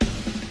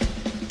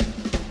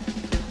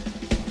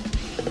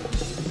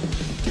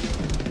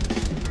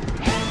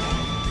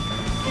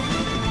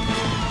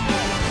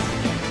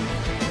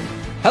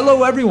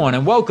Hello, everyone,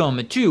 and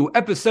welcome to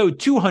episode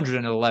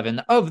 211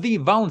 of the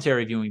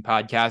Voluntary Viewing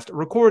Podcast,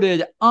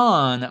 recorded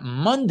on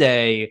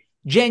Monday,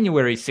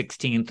 January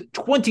 16th,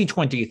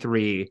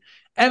 2023,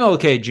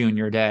 MLK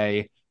Jr.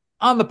 Day.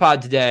 On the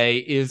pod today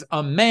is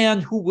a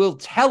man who will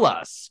tell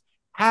us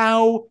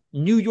how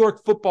New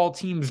York football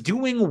teams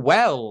doing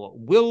well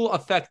will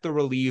affect the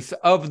release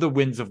of the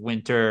Winds of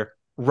Winter,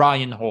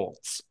 Ryan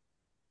Holtz.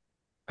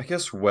 I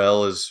guess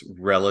well is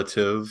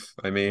relative.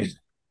 I mean,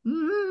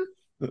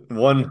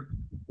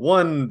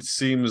 one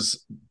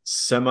seems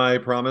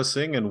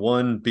semi-promising, and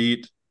one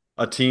beat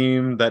a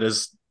team that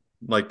is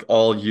like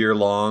all year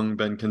long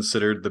been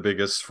considered the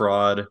biggest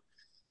fraud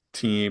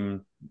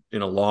team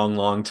in a long,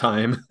 long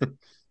time,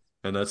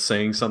 and that's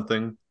saying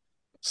something.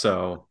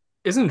 So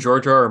Isn't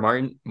George R.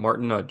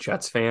 Martin a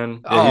Jets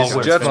fan? yeah, he's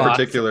we're Jets fucked.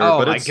 particular, Oh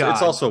but my it's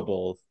God. also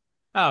both.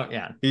 Oh,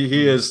 yeah.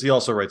 He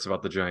also writes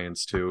about the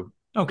Giants too.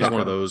 Okay. He's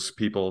one of those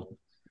people.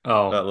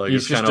 Oh, That, like,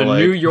 he's it's just kinda a like,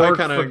 New I York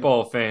kinda-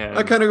 football fan.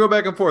 I kind of go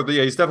back and forth, but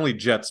yeah, he's definitely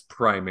Jets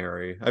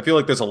primary. I feel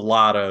like there's a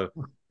lot of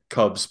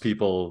Cubs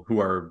people who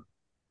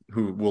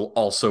will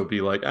also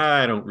be like,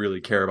 I don't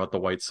really care about the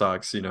White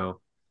Sox, Yeah,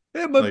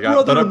 my Like,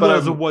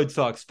 brother-in-law's a I'm White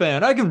Sox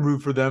fan. I can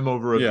root for them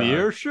over a yeah,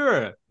 beer,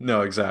 sure.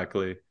 no,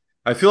 exactly.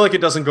 I feel like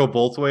it doesn't go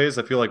both ways.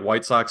 I feel like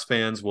White Sox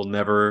fans will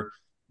never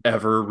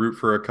ever root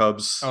for a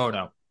Cubs Oh,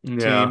 no.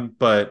 Yeah, team,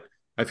 but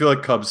I feel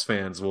like Cubs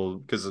fans will,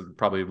 because it's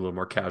probably a little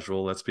more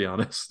casual. Let's be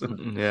honest.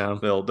 yeah.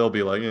 They'll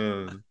be like,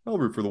 I'll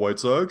root for the White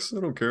Sox. I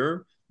don't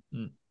care.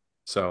 Mm.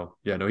 So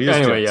yeah, no, he is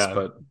Anyway, Jets, yeah,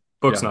 but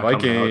book's yeah, not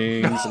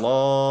coming out. Vikings,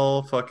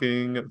 lol,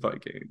 fucking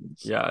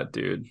Vikings. Yeah,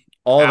 dude,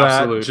 All that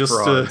absolute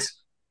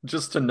frauds.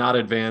 just to not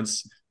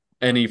advance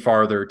any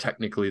farther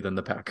technically than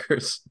the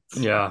Packers.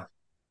 Yeah,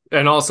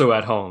 and also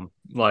at home,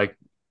 like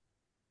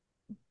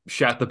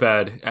shat the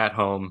bed at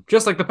home,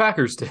 just like the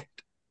Packers did.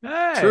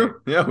 Hey.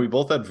 True. Yeah, we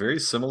both had very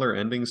similar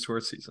endings to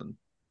our season.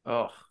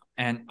 Oh,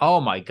 and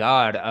oh my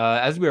God.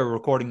 As we are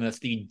recording this,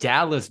 the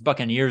Dallas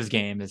Buccaneers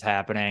game is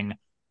happening.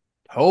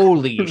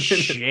 Holy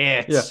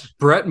shit. Yeah,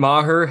 Brett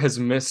Maher has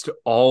missed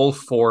all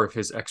 4 of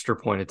his extra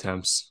point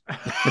attempts.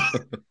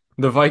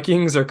 The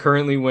Vikings are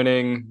currently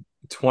winning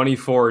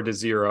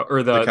 24-0,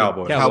 or The the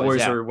Cowboys. Cowboys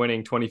yeah. are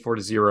winning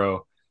 24-0.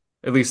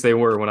 At least they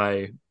were when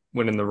I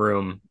went in the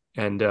room.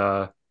 And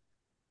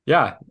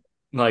yeah,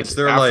 like Is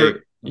there after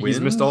like he's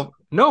wind? missed all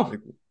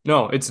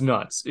no, it's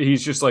nuts.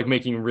 He's just like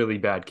making really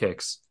bad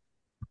kicks.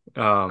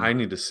 I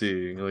need to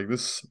see like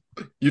this.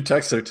 You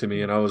texted it to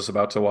me, and I was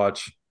about to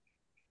watch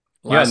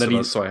Yeah, Last and then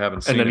of Us, so I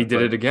haven't seen and then he it.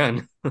 did it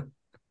again.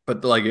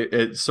 But like at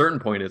a certain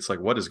point, it's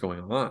like, what is going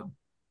on?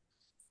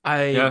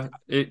 Yeah,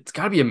 it's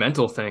got to be a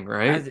mental thing,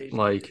 right?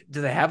 Like,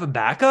 do they have a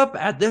backup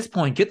at this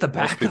point? Get the Most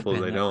backup people, in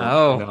they there. don't.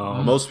 Oh,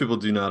 no. Most people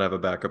do not have a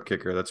backup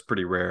kicker. That's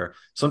pretty rare.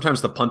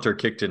 Sometimes the punter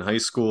kicked in high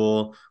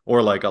school,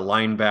 or like a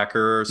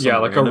linebacker, or some yeah,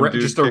 like random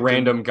dude just a kicked in.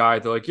 random guy.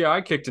 They're like, yeah,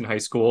 I kicked in high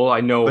school.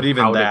 I know But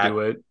even how that, to do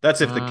it. that's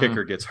if the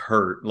kicker gets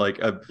hurt. Like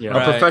a Yeah.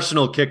 Right.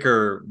 professional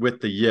kicker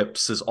with the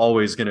yips is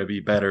always going to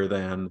be better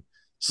than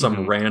some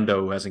Mhm. rando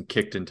who hasn't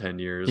kicked in 10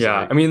 years.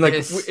 Yeah, Like, I mean, like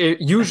This-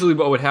 usually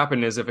what would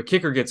happen is if a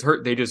kicker gets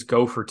hurt, they just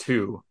go for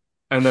 2,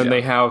 and then Yeah.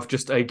 they have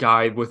just a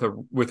guy with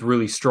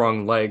really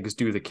strong legs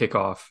do the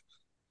kickoff.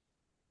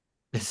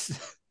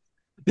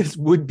 this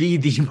would be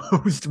the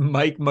most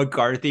Mike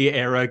McCarthy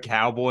era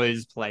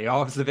Cowboys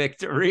playoffs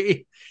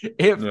victory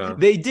if Yeah.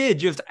 they did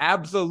just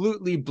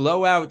absolutely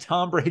blow out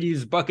Tom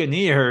Brady's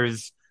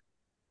Buccaneers,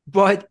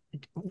 but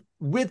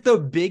with the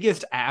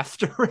biggest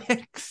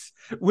asterisks,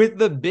 with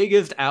the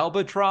biggest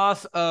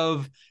albatross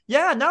of,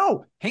 yeah,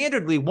 no,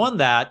 handedly won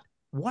that.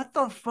 What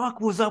the fuck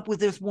was up with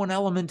this one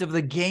element of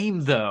the game,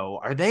 though?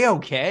 Are they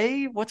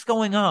okay? What's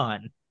going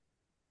on?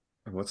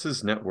 What's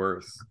his net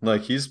worth?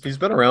 Like he's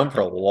been around for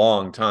a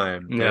long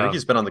time. I Yeah. think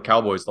he's been on the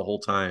Cowboys the whole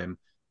time.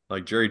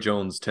 Like Jerry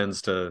Jones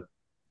tends to,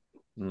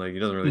 like, he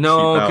doesn't really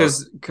No, cheap out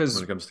because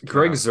when it comes to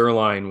Greg cap.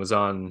 Zuerlein was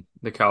on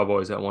the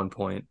Cowboys at one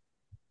point.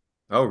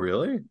 Oh,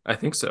 really? I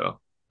think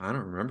so. I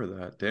don't remember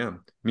that. Damn. I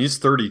mean, he's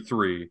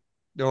 33.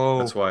 Oh,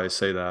 That's why I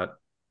say that.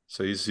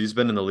 So he's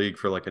been in the league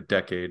for like a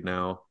decade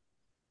now.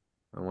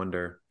 I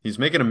wonder. He's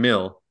making a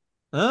mill.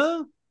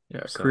 huh?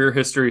 Yeah, So- career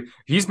history.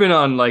 He's been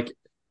on like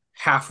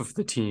half of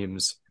the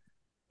teams.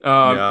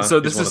 Yeah, So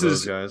he's this one is of those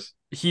his. guys.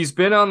 He's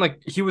been on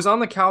he was on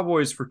the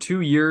Cowboys for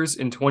 2 years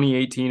in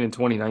 2018 and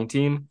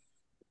 2019,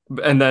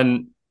 and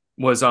then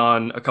was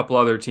on a couple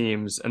other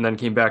teams, and then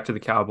came back to the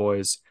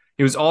Cowboys.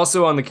 He was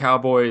also on the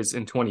Cowboys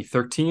in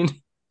 2013.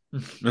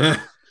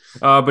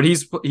 But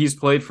he's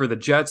played for the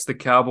Jets, the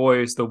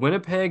Cowboys, the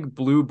Winnipeg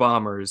Blue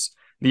Bombers,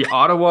 the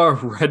Ottawa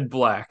Red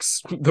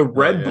Blacks, the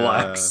Red Yeah.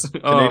 Blacks,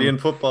 Canadian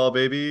football,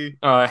 baby.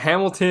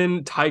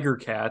 Hamilton Tiger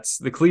Cats,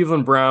 the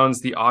Cleveland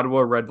Browns, the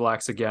Ottawa Red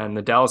Blacks again,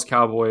 the Dallas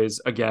Cowboys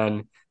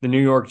again, the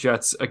New York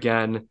Jets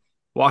again,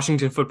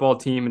 Washington football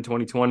team in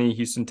 2020,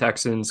 Houston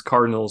Texans,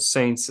 Cardinals,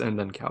 Saints, and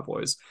then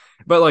Cowboys.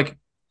 But like,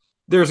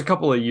 there's a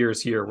couple of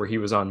years here where he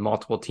was on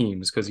multiple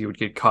teams because he would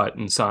get cut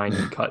and signed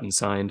and cut and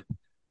signed.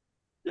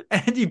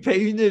 And he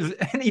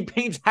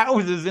paints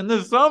houses in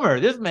the summer.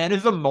 This man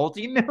is a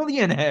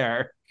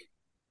multi-millionaire.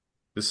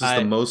 This is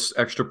the most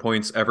extra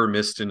points ever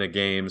missed in a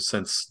game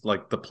since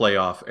like the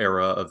playoff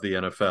era of the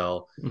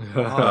NFL.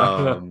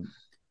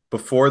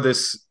 Before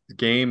this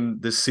game,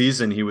 this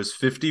season, he was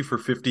 50 for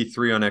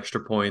 53 on extra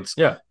points.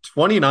 Yeah.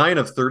 29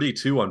 of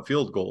 32 on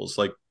field goals.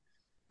 Like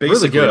Really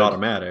basically good.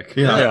 automatic.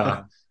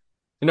 Yeah.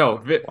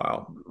 No,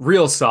 wow.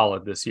 Real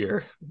solid this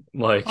year.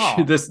 Like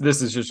this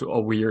is just a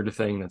weird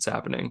thing that's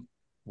happening.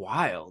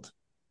 Wild.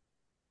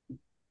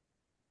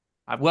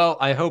 Well,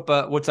 I hope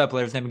what's that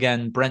player's name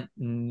again? Brett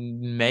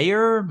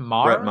Maher?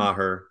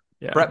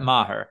 Yeah. Brett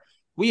Maher.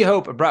 We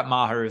hope Brett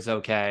Maher is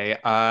okay.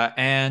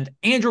 And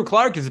Andrew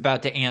Clark is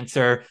about to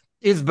answer,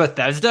 is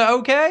Bethesda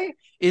okay?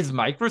 Is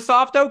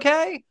Microsoft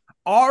okay?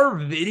 Are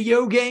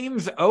video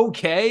games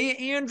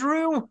okay,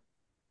 Andrew?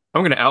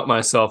 I'm going to out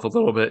myself a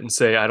little bit and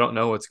say I don't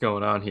know what's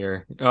going on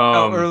here.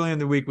 Early in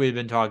the week, we've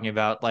been talking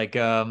about like,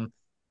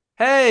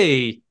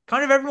 hey,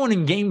 kind of everyone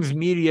in games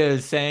media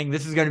is saying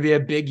this is going to be a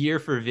big year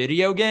for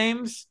video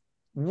games.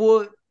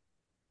 What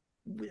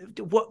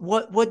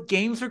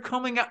games are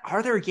coming out?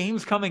 Are there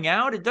games coming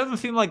out? It doesn't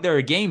seem like there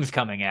are games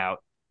coming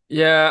out.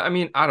 Yeah, I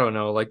mean, I don't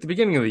know. Like the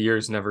beginning of the year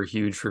is never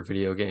huge for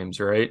video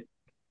games, right?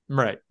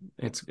 Right.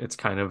 It's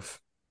kind of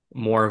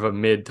more of a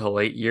mid to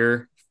late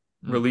year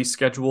release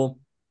schedule.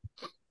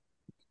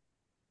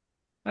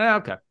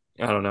 Okay.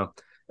 I don't know.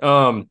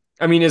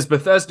 I mean, is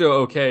Bethesda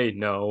okay?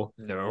 No.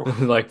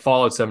 Like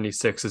Fallout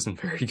 76 isn't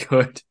very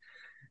good.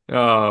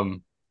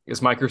 Is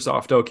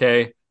Microsoft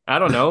okay? I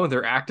don't know.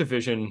 Their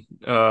Activision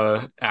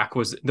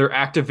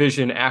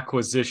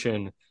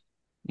acquisition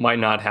might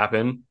not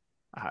happen.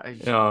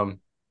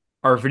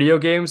 Are video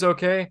games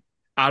okay?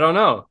 I don't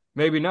know.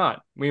 Maybe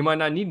not. We might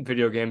not need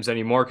video games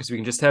anymore because we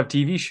can just have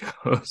TV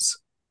shows.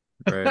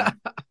 Right.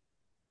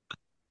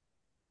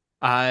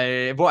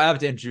 I have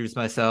to introduce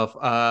myself.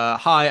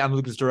 Hi, I'm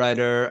Lucas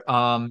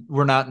DeRuyter.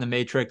 We're not in the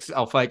Matrix.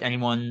 I'll fight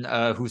anyone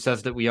who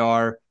says that we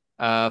are.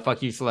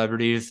 Fuck you,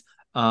 celebrities.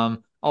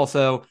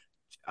 Also,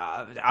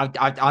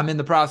 I'm in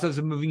the process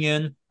of moving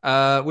in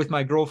with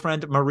my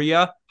girlfriend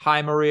Maria.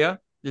 Hi, Maria.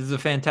 This is a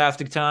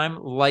fantastic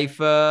time, life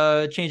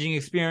changing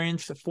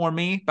experience for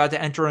me. About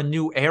to enter a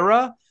new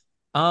era.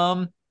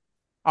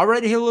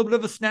 Already hit a little bit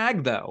of a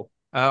snag though.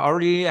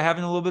 Already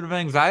having a little bit of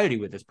anxiety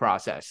with this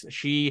process.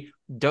 She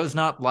does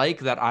not like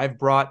that I've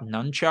brought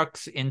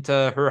nunchucks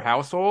into her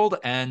household.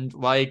 And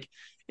like,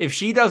 if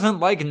she doesn't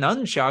like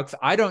nunchucks,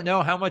 I don't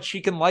know how much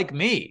she can like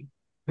me.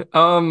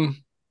 If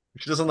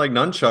she doesn't like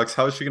nunchucks,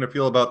 how is she going to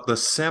feel about the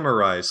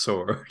samurai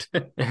sword?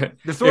 The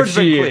sword's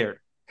been cleared.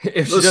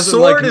 If the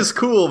sword is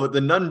cool, but the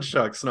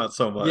nunchucks not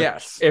so much.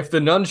 Yes. If the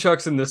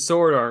nunchucks and the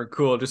sword aren't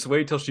cool, just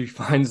wait till she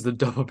finds the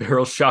double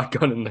barrel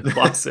shotgun in the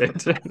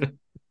closet.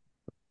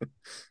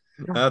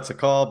 That's a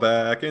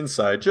callback,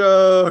 inside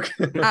joke.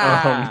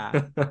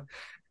 Are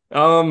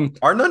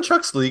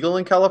nunchucks legal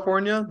in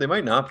California? They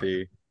might not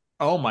be.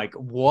 Oh my,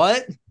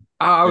 what?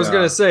 I was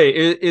gonna say,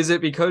 is it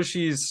because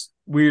she's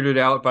weirded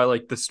out by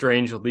like the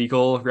strange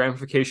legal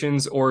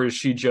ramifications, or is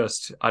she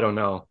just, I don't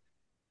know,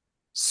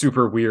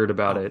 super weird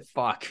about it?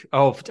 Fuck.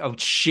 Oh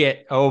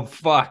shit. Oh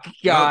fuck,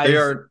 guys.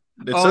 No,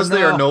 it says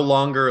they are no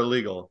longer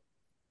illegal.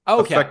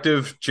 Okay.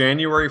 Effective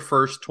January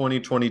 1st,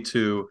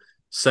 2022.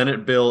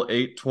 Senate Bill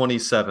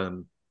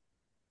 827.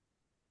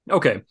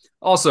 Okay.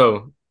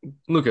 Also,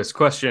 Lucas,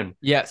 question.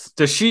 Yes.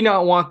 Does she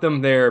not want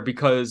them there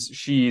because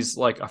she's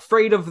like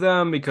afraid of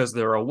them because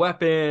they're a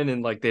weapon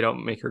and like they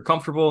don't make her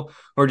comfortable?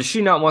 Or does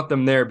she not want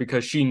them there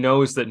because she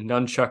knows that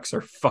nunchucks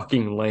are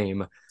fucking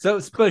lame? So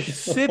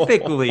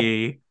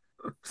specifically,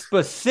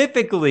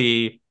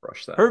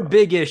 her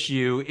big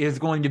issue is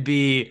going to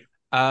be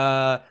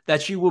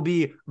that she will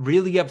be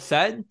really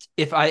upset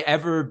if I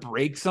ever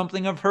break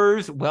something of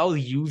hers while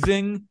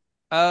using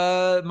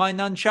my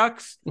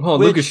nunchucks. Well,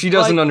 Lucas, she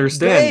doesn't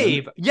understand.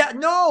 Babe, they're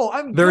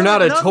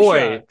not a nunchucks.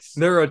 Toy.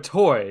 They're a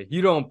toy.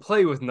 You don't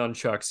play with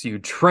nunchucks, you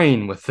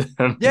train with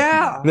them.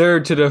 Yeah. They're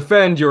to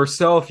defend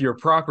yourself, your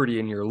property,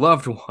 and your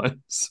loved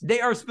ones.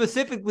 They are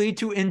specifically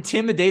to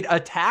intimidate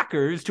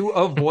attackers to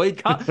avoid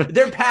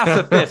they're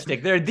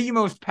pacifistic. They're the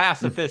most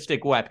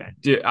pacifistic weapon.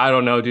 Dude, I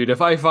don't know, dude.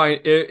 If I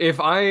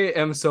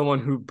am someone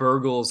who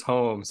burgles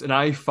homes and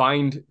I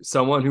find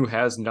someone who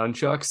has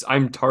nunchucks,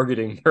 I'm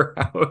targeting their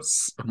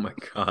house. Oh my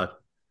God.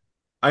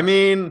 I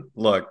mean,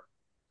 look,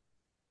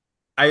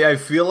 I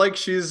feel like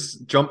she's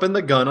jumping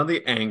the gun on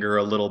the anger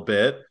a little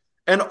bit.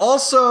 And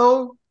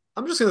also,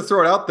 I'm just going to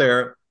throw it out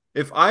there.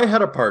 If I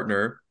had a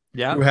partner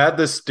who had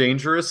this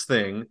dangerous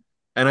thing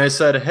and I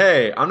said,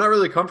 hey, I'm not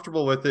really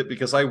comfortable with it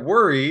because I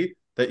worry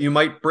that you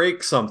might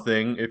break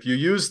something if you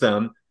use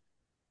them.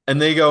 And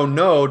they go,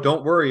 no,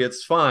 don't worry,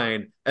 it's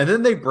fine. And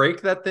then they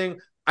break that thing.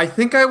 I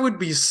think I would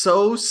be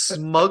so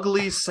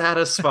smugly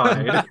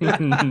satisfied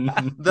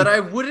that I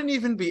wouldn't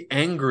even be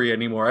angry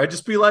anymore. I'd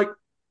just be like,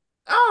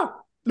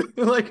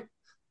 like,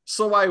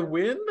 so I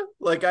win?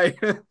 Like, I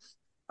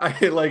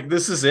like,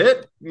 this is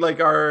it? Like,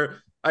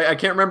 I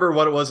can't remember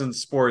what it was in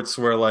sports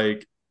where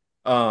like,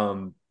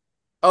 it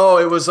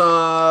was,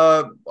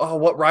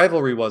 what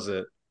rivalry was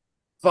it?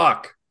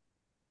 Fuck.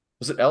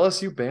 Was it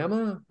LSU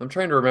Bama? I'm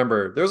trying to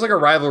remember. There was like a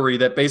rivalry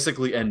that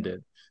basically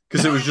ended.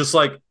 because it was just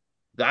like,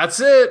 that's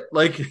it.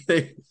 Like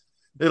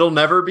it'll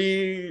never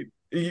be.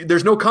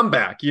 There's no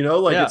comeback.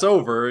 Like Yeah. it's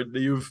over.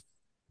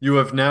 You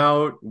have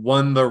now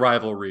won the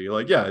rivalry.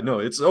 Like, yeah, no,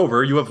 it's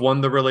over. You have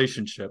won the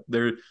relationship.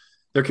 There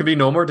can be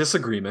no more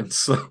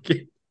disagreements.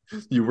 Like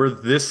you were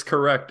this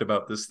correct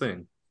about this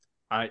thing.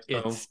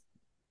 It's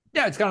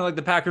kind of like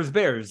the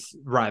Packers-Bears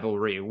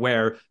rivalry,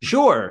 where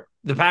sure,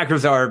 the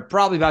Packers are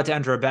probably about to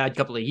enter a bad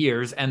couple of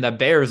years, and the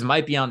Bears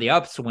might be on the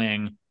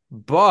upswing,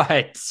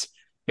 but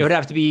it would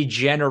have to be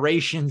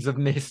generations of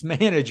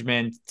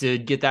mismanagement to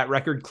get that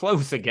record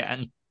close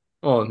again.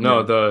 Oh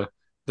no,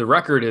 the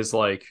record is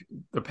like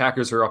the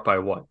Packers are up by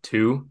what,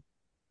 2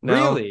 now?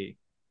 Really?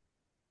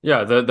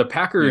 Yeah, the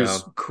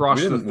Packers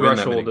crushed the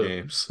threshold of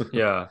games.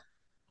 Yeah.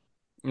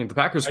 The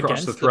Packers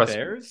crushed the Against the threshold.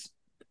 Bears?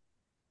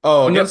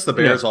 Oh, against the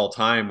Bears all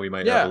time, we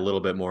might have Yeah. a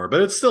little bit more,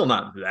 but it's still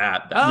not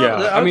that.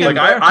 Yeah, I mean, okay,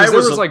 like fair. I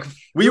was like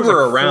we there was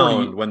were like 40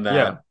 around when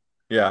that.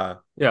 Yeah.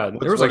 Yeah.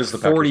 There was what like is the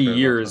 40 Packers Bears all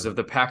years time? of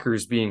the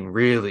Packers being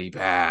really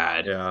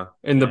bad, Yeah.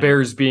 and the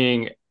Bears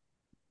being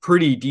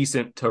pretty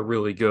decent to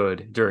really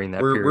good during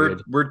that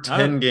period. We're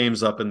 10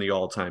 games up in the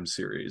all-time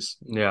series.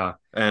 Yeah.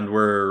 And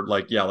we're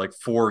like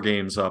 4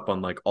 games up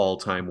on like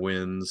all-time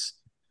wins.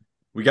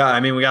 We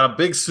got a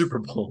big Super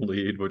Bowl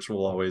lead, which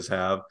we'll always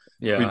have.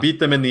 Yeah. We beat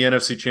them in the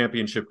NFC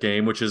Championship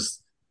game, which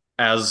is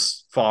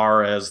as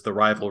far as the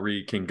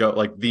rivalry can go,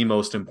 like the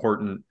most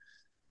important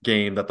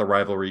game that the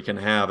rivalry can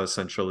have,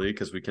 essentially,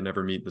 because we can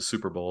never meet the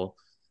Super Bowl.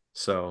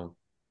 So,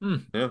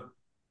 yeah.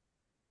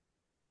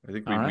 I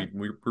think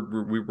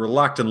we were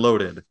locked and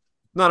loaded.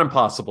 Not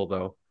impossible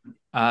though.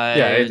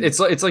 It's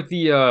like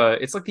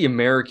the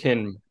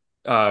American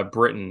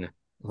Britain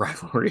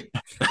rivalry.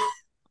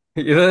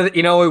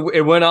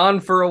 It went on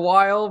for a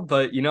while,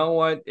 but you know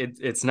what?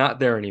 It's not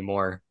there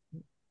anymore.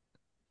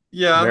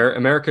 Yeah,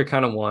 America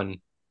kind of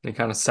won. They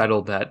kind of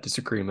settled that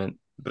disagreement,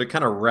 but it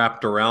kind of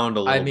wrapped around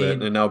a little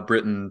bit, and now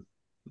Britain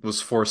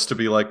was forced to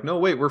be like, no,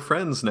 wait, we're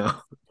friends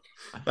now.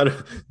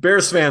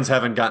 Bears fans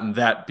haven't gotten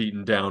that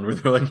beaten down where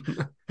they're like,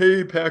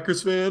 hey,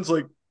 Packers fans,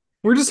 like,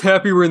 we're just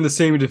happy we're in the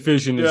same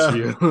division as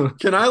you.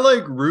 Can I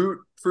like root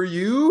for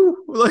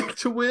you like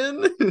to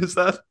win? Is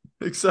that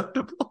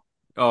acceptable?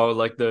 Oh,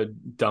 like the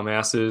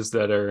dumbasses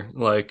that are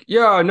like,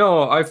 yeah,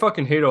 no, I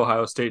fucking hate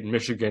Ohio State and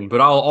Michigan, but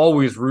I'll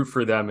always root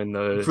for them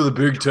for the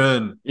Big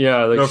Ten.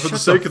 Yeah, like, no, for the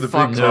sake of the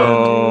Big Ten.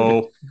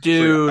 No,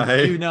 dude,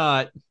 do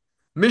not.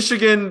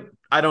 Michigan,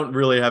 I don't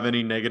really have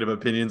any negative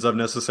opinions of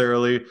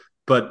necessarily,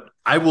 but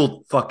I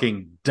will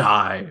fucking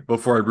die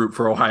before I root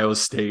for Ohio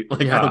State.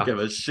 Like, I don't give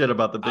a shit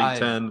about the Big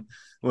Ten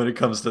when it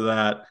comes to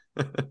that.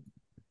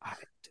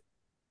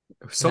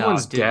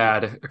 Someone's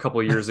dad a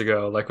couple of years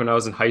ago, like when I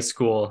was in high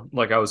school,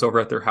 like I was over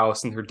at their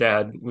house and her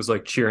dad was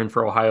like cheering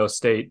for Ohio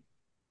State.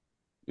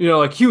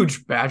 Like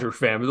huge Badger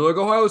fan. But they're like,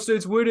 Ohio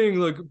State's winning,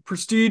 like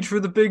prestige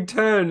for the Big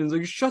Ten. And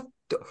it's like,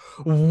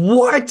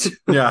 what?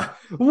 Yeah.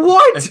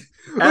 What?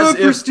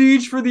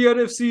 Prestige for the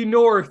NFC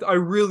North. I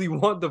really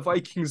want the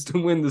Vikings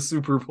to win the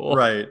Super Bowl.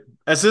 Right.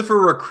 As if a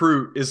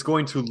recruit is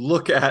going to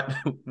look at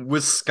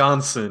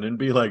Wisconsin and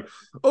be like,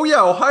 oh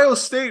yeah, Ohio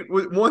State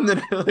won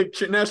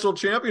the national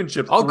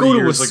championship. I'll go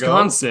to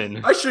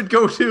Wisconsin. I should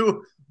go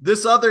to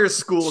this other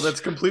school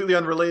that's completely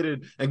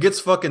unrelated and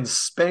gets fucking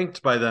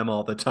spanked by them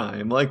all the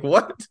time. Like,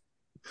 what?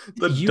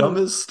 The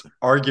dumbest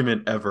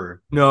argument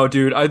ever. No,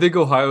 dude, I think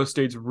Ohio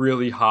State's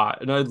really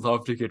hot, and I'd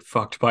love to get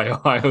fucked by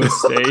Ohio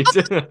State.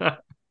 I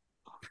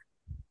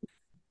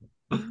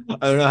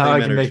don't know how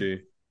I can make...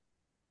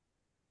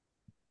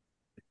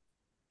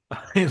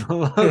 I'd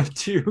love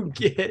to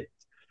get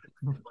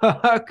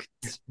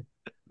fucked.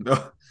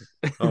 No.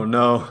 Oh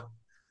no.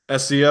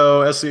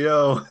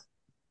 SEO.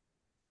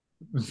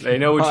 They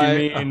know what you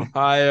mean.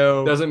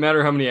 Ohio. Doesn't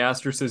matter how many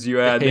asterisks you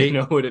add, they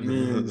know what it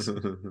means.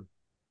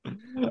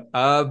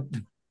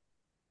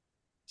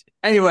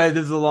 Anyway,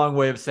 this is a long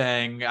way of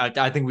saying,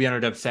 I think we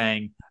ended up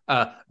saying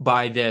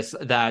by this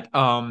that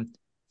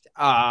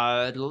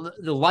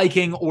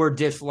liking or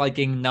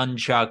disliking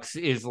nunchucks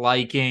is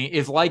like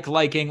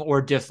liking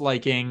or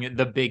disliking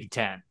the Big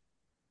Ten.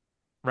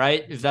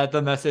 Right? Is that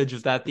the message?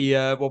 Is that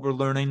the what we're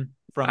learning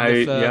from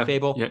this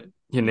fable? Yeah,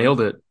 you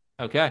nailed it.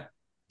 Okay.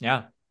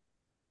 Yeah.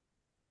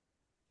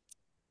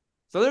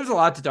 So there's a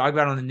lot to talk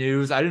about on the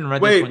news. I didn't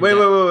read this one.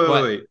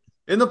 Wait.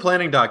 In the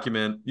planning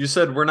document, you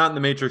said we're not in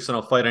the Matrix and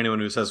I'll fight anyone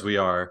who says we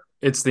are.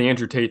 It's the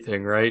Andrew Tate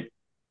thing, right?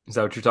 Is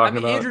that what you're talking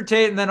about? Andrew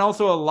Tate, and then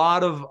also a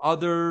lot of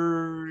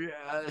other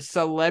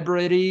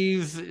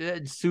celebrities,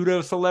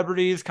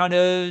 pseudo-celebrities kind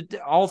of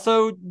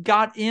also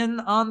got in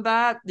on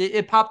that.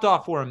 It popped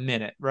off for a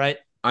minute, right?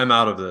 I'm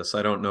out of this.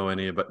 I don't know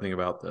anything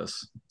about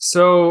this.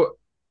 So,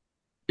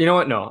 you know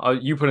what? No,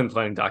 you put in the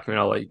planning document.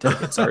 I'll let you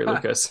take it. Sorry,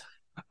 Lucas.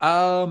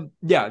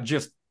 Yeah,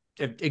 just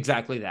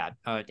exactly that.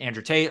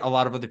 Andrew Tate, a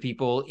lot of other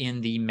people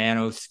in the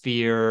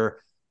manosphere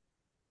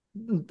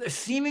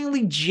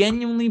seemingly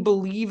genuinely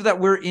believe that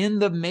we're in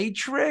the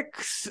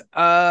Matrix.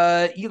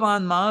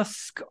 Elon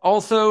Musk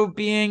also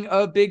being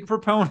a big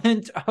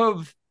proponent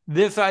of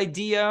this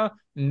idea,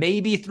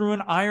 maybe through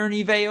an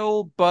irony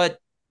veil, but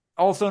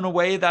also in a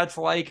way that's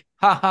like,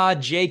 Haha,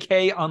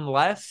 JK,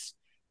 unless.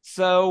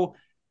 So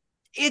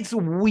it's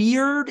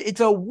weird.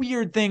 It's a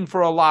weird thing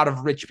for a lot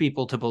of rich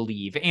people to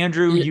believe.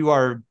 Andrew, you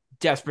are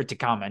desperate to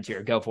comment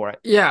here. Go for it.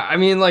 Yeah, I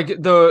mean, like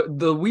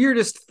the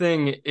weirdest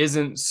thing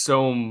isn't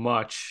so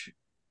much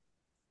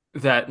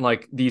that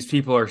like these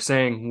people are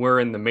saying we're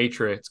in the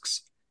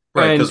Matrix.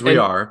 Right, because we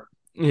are.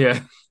 Yeah.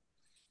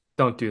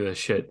 Don't do this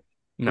shit.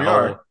 No. We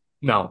are.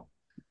 No.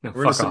 No,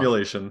 we're in a fuck off.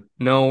 simulation.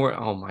 No,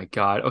 oh my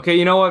God. Okay,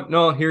 you know what?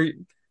 No, here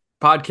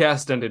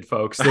podcast ended,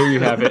 folks. There you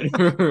have it.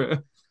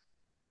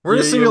 We're in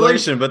a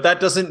simulation, but that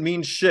doesn't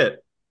mean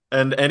shit.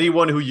 And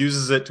anyone who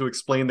uses it to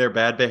explain their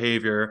bad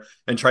behavior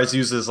and tries to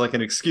use it as like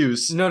an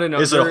excuse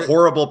is a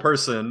horrible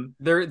person.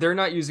 They're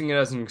not using it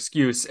as an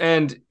excuse.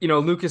 And, you know,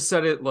 Lucas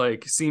said it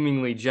like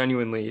seemingly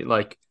genuinely,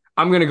 like,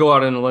 I'm going to go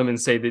out on a limb and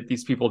say that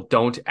these people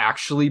don't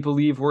actually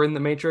believe we're in the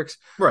Matrix.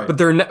 Right. But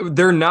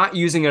they're not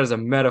using it as a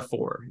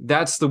metaphor.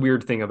 That's the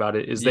weird thing about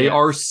it, is they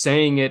are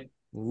saying it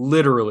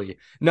literally.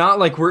 Not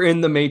like we're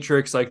in the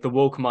Matrix, like the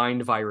woke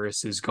mind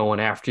virus is going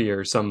after you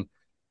or some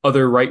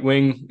other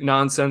right-wing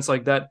nonsense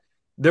like that.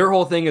 Their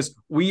whole thing is,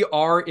 we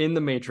are in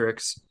the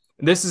Matrix.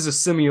 This is a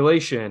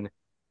simulation.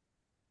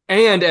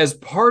 And as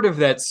part of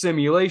that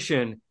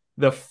simulation,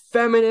 the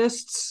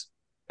feminists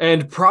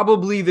and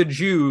probably the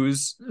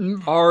Jews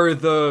are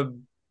the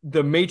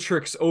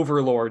Matrix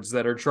overlords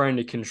that are trying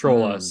to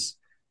control us.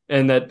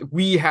 And that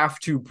we have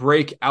to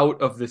break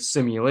out of the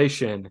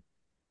simulation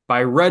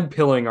by red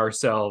pilling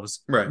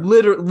ourselves. Right.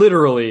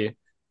 Literally.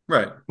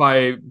 Right.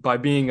 By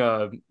being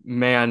a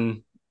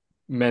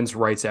men's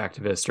rights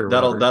activist or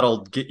whatever.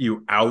 That'll get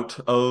you out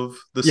of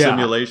the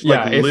simulation.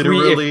 Yeah, like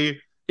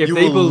literally you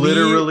will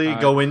literally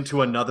go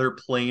into another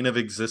plane of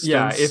existence.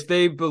 Yeah, if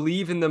they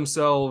believe in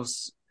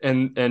themselves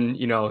and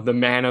you know, the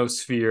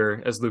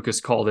manosphere, as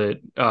Lucas called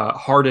it,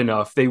 hard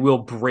enough, they will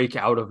break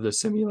out of the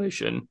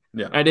simulation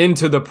and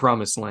into the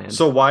promised land.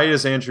 So why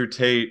is Andrew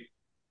Tate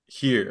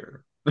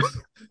here?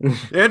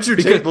 Andrew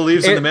Tate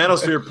believes in the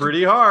manosphere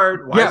pretty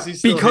hard. Why is he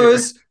still here?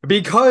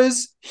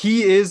 Because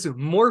he is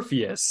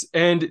Morpheus,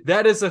 and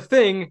that is a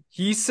thing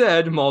he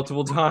said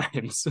multiple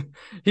times.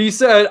 He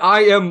said,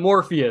 I am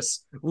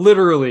Morpheus,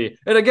 literally.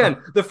 And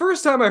again, the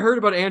first time I heard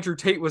about Andrew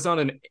Tate was on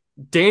an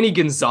Danny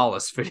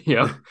Gonzalez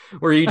video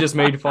where he just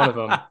made fun of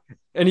him.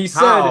 And he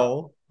said,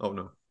 oh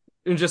no.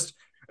 And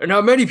now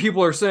many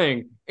people are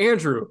saying,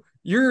 Andrew,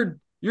 you're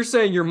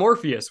saying you're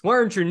Morpheus. Why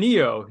aren't you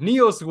Neo?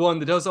 Neo's the one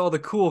that does all the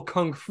cool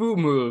kung fu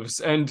moves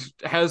and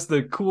has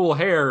the cool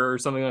hair or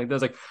something like that.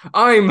 It's like,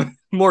 I'm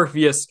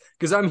Morpheus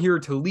because I'm here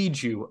to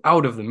lead you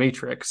out of the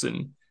Matrix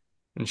and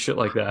shit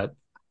like that.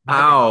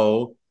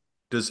 How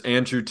does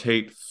Andrew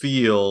Tate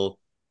feel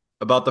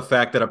about the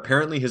fact that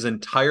apparently his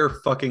entire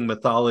fucking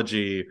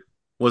mythology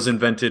was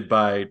invented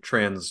by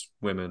trans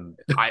women?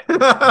 I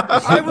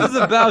was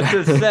about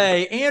to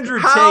say, Andrew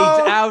Tate's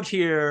out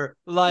here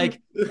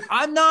like,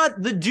 I'm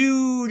not the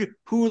dude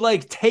who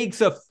like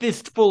takes a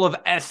fistful of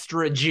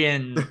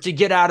estrogen to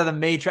get out of the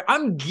Matrix.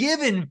 I'm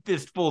giving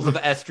fistfuls of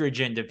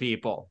estrogen to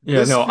people.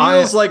 This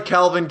feels like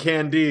Calvin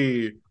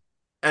Candy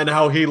and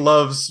how he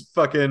loves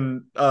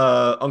fucking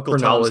Uncle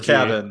Tom's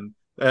Cabin.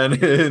 And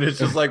it's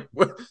just like,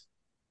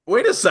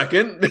 wait a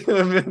second,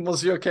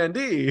 Monsieur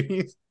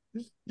Candy.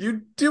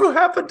 You do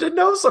happen to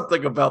know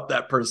something about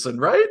that person,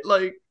 right?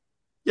 Like,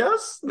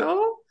 yes,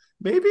 no,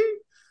 maybe.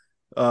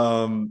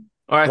 I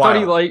thought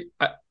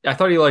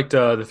he liked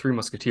the Three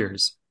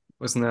Musketeers,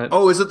 wasn't that?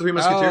 Oh, is it Three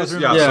Musketeers?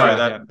 Yeah,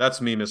 sorry,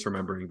 that's me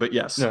misremembering. But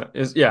yes, no,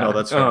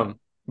 that's fair.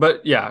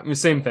 But yeah, I mean,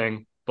 same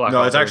thing. Black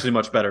It's actually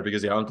much better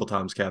because Uncle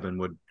Tom's Cabin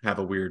would have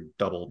a weird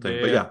double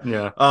thing. But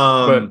yeah.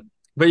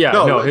 But yeah,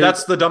 no,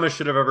 that's the dumbest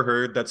shit I've ever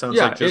heard. That sounds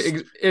like just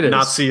it is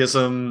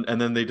Nazism,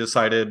 and then they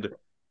decided,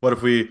 what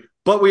if we?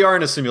 But we are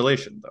in a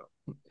simulation,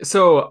 though.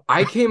 So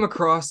I came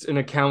across an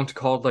account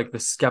called like the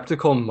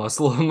Skeptical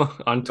Muslim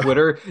on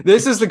Twitter.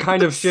 This is the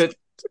kind of shit.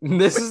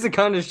 This is the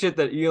kind of shit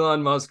that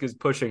Elon Musk is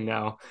pushing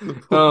now.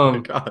 Oh my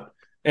God.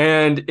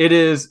 And it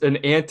is an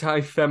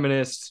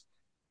anti-feminist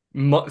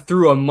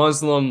through a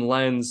Muslim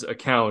lens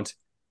account.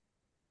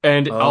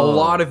 And a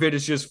lot of it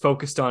is just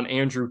focused on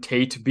Andrew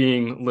Tate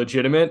being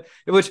legitimate,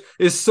 which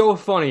is so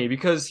funny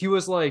because he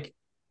was like,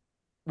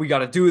 we got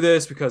to do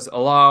this because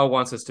Allah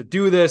wants us to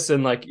do this.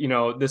 And like, you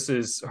know, this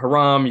is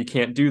haram. You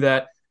can't do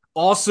that.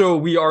 Also,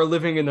 we are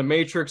living in the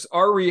Matrix.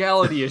 Our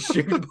reality is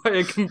shaped by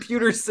a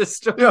computer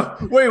system. Yeah.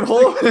 Wait,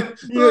 hold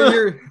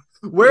on.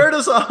 Where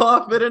does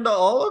Allah fit into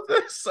all of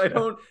this? I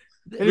don't.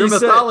 Your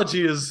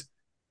mythology is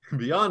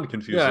beyond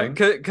confusing. Yeah,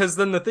 because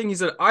then the thing he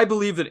said, I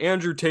believe that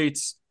Andrew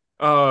Tate's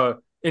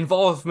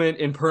involvement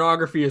in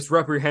pornography is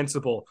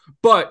reprehensible,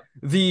 but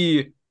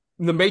the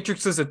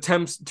Matrix's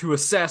attempts to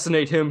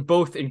assassinate him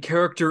both in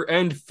character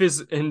and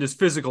in his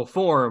physical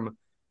form,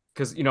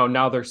 because, you know,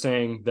 now they're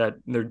saying that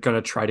they're going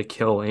to try to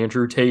kill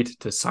Andrew Tate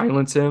to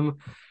silence him. And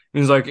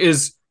he's like,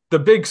 is the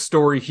big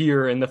story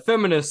here, and the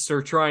feminists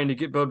are trying to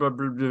get blah, blah,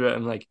 blah, blah.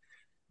 I'm like,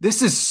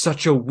 this is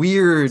such a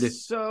weird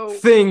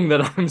thing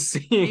that I'm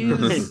seeing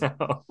right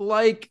now.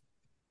 Like,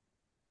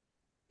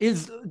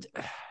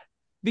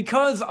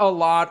 because a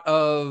lot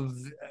of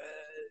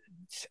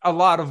a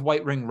lot of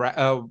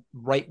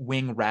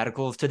right-wing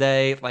radicals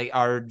today like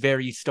are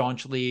very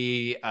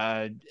staunchly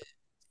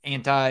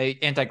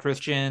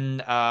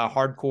anti-Christian,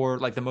 hardcore,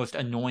 like the most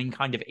annoying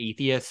kind of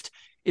atheist.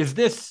 Is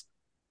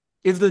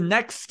the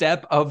next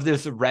step of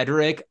this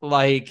rhetoric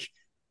like,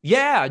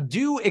 yeah,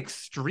 do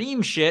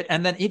extreme shit,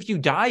 and then if you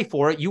die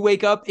for it, you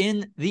wake up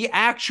in the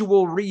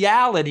actual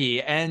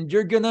reality and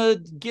you're gonna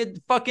get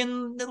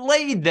fucking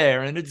laid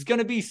there and it's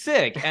gonna be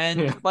sick.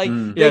 And like,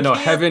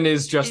 heaven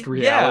is just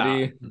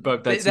reality,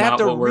 but that's they have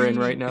not what we're in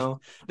right now.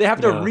 They have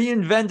to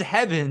reinvent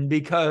heaven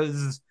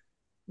because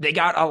they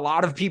got a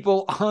lot of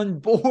people on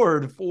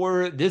board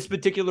for this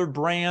particular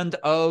brand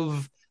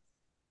of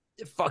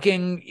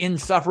fucking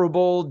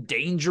insufferable,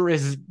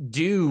 dangerous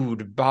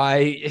dude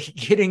by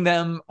getting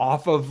them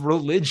off of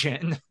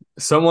religion.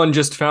 Someone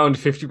just found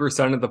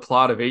 50% of the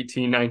plot of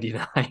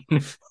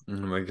 1899.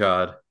 Oh my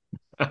God.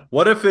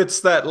 What if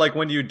it's that, like,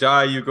 when you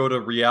die, you go to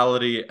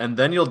reality and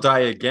then you'll die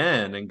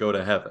again and go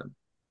to heaven?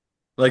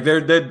 Like,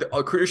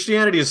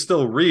 Christianity is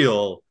still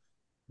real,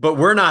 but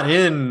we're not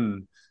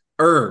in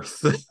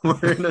Earth.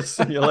 We're in a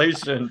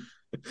simulation,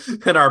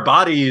 and our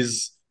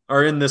bodies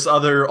are in this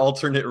other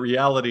alternate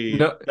reality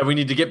that we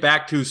need to get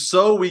back to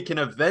so we can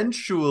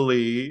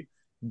eventually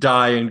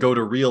die and go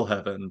to real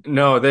heaven.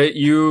 No,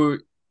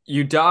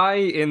 you die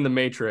in the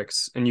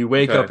Matrix and you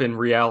wake up in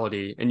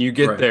reality and you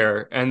get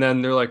there and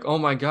then they're like, oh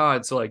my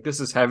God, so like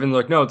this is heaven.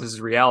 They're like, no, this is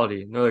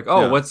reality. And they're like,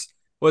 oh,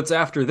 what's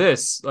after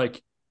this?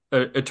 Like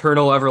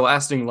eternal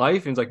everlasting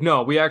life? And it's like,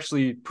 no, we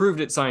actually proved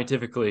it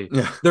scientifically.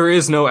 There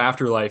is no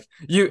afterlife.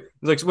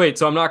 Like, wait,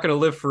 so I'm not going to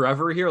live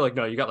forever here? Like,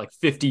 no, you got like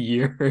 50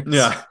 years.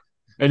 Yeah.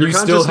 And you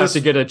still have to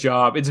get a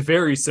job. It's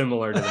very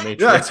similar to the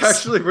Matrix. Yeah, it's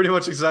actually pretty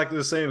much exactly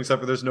the same, except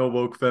for there's no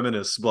woke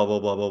feminists, blah,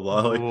 blah, blah, blah,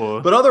 blah.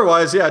 Like, but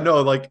otherwise,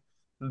 like,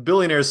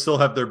 billionaires still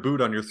have their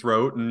boot on your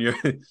throat and your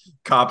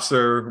cops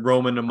are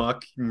roaming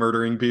amok,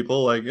 murdering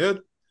people. Like,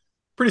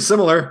 pretty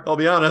similar, I'll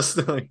be honest.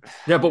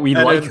 Yeah, but we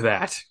like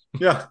that.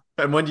 Yeah.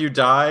 And when you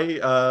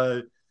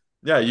die,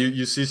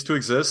 you cease to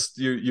exist.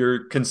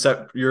 Your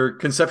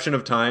conception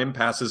of time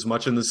passes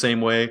much in the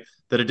same way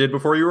that it did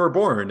before you were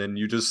born, and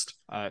you just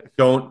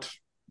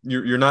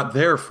you're not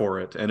there for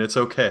it, and it's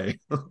okay.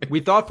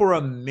 We thought for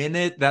a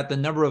minute that the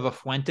number of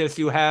Afuentes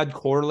you had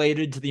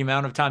correlated to the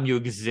amount of time you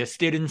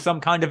existed in some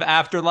kind of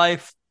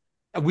afterlife.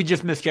 We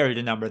just miscarried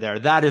a number there.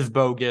 That is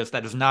bogus.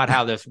 That is not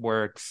how this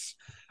works.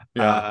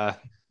 No.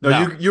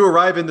 You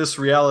arrive in this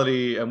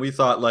reality, and we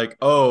thought like,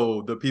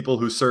 oh, the people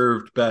who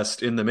served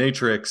best in the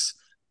Matrix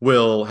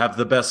will have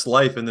the best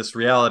life in this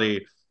reality.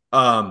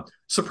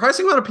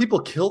 Surprising amount of people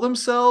kill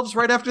themselves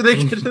right after they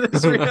get into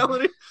this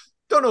reality.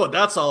 Don't know what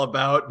that's all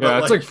about. Yeah,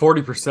 it's like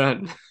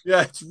 40%.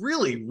 Yeah, it's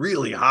really,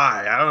 really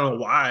high. I don't know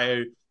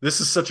why.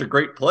 This is such a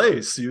great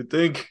place. You'd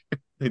think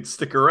they'd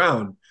stick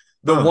around.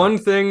 The one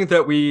thing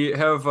that we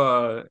have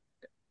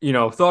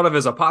thought of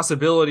as a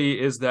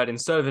possibility is that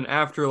instead of an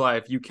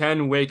afterlife, you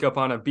can wake up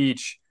on a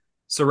beach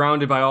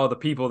surrounded by all the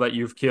people that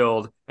you've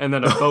killed, and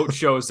then a boat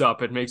shows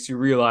up and makes you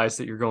realize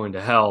that you're going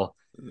to hell.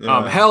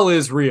 Hell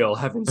is real.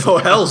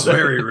 Hell's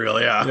very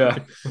real. Yeah.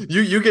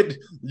 You get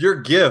your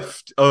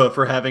gift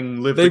for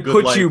having lived. They a good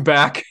put life. You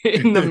back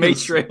in the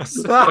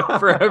Matrix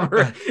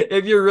forever.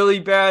 If you're really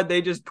bad,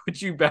 they just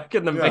put you back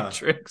in the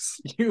Matrix.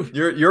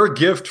 Your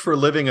gift for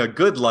living a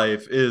good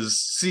life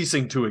is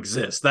ceasing to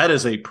exist. That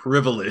is a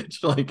privilege.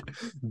 Like,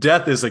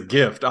 death is a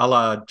gift, a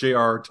la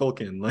J.R.R.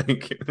 Tolkien.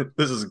 Like,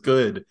 this is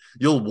good.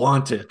 You'll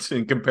want it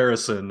in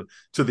comparison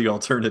to the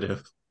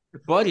alternative.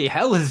 Buddy,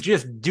 hell is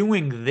just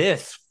doing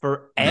this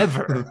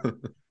forever.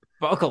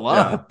 Buckle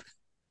up.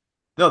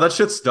 No, that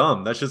shit's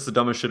dumb. That shit's the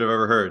dumbest shit I've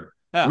ever heard.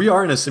 Yeah. We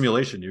are in a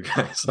simulation, you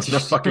guys. I'm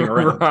not fucking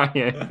around.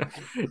 Ryan,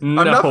 I'm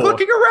not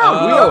fucking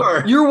around. We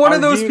are. You're one of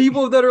those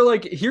people that are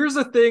like, here's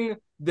a thing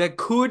that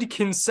could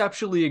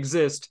conceptually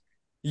exist.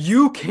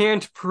 You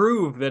can't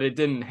prove that it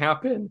didn't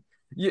happen.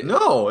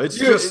 No, it's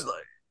just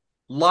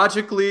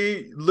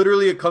logically,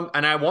 literally,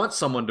 and I want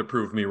someone to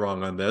prove me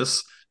wrong on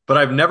this. But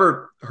I've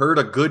never heard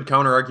a good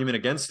counter argument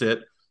against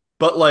it.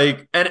 But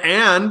like,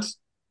 and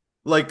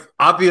like,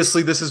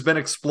 obviously this has been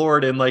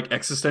explored in like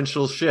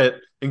existential shit,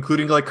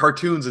 including like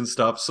cartoons and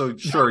stuff. So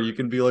sure, you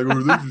can be like,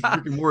 oh, this is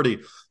Rick and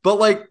Morty. But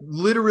like,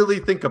 literally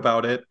think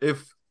about it.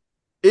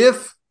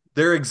 If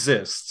there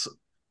exists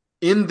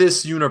in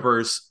this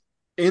universe,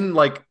 in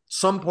like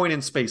some point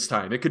in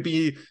space-time, it could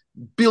be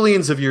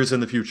billions of years in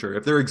the future.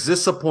 If there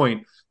exists a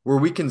point where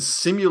we can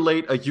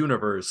simulate a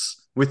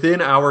universe within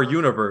our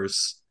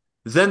universe,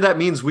 then that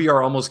means we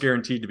are almost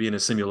guaranteed to be in a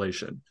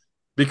simulation,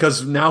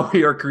 because now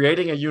we are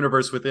creating a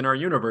universe within our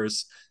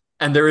universe,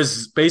 and there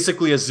is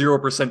basically a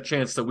 0%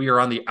 chance that we are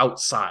on the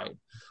outside.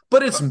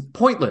 But it's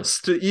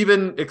pointless to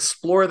even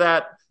explore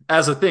that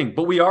as a thing,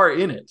 but we are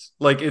in it.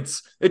 Like, it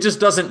just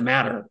doesn't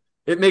matter.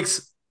 It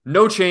makes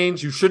no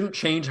change. You shouldn't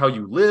change how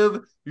you live.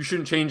 You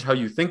shouldn't change how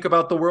you think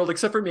about the world,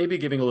 except for maybe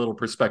giving a little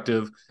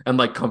perspective and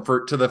like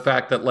comfort to the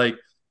fact that like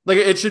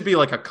it should be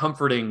like a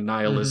comforting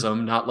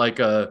nihilism, not like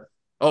a,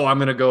 oh, I'm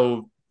going to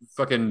go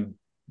fucking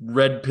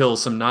red pill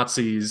some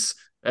Nazis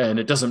and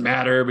it doesn't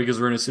matter because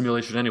we're in a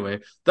simulation anyway.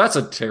 That's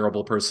a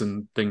terrible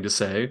person thing to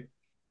say.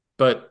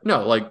 But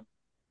no, like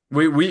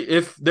we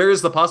if there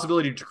is the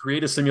possibility to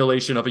create a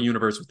simulation of a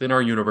universe within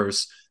our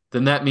universe,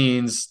 then that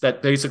means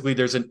that basically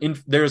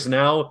there's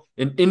now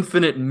an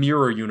infinite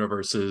mirror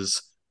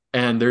universes,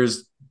 and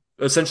there's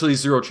essentially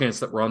zero chance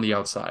that we're on the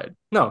outside.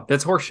 No,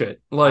 that's horseshit.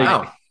 Like,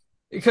 Wow.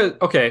 because,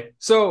 okay,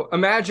 so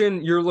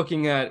imagine you're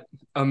looking at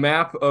a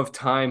map of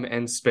time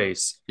and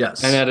space.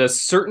 Yes. And at a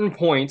certain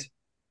point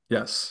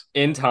Yes.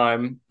 in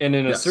time and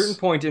in a Yes. certain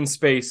point in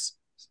space,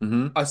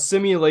 Mm-hmm. a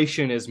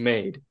simulation is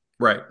made.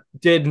 Right.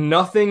 Did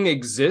nothing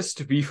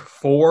exist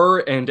before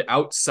and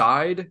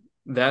outside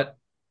that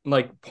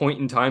like point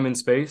in time and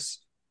space?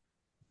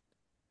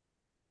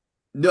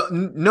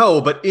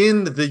 No, but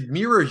in the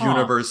mirror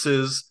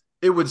universes,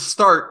 it would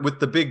start with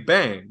the Big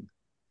Bang.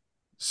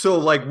 So,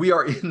 like, we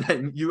are in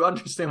that. You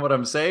understand what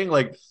I'm saying?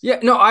 Like, yeah,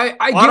 no, I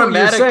get what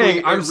you're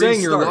saying. I'm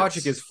saying your restarts.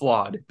 logic is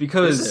flawed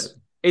because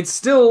it's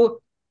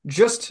still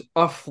just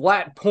a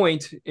flat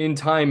point in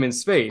time and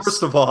space.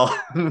 First of all,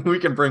 we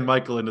can bring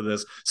Michael into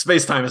this.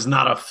 Space-time is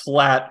not a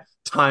flat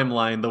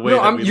timeline the way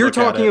that we you're look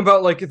at talking it.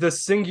 about like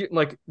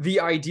like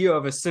the idea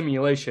of a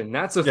simulation.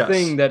 That's a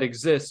thing that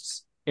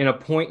exists in a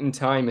point in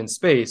time and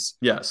space.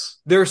 Yes.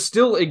 There's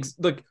still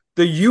like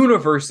the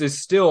universe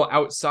is still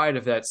outside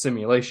of that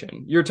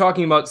simulation. You're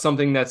talking about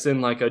something that's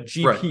in like a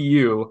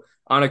GPU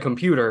on a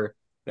computer.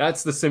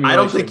 That's the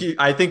simulation.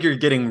 I think you're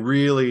getting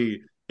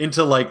really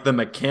into like the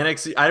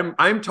mechanics.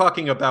 I'm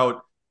talking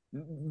about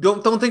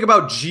don't think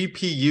about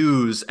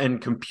GPUs and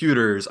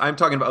computers. I'm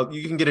talking about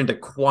you can get into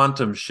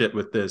quantum shit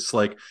with this.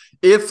 Like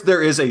if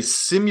there is a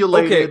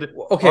simulated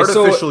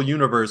artificial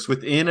universe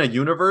within a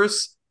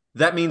universe,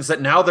 that means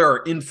that now there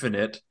are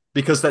infinite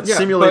because that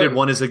simulated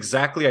one is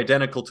exactly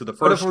identical to the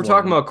first one. But if we're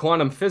talking about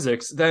quantum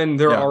physics, then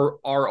there are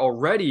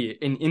already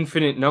an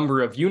infinite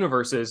number of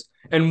universes,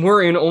 and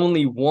we're in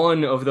only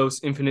one of those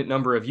infinite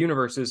number of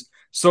universes.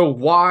 So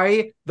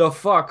why the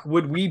fuck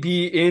would we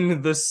be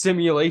in the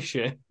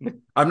simulation?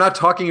 I'm not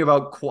talking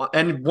about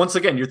and once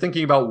again, you're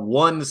thinking about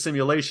one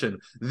simulation.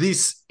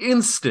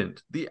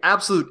 The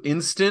absolute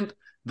instant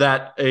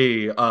that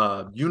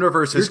a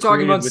universe is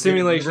talking about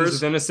simulations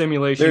within a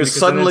simulation. There's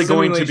suddenly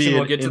going to be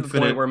an get to the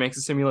point where it makes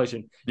a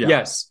simulation. Yeah,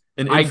 yes,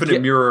 an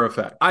infinite mirror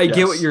effect. I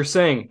get what you're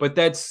saying, but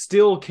that's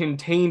still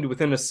contained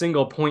within a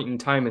single point in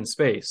time and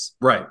space,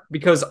 right?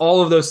 Because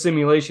all of those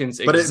simulations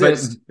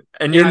exist.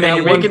 And you're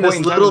making this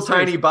little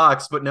tiny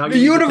box, but now the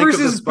universe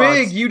is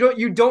big.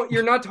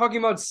 You're not talking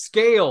about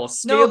scale.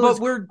 Scale is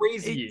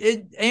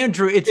crazy.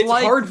 Andrew, it's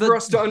like hard for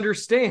us to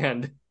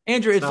understand.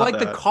 Andrew, it's like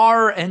the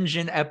car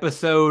engine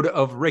episode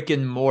of Rick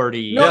and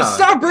Morty. No,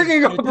 stop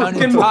bringing up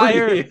Rick and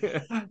Morty.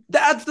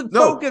 That's the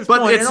focus but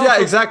point. It's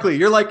exactly.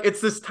 You're like,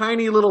 it's this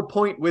tiny little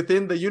point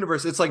within the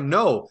universe. It's like,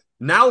 no,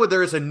 now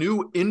there's a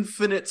new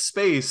infinite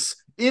space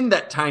in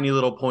that tiny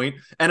little point,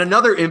 and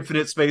another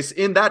infinite space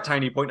in that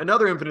tiny point,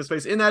 another infinite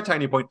space in that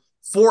tiny point,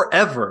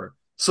 forever.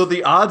 So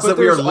the odds that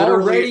we are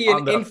literally already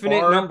an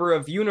infinite number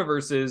of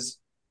universes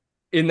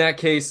in that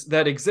case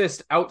that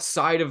exist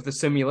outside of the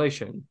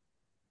simulation.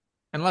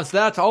 Unless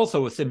that's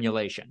also a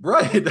simulation.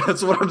 Right,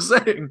 that's what I'm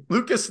saying.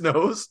 Lucas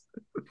knows.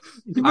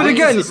 But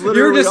again,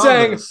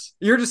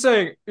 you're just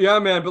saying, yeah,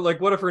 man, but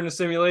like, what if we're in a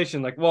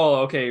simulation? Like, well,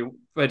 okay,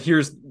 but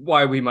here's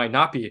why we might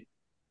not be.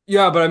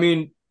 Yeah, but I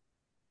mean,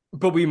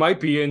 but we might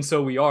be, and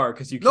so we are,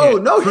 because you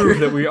can't prove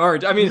that we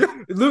aren't. I mean,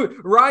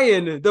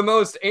 Ryan, the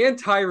most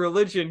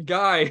anti-religion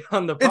guy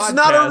on the podcast. It's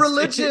not a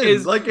religion.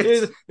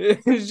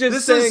 Is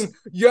just saying,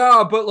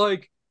 yeah, but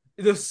like,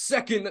 the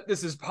second that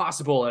this is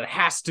possible, it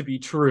has to be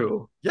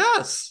true.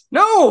 Yes.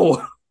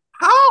 No.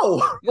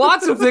 How?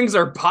 Lots of things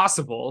are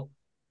possible.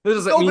 That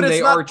doesn't mean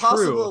they are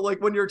true.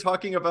 Like when you're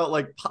talking about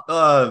like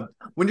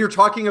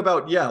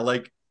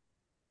like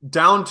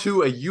down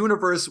to a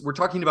universe, we're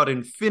talking about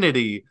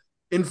infinity.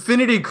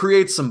 Infinity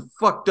creates some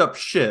fucked up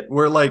shit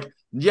where like,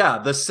 yeah,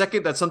 the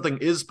second that something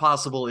is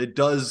possible, it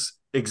does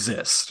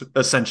exist,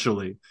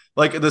 essentially.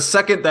 Like the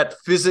second that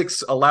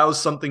physics allows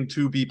something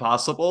to be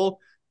possible,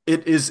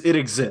 it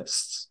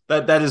exists.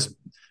 That is,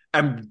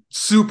 I'm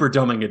super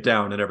dumbing it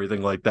down and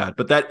everything like that,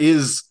 but that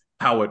is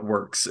how it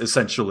works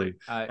essentially.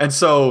 And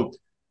so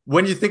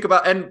when you think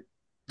about and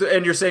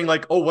you're saying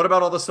like, oh, what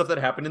about all the stuff that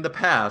happened in the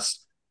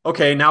past?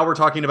 Okay, now we're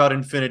talking about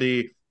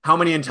infinity. How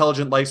many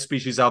intelligent life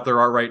species out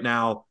there are right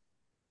now?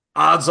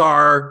 Odds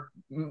are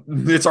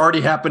it's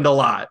already happened a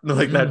lot.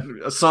 Like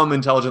that some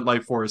intelligent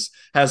life force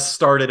has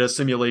started a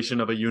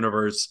simulation of a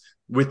universe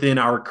within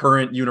our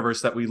current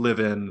universe that we live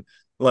in.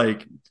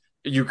 Like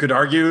you could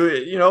argue,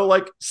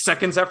 like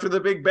seconds after the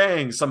Big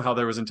Bang, somehow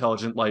there was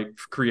intelligent life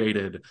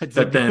created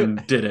that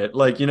then did it.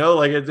 Like,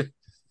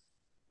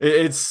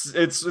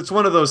 it's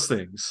one of those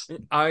things.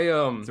 It's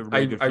a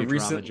really good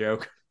Futurama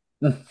joke.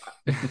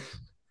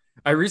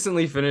 I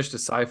recently finished a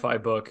sci-fi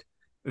book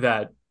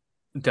that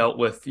dealt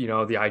with,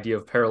 the idea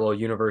of parallel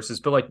universes,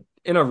 but like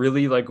in a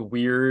really like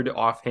weird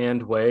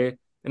offhand way.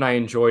 And I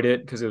enjoyed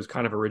it because it was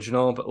kind of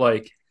original, but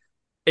like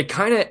it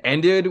kind of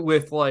ended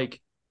with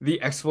like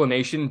the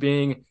explanation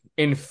being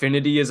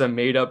infinity is a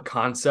made up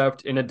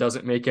concept and it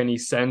doesn't make any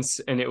sense,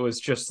 and it was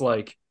just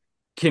like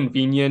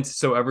convenient,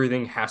 so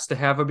everything has to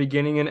have a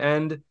beginning and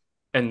end,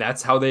 and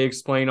that's how they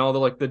explain all the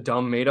like the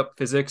dumb made up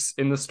physics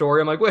in the story.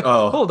 I'm like, wait,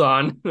 hold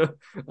on.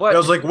 What? I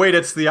was like, wait,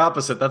 it's the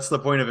opposite. That's the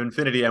point of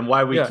infinity, and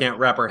why we can't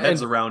wrap our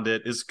heads around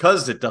it is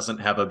because it doesn't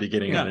have a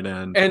beginning and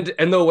an end.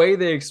 And the way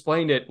they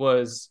explained it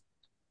was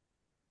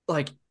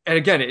like, and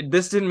again,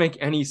 this didn't make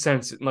any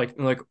sense. Like,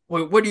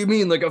 what do you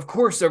mean? Like, of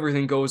course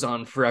everything goes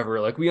on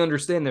forever. Like, we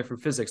understand that for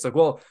physics. Like,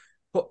 well,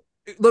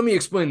 let me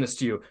explain this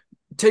to you.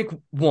 Take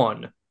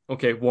 1.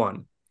 Okay,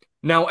 1.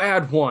 Now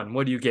add 1.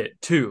 What do you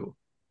get? 2.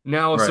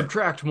 Now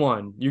subtract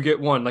 1. You get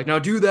 1. Like, now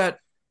do that,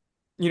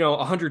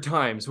 100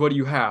 times. What do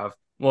you have?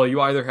 Well, you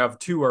either have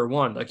 2 or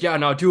 1. Like, yeah,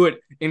 now do it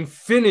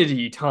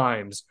infinity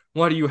times.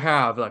 What do you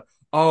have? Like,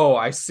 oh,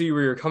 I see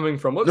where you're coming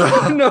from. No,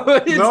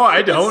 no,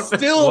 I don't. It's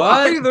still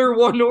either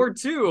 1 or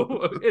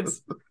 2.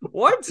 It's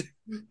what?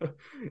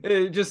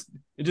 It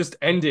just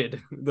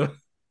ended the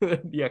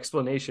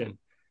explanation.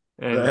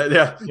 And,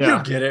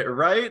 you get it,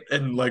 right?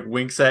 And like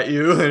winks at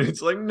you, and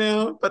it's like,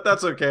 no, but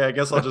that's okay. I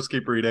guess I'll just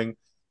keep reading.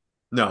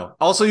 No.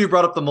 Also, you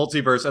brought up the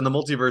multiverse, and the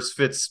multiverse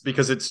fits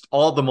because it's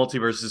all the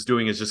multiverse is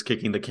doing is just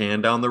kicking the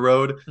can down the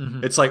road.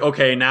 Mm-hmm. It's like,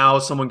 okay, now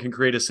someone can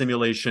create a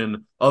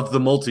simulation of the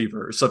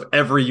multiverse, of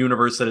every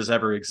universe that has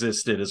ever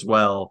existed as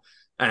well.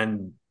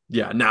 And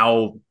yeah,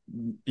 now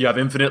you have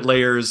infinite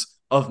layers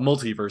of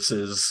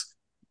multiverses.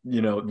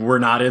 We're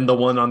not in the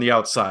one on the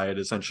outside,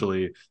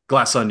 essentially.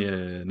 Glass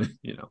Onion,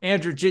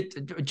 Andrew,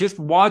 just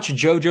watch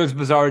JoJo's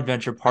Bizarre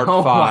Adventure Part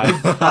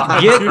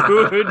 5.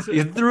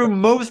 Get through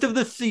most of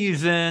the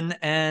season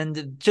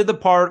and to the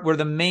part where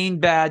the main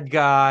bad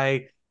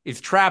guy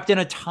is trapped in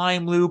a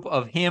time loop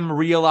of him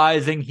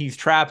realizing he's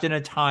trapped in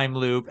a time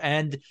loop,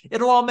 and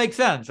it'll all make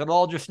sense. It'll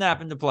all just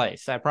snap into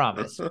place, I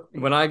promise.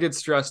 When I get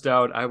stressed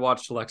out, I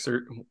watch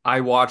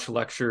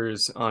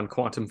lectures on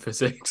quantum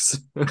physics.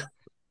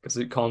 Because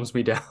it calms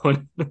me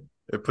down.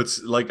 It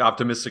puts like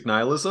optimistic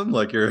nihilism,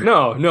 like you're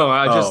no.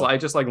 I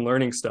just like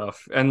learning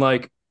stuff, and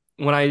like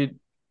when I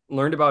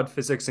learned about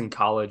physics in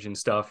college and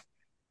stuff,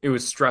 it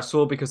was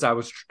stressful because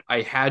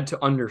I had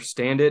to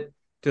understand it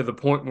to the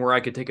point where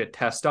I could take a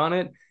test on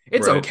it.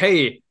 It's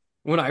okay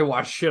when I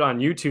watch shit on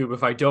YouTube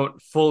if I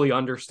don't fully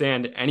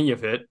understand any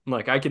of it.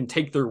 Like, I can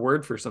take their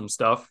word for some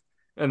stuff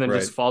and then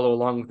just follow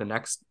along with the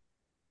next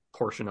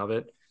portion of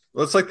it.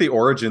 Well, it's like the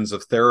origins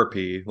of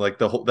therapy. Like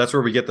that's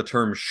where we get the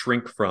term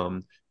shrink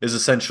from, is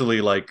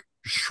essentially like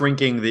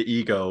shrinking the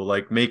ego,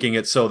 like making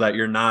it so that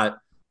you're not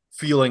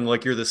feeling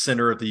like you're the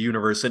center of the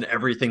universe and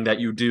everything that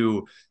you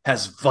do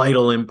has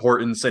vital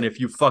importance. And if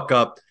you fuck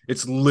up,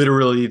 it's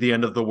literally the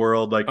end of the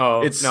world. Like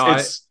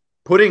it's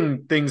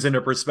putting things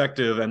into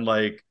perspective and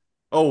like,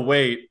 oh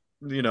wait,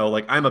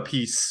 like I'm a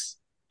piece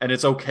and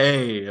it's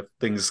okay if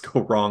things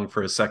go wrong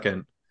for a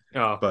second.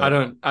 Oh, but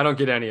I don't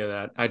get any of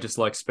that. I just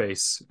like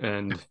space,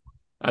 and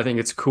I think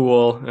it's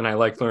cool, and I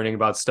like learning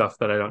about stuff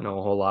that I don't know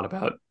a whole lot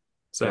about.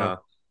 So yeah.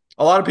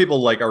 A lot of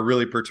people like are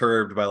really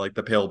perturbed by like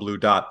the pale blue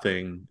dot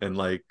thing and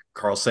like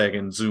Carl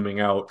Sagan zooming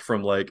out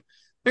from like,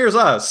 here's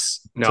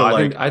us. No,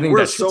 to, I think we're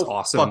that's so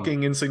awesome.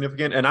 Fucking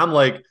insignificant. And I'm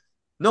like,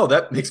 no,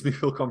 that makes me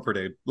feel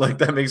comforted. Like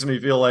that makes me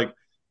feel like,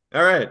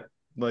 all right,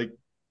 like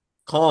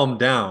calm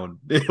down.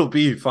 It'll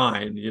be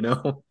fine,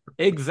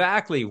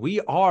 Exactly. We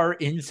are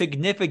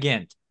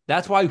insignificant.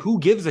 That's why who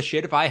gives a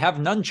shit if I have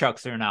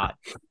nunchucks or not?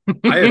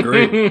 I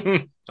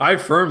agree. I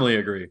firmly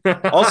agree.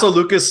 Also,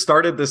 Lucas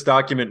started this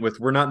document with,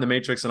 we're not in the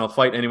Matrix and I'll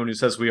fight anyone who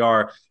says we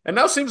are. And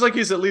now seems like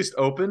he's at least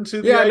open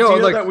to the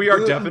idea that we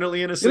are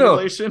definitely in a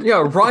simulation.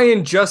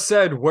 Ryan just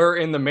said we're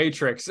in the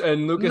Matrix.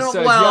 And Lucas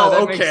said,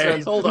 that makes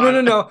sense. Hold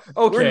on. No.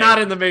 Okay. We're not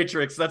in the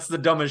Matrix. That's the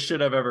dumbest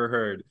shit I've ever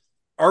heard.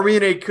 Are we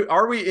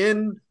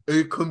in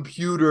a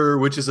computer,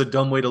 which is a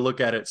dumb way to look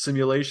at it,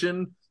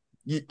 simulation?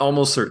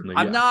 Almost certainly.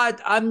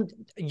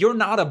 You're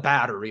not a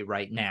battery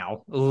right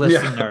now,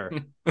 listener.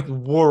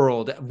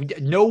 World.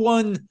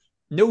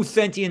 No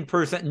sentient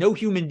person, no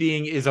human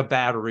being is a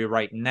battery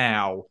right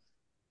now.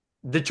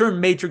 The term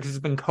Matrix has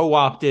been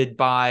co-opted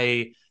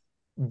by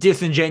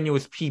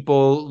disingenuous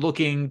people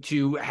looking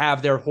to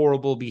have their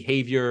horrible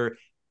behavior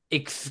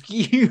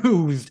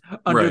excused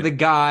under the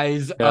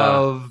guise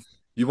of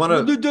you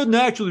want to. It doesn't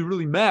actually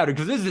really matter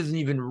because this isn't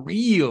even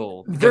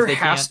real. There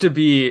has to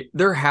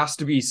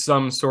be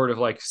some sort of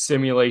like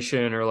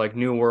simulation or like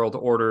New World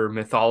Order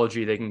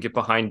mythology they can get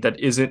behind that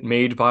isn't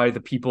made by the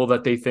people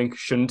that they think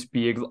shouldn't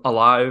be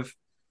alive.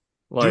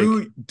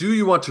 Like, do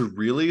you want to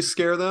really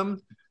scare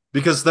them?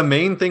 Because the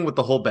main thing with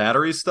the whole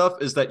battery stuff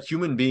is that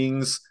human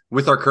beings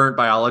with our current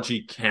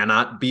biology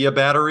cannot be a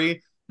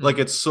battery. Like,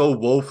 it's so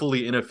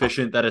woefully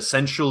inefficient that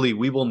essentially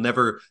we will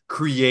never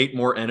create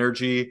more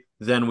energy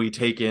than we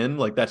take in.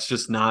 Like, that's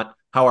just not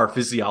how our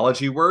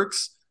physiology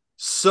works.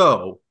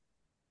 So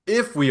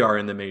if we are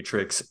in the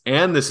Matrix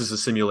and this is a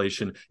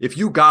simulation, if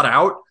you got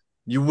out,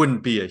 you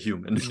wouldn't be a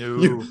human.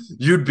 No.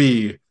 You'd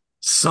be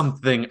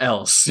something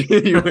else.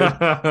 You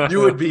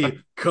would be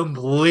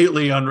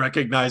completely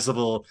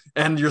unrecognizable,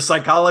 and your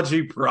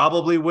psychology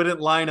probably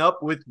wouldn't line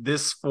up with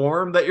this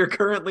form that you're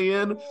currently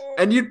in,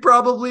 and you'd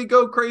probably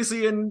go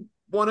crazy and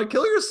want to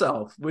kill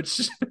yourself,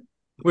 which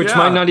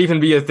might not even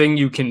be a thing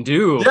you can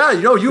do. Yeah,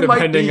 you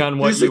might be on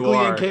what physically you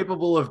are.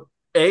 incapable of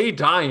A,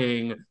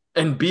 dying,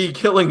 and B,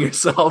 killing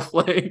yourself.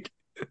 Like,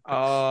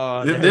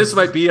 this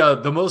might be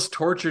the most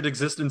tortured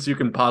existence you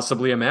can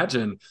possibly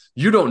imagine.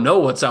 You don't know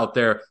what's out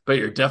there, but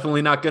you're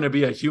definitely not going to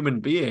be a human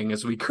being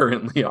as we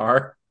currently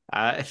are.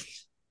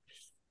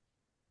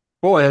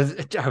 Boy,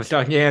 I was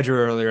talking to Andrew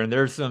earlier, and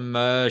there's some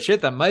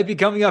shit that might be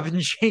coming up in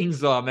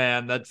Chainsaw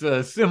Man that's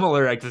a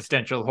similar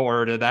existential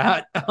horror to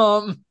that.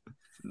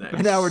 Nice.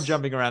 But now we're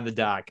jumping around the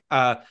dock.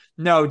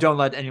 No, don't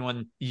let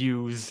anyone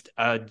use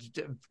a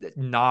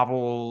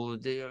novel,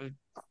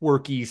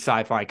 quirky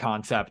sci-fi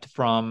concept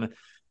from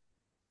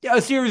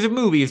a series of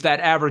movies that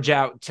average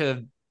out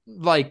to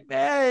like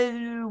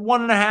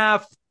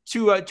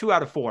 1.5, 2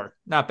 out of 4.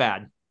 Not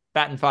bad.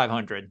 Batting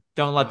 500.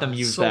 Don't let them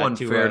use so that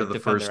unfair to the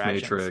defend first their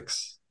actions.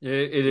 Matrix.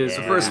 It is.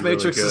 The first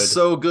Matrix really is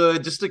so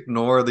good. Just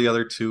ignore the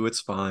other two.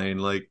 It's fine.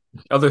 Like,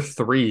 other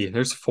 3.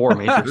 There's 4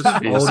 Matrix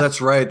movies. Oh,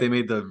 that's right. They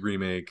made the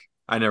remake.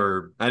 I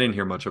didn't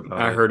hear much about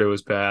it. I heard it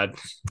was bad.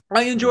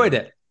 I enjoyed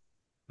it.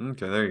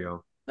 Okay, there you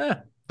go.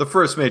 Yeah. The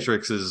first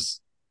Matrix is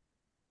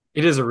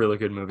a really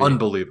good movie.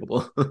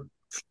 Unbelievable.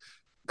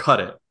 Cut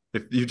it.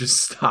 If you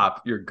just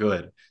stop, you're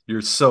good.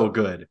 You're so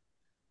good.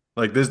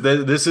 Like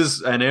this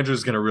is, and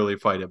Andrew's gonna really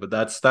fight it, but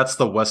that's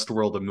the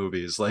Westworld of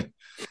movies. Like,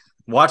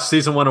 watch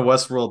season 1 of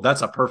Westworld.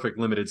 That's a perfect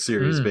limited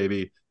series,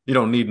 baby. You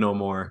don't need no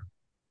more.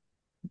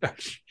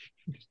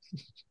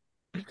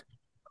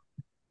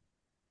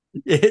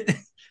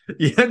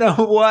 You know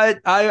what?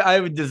 I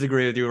would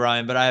disagree with you,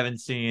 Ryan, but I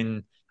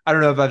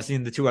don't know if I've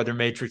seen the 2 other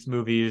Matrix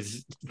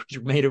movies, which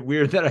made it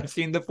weird that I've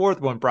seen the 4th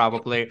one,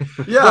 probably.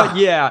 Yeah. But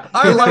yeah.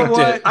 I liked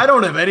it. I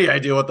don't have any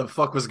idea what the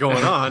fuck was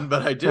going on,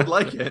 but I did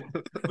like it.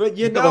 But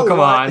you know, come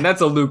on.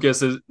 That's a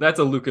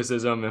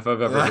Lucasism if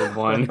I've ever heard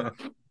one.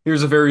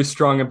 Here's a very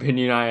strong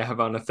opinion I have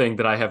on a thing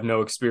that I have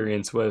no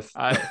experience with.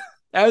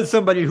 As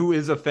somebody who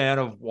is a fan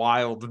of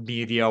wild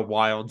media,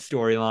 wild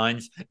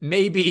storylines,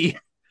 maybe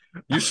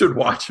you should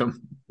watch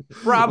them.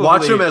 Probably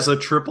watch them as a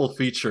triple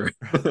feature,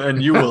 and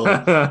you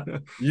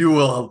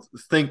will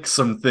think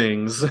some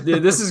things.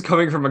 This is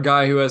coming from a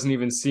guy who hasn't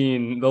even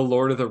seen the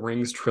Lord of the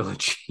Rings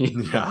trilogy.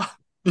 Yeah.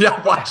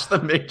 Watch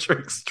the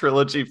Matrix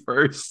trilogy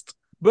first,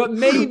 but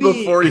maybe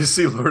before you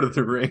see Lord of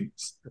the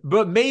Rings.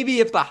 But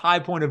maybe if the high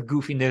point of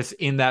goofiness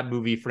in that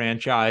movie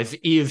franchise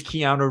is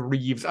Keanu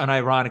Reeves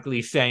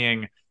unironically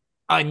saying,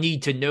 "I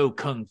need to know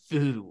kung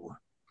fu."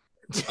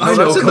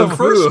 That's in the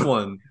first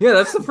one. Yeah,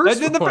 that's the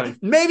first one.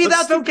 Maybe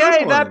that's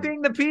okay. That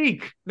being the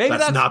peak. Maybe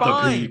that's not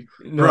fine. The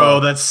peak. No. Bro,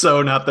 that's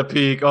so not the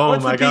peak. Oh,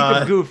 what's my the peak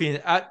God. Of goofy?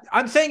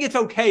 I'm saying it's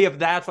okay if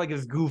that's like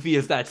as goofy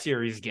as that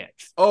series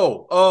gets.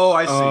 Oh,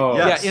 I see.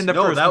 Yes. Yeah, in the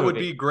first that movie. would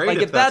be great like,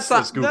 if that's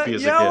as goofy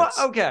as it gets.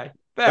 Okay.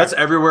 Fair. That's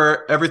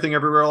everything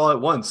everywhere all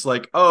at once.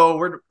 Like,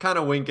 we're kind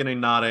of winking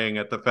and nodding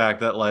at the fact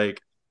that, like,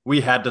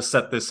 we had to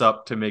set this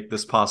up to make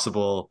this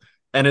possible,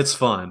 and it's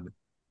fun.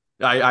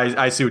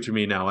 I see what you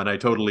mean now, and I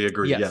totally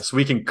agree. Yes,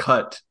 we can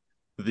cut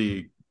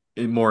the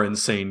more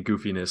insane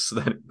goofiness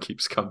that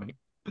keeps coming.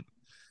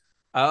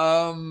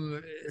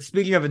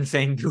 Speaking of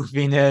insane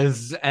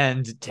goofiness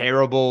and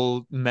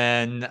terrible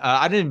men,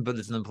 I didn't put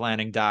this in the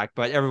planning doc,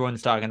 but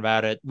everyone's talking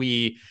about it.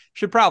 We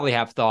should probably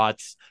have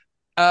thoughts.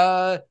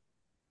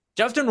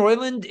 Justin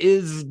Roiland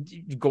is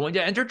going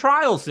to enter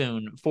trial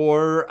soon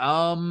for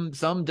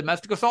some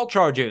domestic assault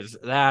charges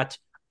that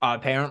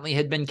apparently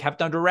had been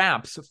kept under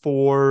wraps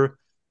for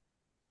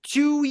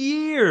 2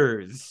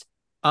 years.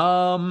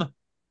 That's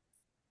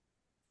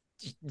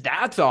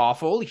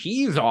awful.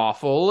 He's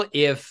awful.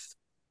 I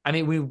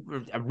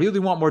really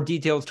want more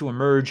details to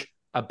emerge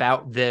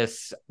about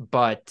this,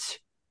 but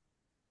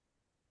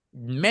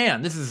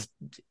man, this is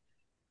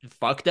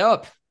fucked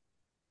up.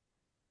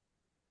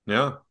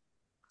 Yeah.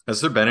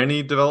 Has there been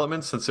any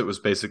development since it was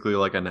basically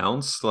like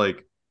announced?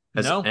 Like,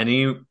 has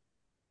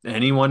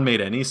anyone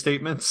made any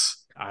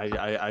statements?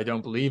 I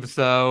don't believe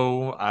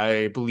so.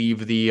 I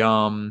believe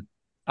the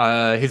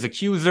his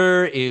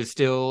accuser is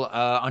still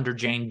under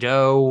Jane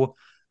Doe.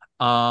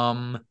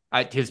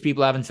 His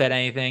people haven't said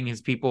anything.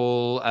 His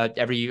people,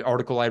 every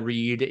article I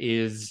read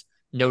is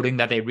noting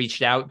that they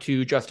reached out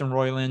to Justin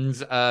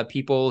Roiland's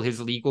people, his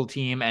legal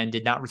team, and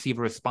did not receive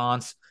a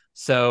response.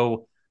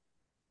 So,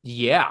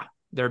 yeah,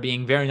 they're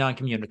being very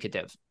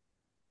non-communicative.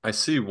 I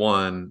see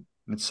one.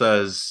 It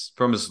says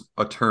from his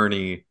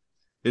attorney,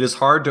 "It is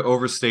hard to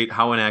overstate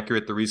how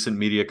inaccurate the recent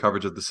media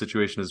coverage of the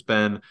situation has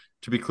been.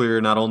 To be clear,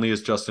 not only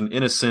is Justin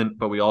innocent,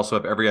 but we also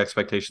have every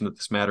expectation that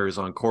this matter is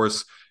on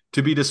course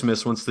to be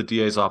dismissed once the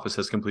DA's office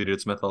has completed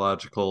its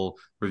methodical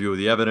review of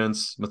the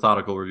evidence.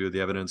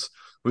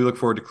 We look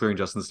forward to clearing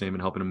Justin's name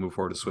and helping him move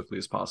forward as swiftly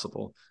as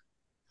possible."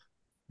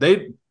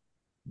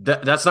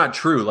 That's not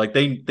true. Like,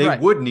 they right.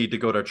 would need to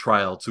go to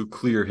trial to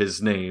clear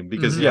his name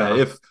because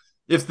if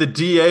if the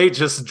DA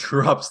just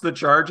drops the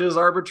charges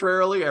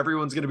arbitrarily,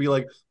 everyone's going to be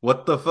like,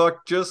 what the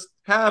fuck just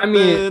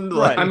happened?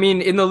 right. I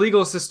mean, in the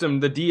legal system,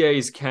 the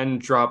DAs can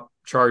drop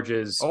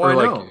charges Oh, or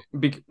I know.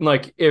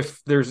 like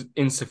if there's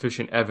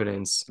insufficient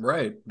evidence.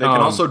 Right. They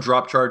can also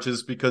drop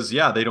charges because,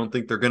 yeah, they don't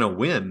think they're going to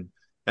win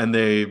and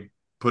they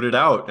put it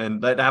out.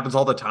 And that happens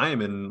all the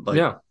time in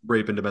like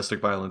rape and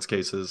domestic violence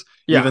cases,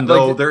 even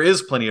though there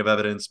is plenty of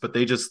evidence, but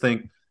they just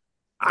think,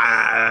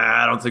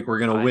 I don't think we're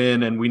going to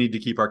win and we need to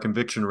keep our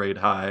conviction rate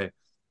high.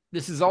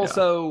 This is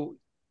also,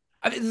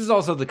 I mean, this is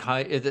also the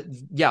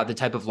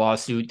type of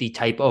lawsuit, the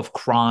type of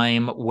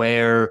crime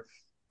where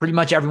pretty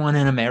much everyone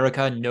in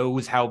America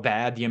knows how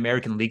bad the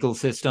American legal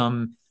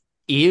system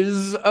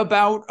is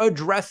about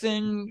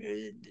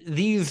addressing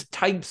these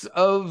types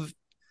of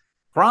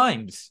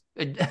crimes.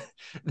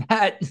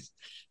 that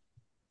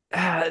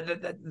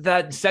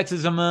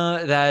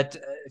sexism, that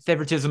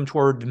favoritism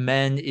toward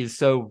men is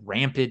so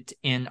rampant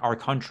in our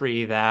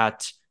country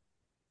that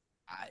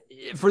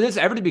for this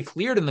ever to be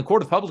cleared in the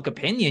court of public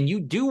opinion, you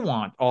do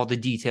want all the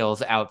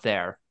details out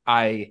there.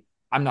 I'm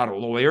not a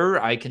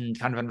lawyer. I can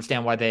kind of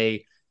understand why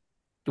they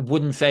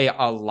wouldn't say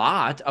a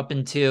lot up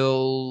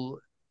until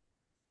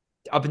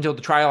the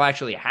trial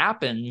actually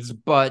happens,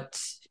 but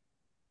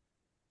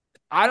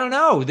I don't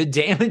know. The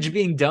damage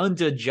being done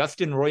to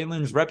Justin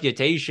Roiland's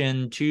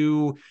reputation,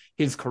 to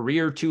his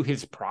career, to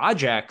his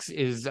projects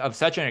is of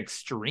such an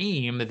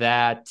extreme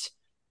that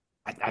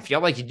I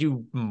feel like you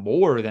do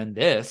more than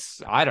this.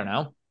 I don't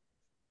know.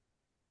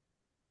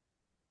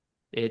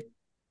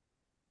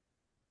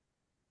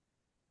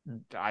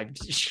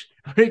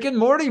 Rick and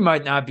Morty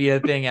might not be a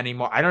thing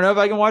anymore. I don't know if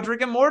I can watch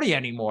Rick and Morty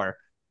anymore.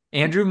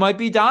 Andrew might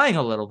be dying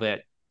a little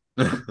bit.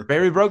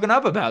 Very broken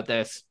up about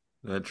this.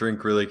 That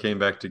drink really came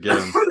back to get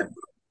him.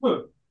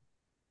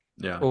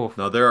 Yeah. Oof.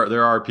 No,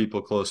 there are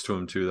people close to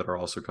him too that are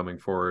also coming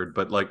forward,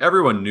 but like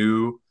everyone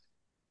knew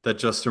that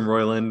Justin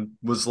Roiland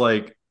was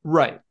like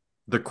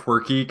the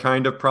quirky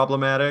kind of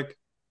problematic,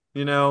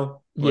 you know?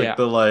 Like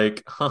the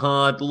like,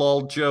 haha,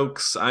 lol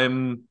jokes.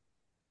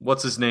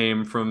 What's his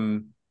name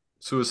from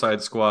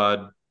Suicide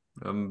Squad?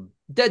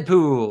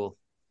 Deadpool.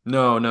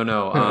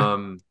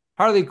 No.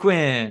 Harley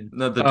Quinn.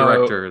 No, the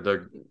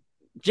director,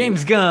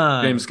 James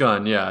Gunn. James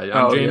Gunn, yeah.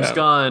 I'm James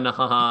Gunn.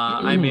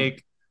 Haha. I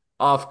make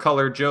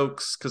off-color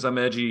jokes because I'm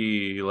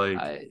edgy.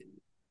 Like,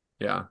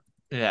 yeah.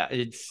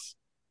 It's.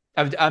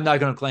 I'm not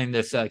going to claim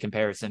this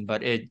comparison,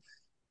 but Rick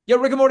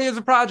and Morty as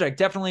a project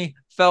definitely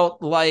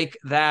felt like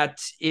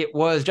that it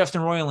was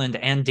Justin Roiland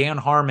and Dan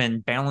Harmon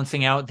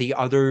balancing out the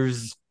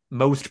other's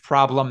most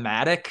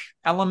problematic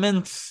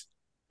elements.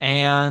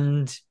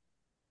 And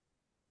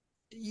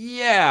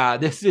yeah,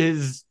 this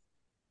is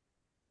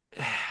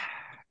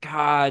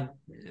God.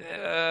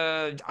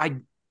 I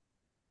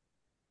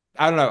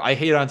don't know. I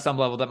hate on some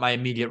level that my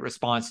immediate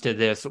response to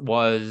this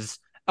was,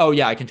 oh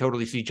yeah, I can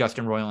totally see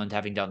Justin Roiland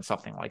having done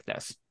something like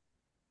this.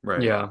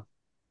 Right. Yeah.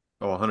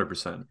 Oh,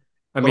 100%.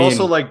 But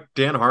also, like,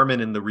 Dan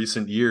Harmon in the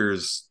recent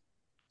years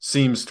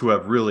seems to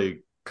have really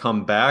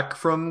come back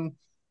from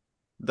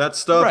that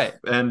stuff. Right.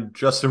 And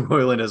Justin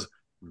Roiland is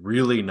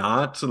really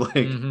not.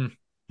 Like,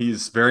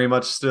 he's very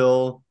much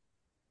still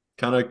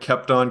kind of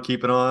kept on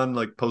keeping on,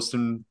 like,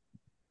 posting,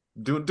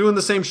 doing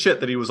the same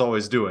shit that he was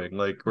always doing.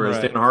 Like,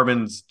 whereas Dan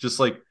Harmon's just,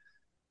 like,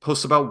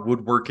 posts about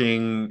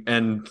woodworking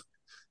and,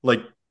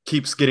 like,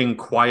 keeps getting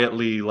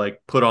quietly,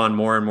 like, put on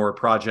more and more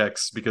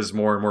projects because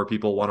more and more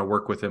people want to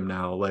work with him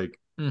now. Like,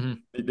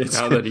 they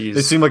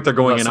seem like they're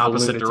going in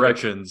opposite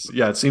directions.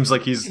 Yeah, it seems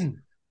like he's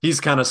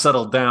kind of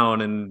settled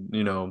down, and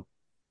you know,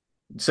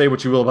 say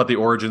what you will about the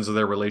origins of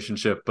their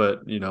relationship,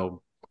 but you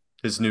know,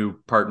 his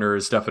new partner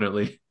is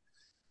definitely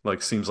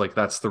like seems like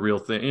that's the real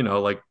thing. You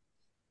know, like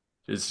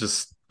it's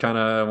just kind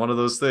of one of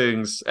those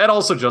things. And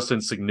also,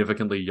 Justin's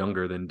significantly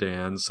younger than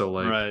Dan, so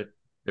like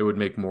it would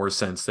make more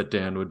sense that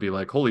Dan would be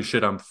like, "Holy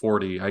shit, I'm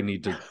 40. I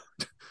need to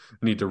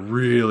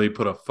really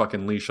put a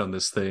fucking leash on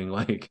this thing."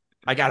 Like,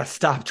 I gotta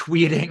stop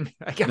tweeting.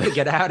 I gotta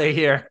get out of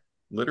here.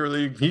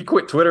 Literally, he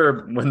quit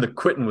Twitter when the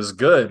quitting was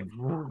good,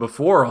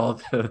 before all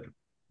the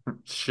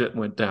shit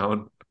went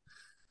down.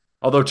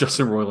 Although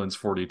Justin Roiland's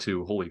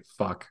 42. Holy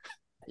fuck.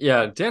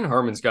 Yeah, Dan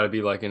Harmon's got to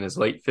be like in his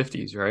late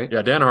 50s, right?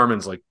 Yeah, Dan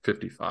Harmon's like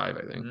 55,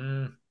 I think.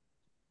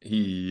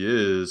 He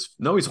is.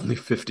 No, he's only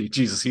 50.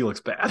 Jesus, he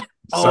looks bad.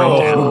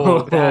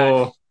 Sorry,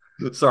 Dan.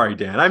 Sorry,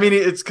 Dan. I mean,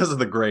 it's because of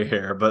the gray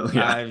hair, but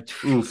yeah.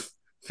 Oof.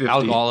 50.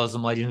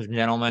 Alcoholism, ladies and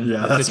gentlemen.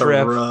 Yeah, that's a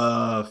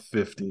rough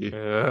 50.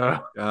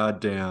 God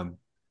damn.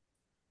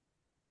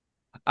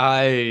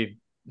 Yeah,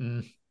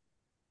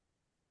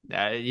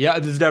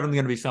 this is definitely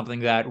going to be something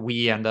that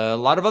we and a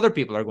lot of other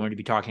people are going to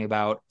be talking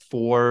about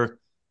for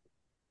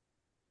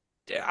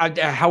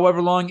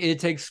however long it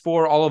takes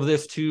for all of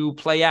this to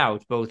play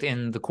out, both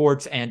in the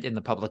courts and in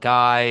the public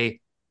eye.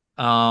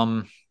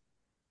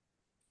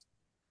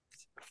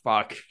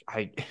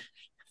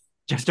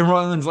 Justin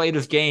Roiland's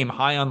latest game,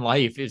 High on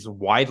Life, is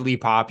widely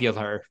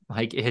popular.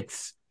 Like,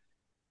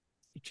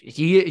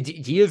 he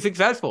is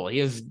successful. He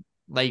is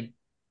like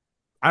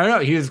I don't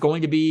know. He is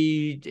going to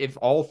be, if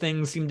all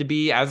things seem to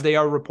be as they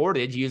are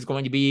reported, he is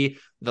going to be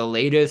the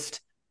latest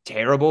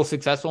terrible,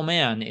 successful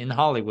man in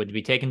Hollywood to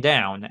be taken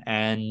down.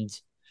 And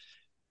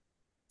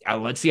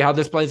let's see how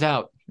this plays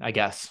out, I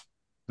guess.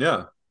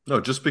 Yeah.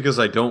 No, just because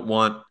I don't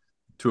want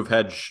to have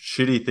had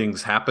shitty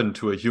things happen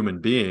to a human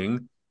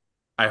being,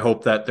 I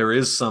hope that there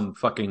is some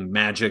fucking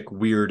magic,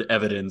 weird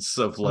evidence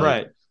of like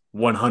Right.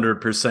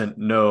 100%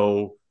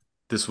 no,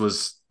 this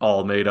was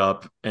all made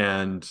up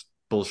and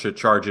bullshit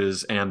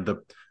charges, and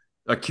the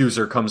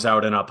accuser comes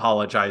out and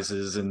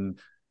apologizes and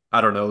I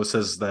don't know,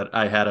 says that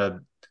I had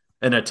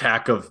an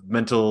attack of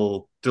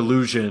mental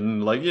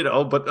delusion, like,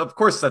 but of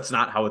course that's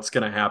not how it's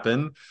going to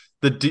happen.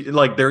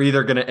 Like they're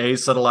either going to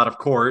settle out of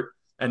court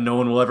and no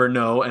one will ever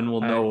know, and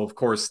we'll know, of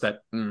course,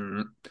 that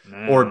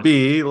or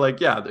B,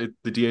 like, yeah,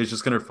 the DA is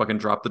just going to fucking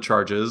drop the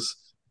charges,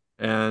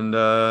 and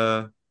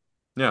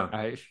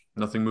yeah,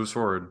 nothing moves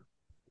forward.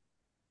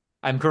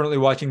 I'm currently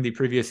watching the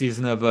previous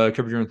season of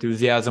Curb Your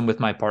Enthusiasm with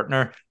my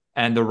partner,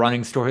 and the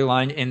running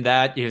storyline in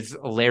that is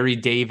Larry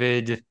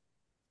David,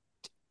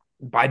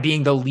 by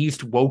being the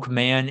least woke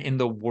man in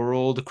the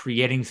world,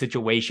 creating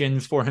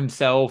situations for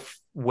himself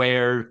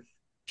where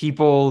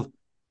people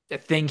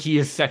think he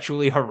is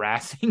sexually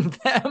harassing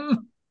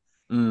them.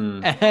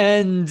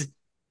 And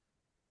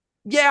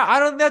yeah, I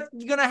don't think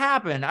that's gonna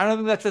happen. I don't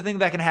think that's the thing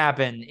that can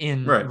happen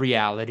in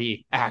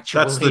reality,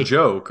 actually. That's the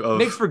joke of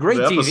makes for great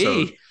the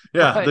episode. TV.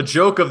 Yeah, but the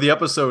joke of the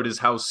episode is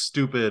how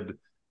stupid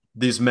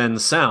these men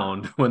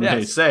sound when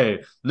they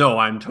say, no,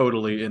 I'm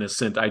totally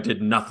innocent, I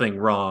did nothing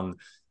wrong.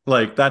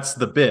 Like, that's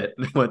the bit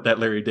what that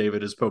Larry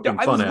David is poking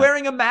fun at. I was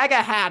wearing a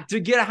MAGA hat to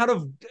get out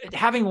of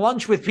having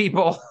lunch with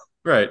people.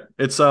 Right.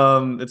 It's the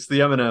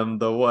Eminem,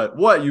 the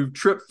what you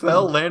tripped,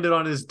 fell, landed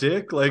on his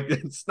dick. Like,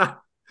 it's not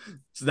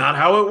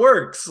how it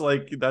works.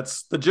 Like,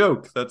 that's the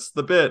joke, that's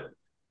the bit.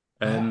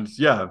 And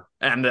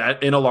and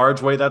in a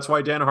large way, that's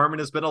why Dan Harmon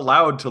has been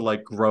allowed to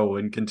like grow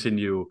and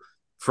continue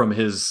from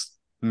his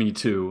Me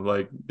Too.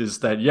 Like, is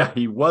that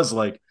he was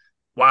like,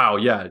 wow,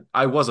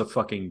 I was a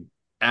fucking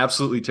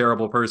absolutely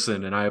terrible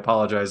person, and I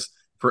apologize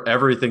for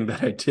everything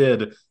that I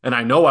did, and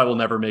I know I will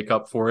never make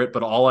up for it,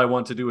 but all I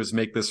want to do is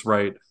make this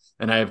right,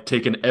 and I have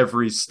taken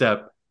every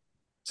step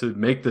to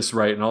make this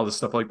right, and all this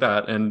stuff like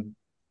that. And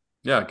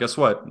guess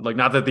what? Like,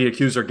 not that the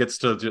accuser gets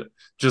to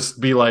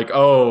just be like,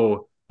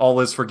 oh, all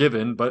is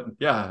forgiven, but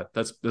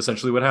that's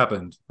essentially what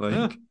happened.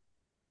 Like,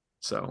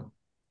 so.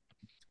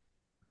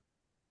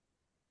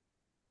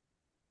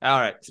 All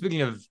right.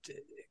 Speaking of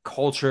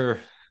culture,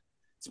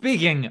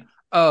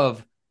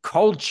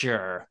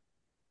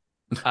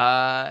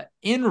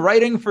 in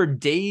writing for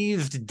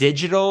Dazed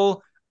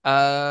Digital,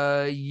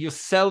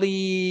 Yuseli,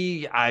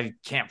 I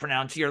can't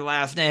pronounce your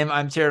last name,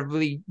 I'm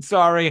terribly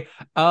sorry,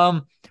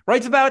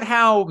 writes about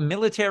how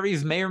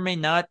militaries may or may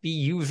not be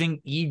using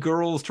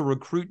e-girls to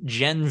recruit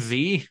Gen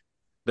Z.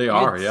 They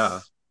are,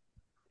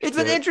 It's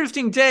an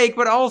interesting take,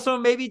 but also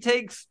maybe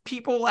takes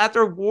people at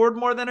their word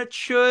more than it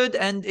should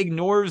and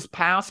ignores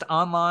past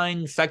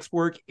online sex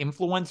work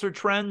influencer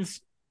trends.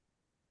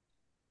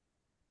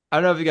 I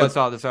don't know if you guys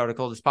saw this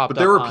article. This popped up. But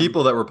there were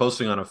people that were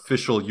posting on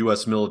official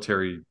U.S.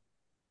 military,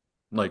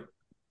 like,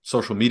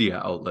 social media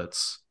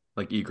outlets,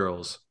 like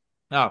e-girls.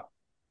 Oh.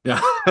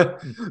 Yeah.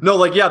 No,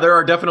 like, there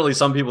are definitely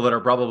some people that are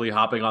probably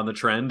hopping on the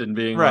trend and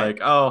being like,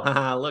 oh,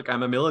 haha, look,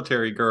 I'm a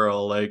military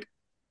girl. Like,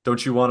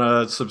 don't you want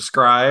to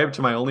subscribe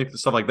to my only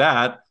stuff like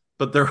that?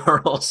 But there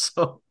are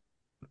also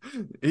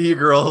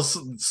e-girls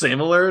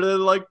similar to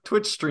like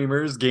Twitch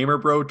streamers, gamer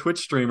bro Twitch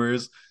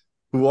streamers,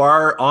 who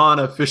are on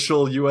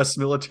official U.S.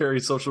 military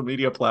social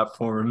media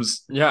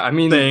platforms. Yeah, I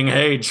mean, saying,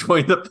 hey,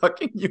 join the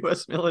fucking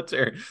U.S.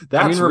 military.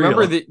 That's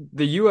remember real.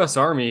 the U.S.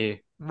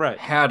 Army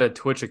had a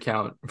Twitch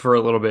account for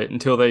a little bit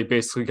until they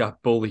basically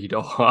got bullied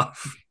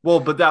off. Well,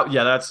 but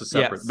that's a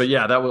separate. Yes.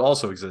 But that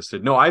also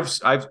existed. No, I'm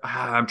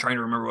trying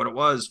to remember what it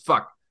was.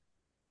 Fuck.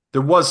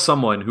 There was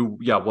someone who,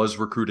 was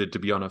recruited to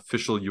be on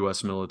official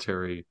U.S.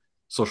 military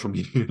social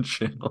media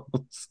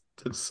channels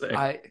to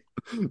say,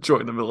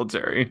 join the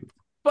military.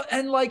 But,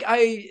 and like,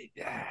 I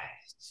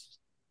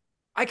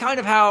kind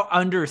of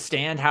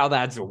understand how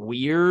that's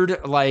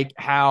weird. Like,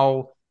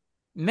 how,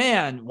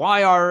 man,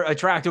 why are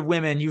attractive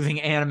women using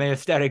anime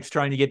aesthetics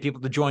trying to get people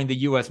to join the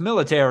U.S.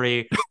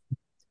 military?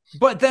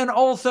 But then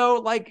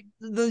also, like,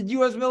 the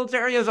U.S.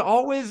 military has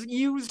always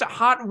used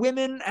hot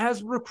women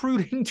as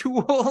recruiting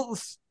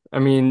tools. I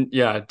mean,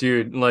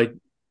 dude, like,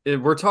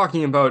 we're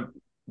talking about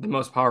the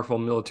most powerful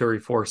military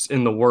force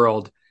in the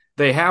world.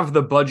 They have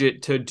the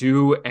budget to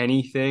do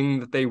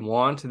anything that they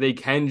want. They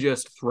can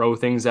just throw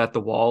things at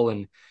the wall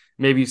and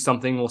maybe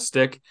something will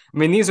stick. I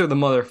mean, these are the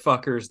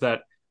motherfuckers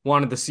that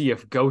wanted to see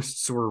if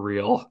ghosts were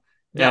real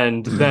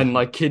and then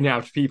like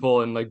kidnapped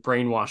people and like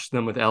brainwashed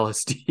them with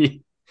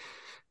LSD.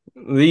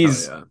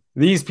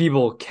 These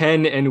people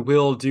can and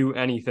will do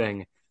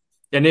anything.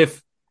 And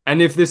if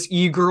this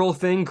e-girl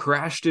thing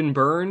crashed and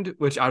burned,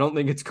 which I don't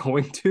think it's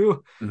going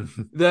to,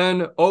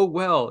 then, oh,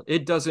 well,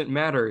 it doesn't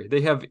matter.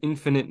 They have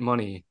infinite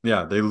money.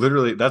 Yeah, they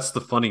literally, that's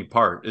the funny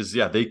part is,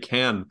 they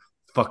can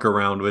fuck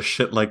around with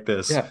shit like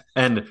this. Yeah.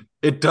 And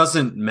it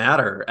doesn't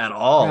matter at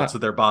all to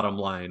their bottom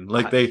line.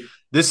 Like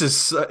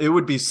it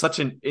would be such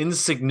an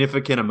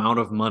insignificant amount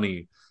of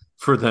money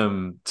for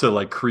them to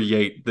like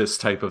create this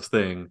type of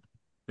thing.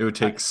 It would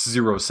take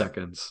 0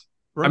 seconds.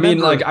 I mean,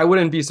 like, I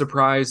wouldn't be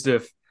surprised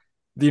if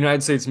the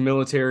United States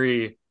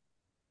military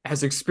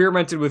has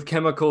experimented with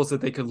chemicals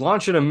that they could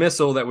launch in a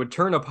missile that would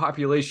turn a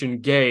population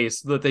gay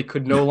so that they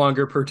could no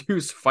longer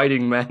produce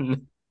fighting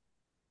men.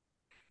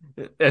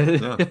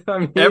 Yeah. I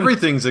mean,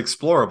 everything's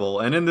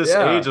explorable. And in this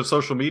age of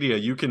social media,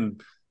 you can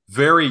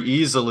very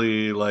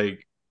easily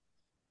like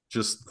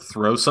just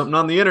throw something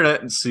on the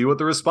internet and see what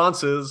the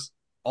response is.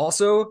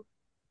 Also,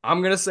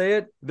 I'm going to say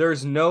it.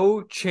 There's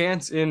no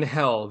chance in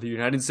hell the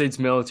United States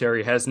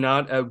military has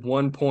not at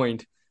one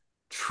point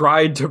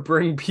tried to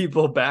bring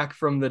people back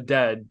from the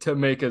dead to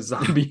make a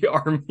zombie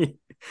army.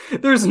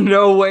 There's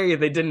no way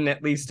they didn't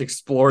at least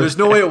explore There's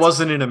no way it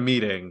wasn't in a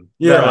meeting.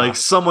 Yeah. Like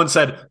someone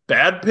said,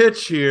 bad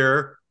pitch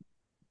here,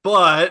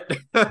 but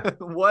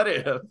what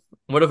if?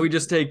 What if we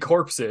just take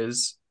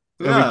corpses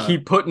and we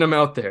keep putting them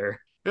out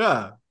there?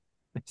 Yeah.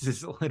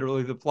 This is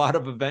literally the plot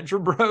of Adventure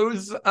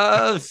Bros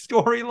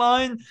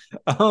storyline.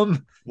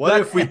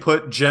 What if we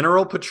put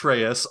General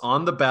Petraeus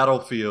on the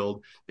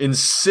battlefield in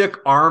sick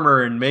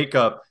armor and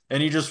makeup,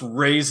 and he just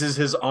raises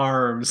his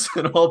arms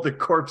and all the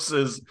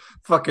corpses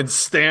fucking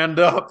stand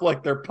up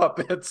like they're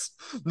puppets?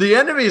 The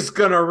enemy's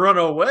gonna run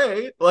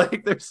away.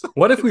 Like there's.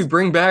 What if we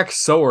bring back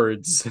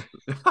swords?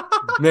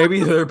 Maybe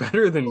they're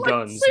better than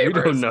guns. We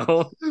don't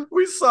know.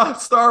 We saw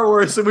Star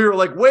Wars and we were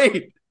like,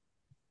 wait,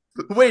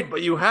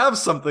 but you have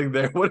something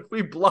there. What if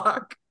we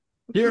block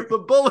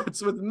the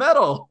bullets with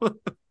metal?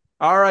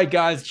 All right,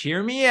 guys,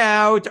 cheer me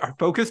out. Our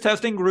focus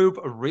testing group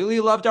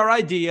really loved our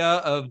idea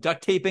of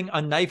duct taping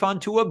a knife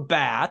onto a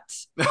bat.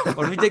 What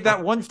if we take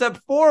that one step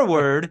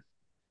forward?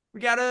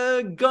 We got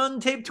a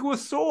gun taped to a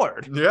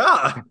sword.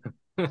 Yeah.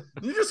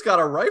 You just got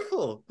a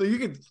rifle. You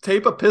can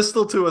tape a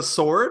pistol to a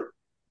sword.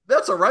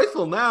 That's a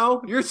rifle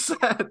now. You're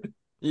set.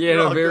 Yeah, in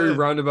a very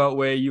roundabout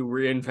way, you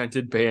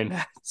reinvented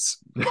bayonets.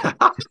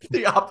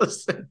 The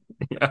opposite.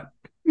 Yeah.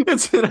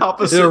 It's an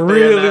opposite. A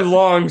really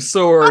long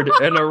sword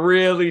and a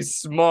really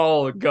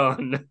small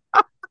gun.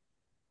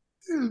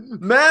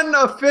 Men,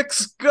 a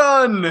fixed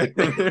gun.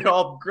 They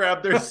all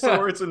grab their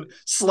swords and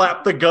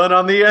slap the gun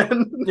on the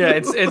end. Yeah,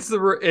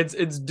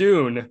 it's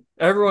Dune.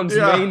 Everyone's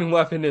main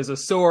weapon is a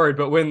sword,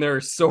 but when their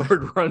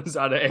sword runs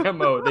out of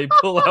ammo, they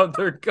pull out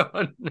their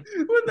gun.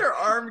 When their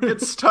arm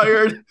gets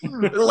tired,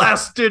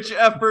 last ditch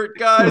effort,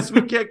 guys.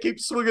 We can't keep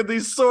swinging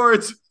these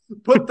swords.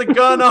 Put the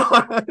gun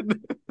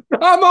on.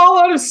 I'm all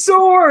out of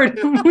sword.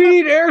 We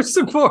need air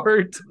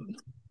support.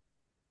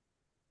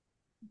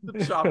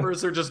 The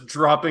choppers are just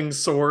dropping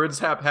swords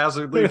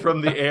haphazardly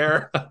from the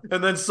air.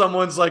 And then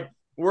someone's like,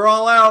 we're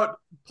all out.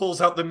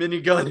 Pulls out the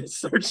minigun and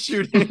starts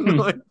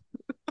shooting.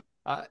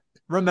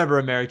 Remember,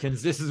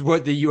 Americans, this is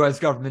what the U.S.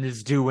 government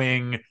is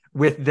doing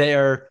with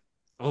their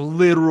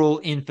literal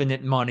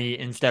infinite money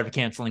instead of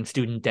canceling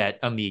student debt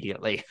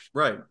immediately.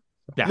 Right.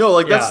 Yeah. No,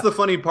 like that's the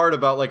funny part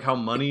about like how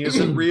money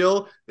isn't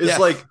real is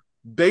like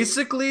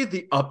basically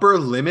the upper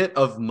limit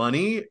of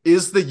money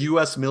is the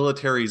U.S.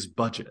 military's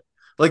budget.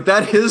 Like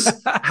that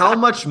is how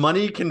much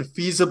money can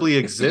feasibly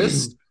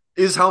exist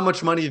is how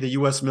much money the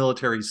U.S.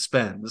 military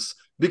spends,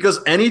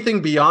 because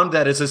anything beyond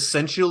that is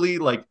essentially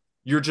like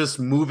you're just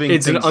moving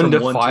things from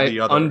one to the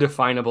other.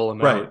 Undefinable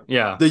amount. Right.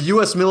 Yeah. The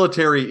U.S.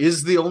 military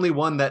is the only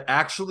one that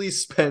actually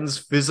spends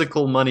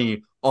physical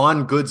money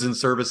on goods and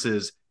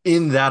services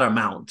in that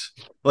amount.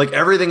 Like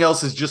everything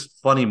else is just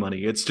funny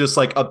money. It's just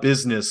like a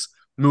business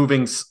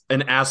moving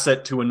an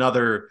asset to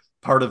another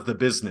part of the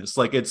business.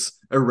 Like it's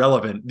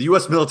irrelevant. The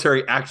U.S.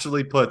 military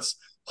actually puts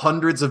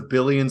hundreds of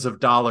billions of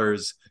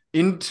dollars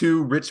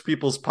into rich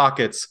people's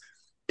pockets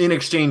in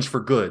exchange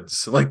for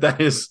goods. Like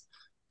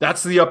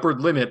that's the upper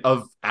limit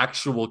of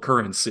actual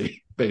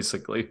currency,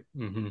 basically.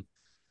 Mm-hmm.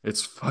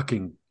 It's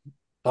fucking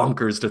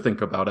bonkers to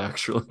think about,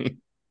 actually.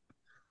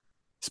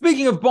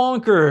 Speaking of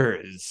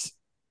bonkers,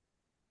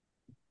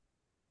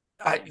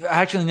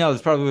 actually, no,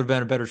 this probably would have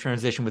been a better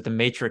transition with the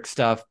Matrix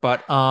stuff,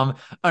 but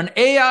an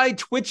AI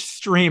Twitch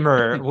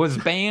streamer was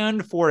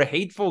banned for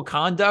hateful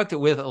conduct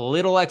with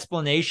little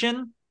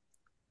explanation,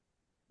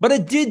 but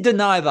it did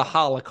deny the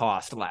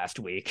Holocaust last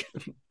week.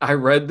 I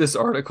read this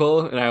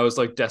article and I was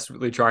like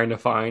desperately trying to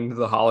find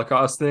the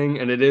Holocaust thing,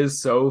 and it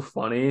is so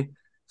funny.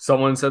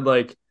 Someone said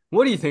like,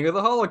 what do you think of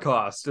the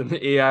Holocaust? And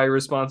the AI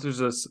response was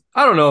just,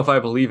 I don't know if I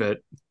believe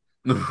it.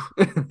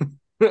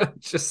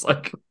 Just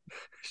like,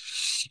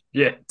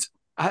 shit.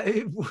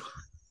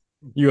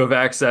 You have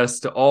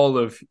access to all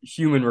of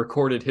human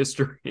recorded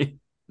history.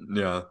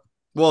 Yeah.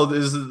 Well,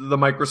 is the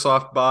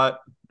Microsoft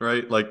bot,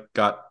 right? Like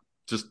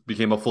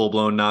became a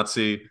full-blown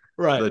Nazi.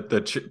 Right.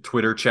 The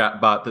Twitter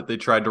chat bot that they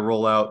tried to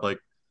roll out, like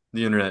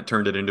the internet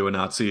turned it into a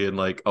Nazi in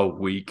like a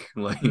week.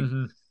 Like,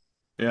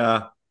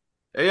 yeah.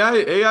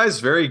 AI is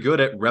very good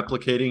at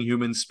replicating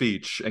human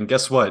speech. And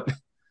guess what?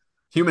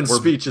 Human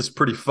speech is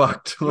pretty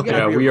fucked.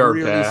 We are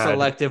really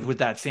selective with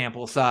that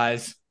sample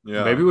size.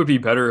 Yeah. Maybe it would be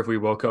better if we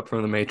woke up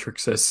from the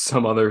Matrix as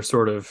some other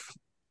sort of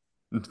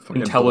Fucking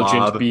intelligent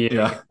blob. being.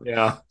 Yeah.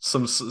 Yeah.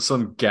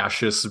 Some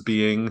gaseous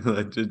being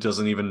that it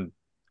doesn't even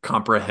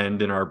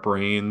comprehend in our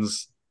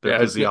brains their Yeah.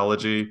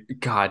 physiology.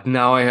 God,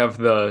 now I have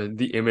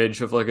the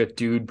image of like a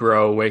dude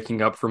bro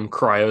waking up from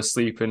cryo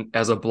sleep and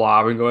as a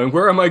blob and going,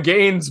 "Where are my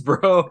gains,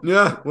 bro?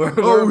 Yeah. Where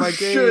are Oh my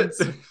shit.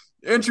 gains?"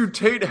 Andrew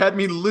Tate had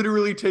me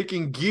literally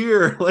taking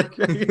gear. Like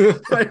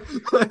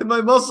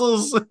my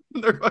muscles,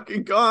 they're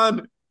fucking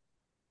gone.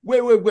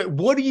 Wait.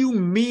 What do you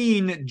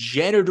mean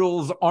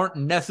genitals aren't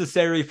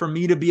necessary for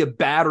me to be a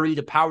battery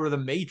to power the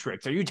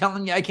Matrix? Are you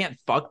telling me I can't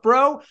fuck,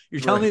 bro?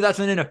 You're telling me Right. that's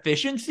an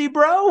inefficiency,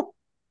 bro?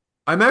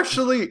 I'm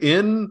actually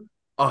in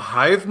a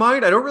hive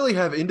mind. I don't really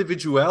have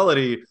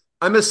individuality.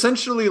 I'm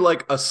essentially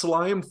like a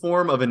slime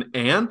form of an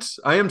ant.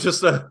 I am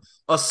just a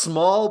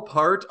small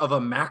part of a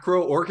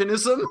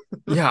macroorganism.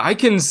 Yeah, I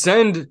can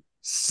send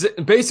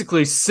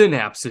basically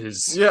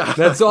synapses. Yeah.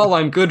 That's all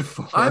I'm good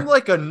I'm for.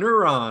 like a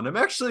neuron. I'm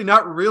actually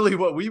not really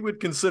what we would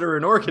consider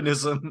an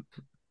organism.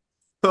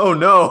 Oh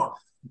no.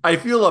 I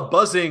feel a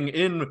buzzing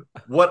in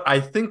what I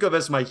think of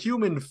as my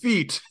human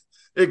feet.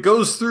 It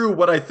goes through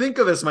what I think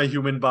of as my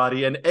human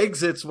body and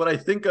exits what I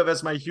think of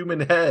as my human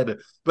head.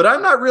 But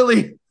I'm not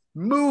really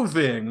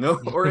moving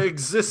or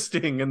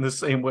existing in the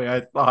same way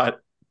I thought.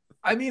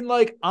 I mean,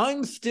 like,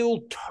 I'm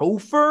still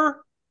Topher,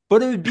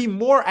 but it would be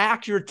more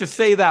accurate to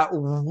say that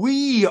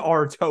we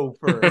are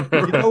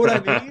Topher. You know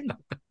what I mean?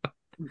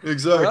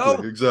 Exactly,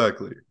 Bro?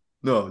 exactly.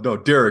 No,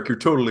 Derek, you're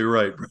totally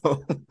right,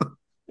 bro.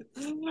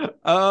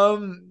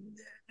 Um,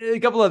 a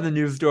couple of the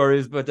news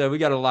stories, but we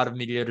got a lot of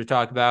media to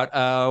talk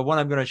about. One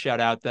I'm going to shout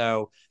out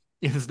though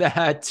is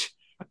that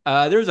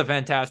there's a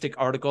fantastic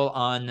article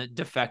on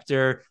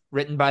Defector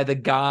written by the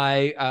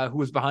guy who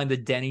was behind the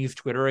Denny's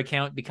Twitter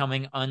account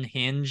becoming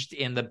unhinged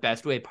in the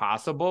best way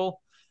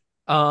possible.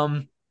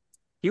 Um,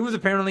 he was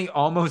apparently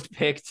almost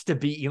picked to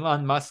be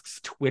Elon Musk's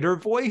Twitter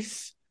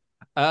voice.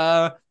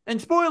 And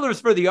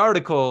spoilers for the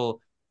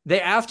article, they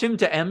asked him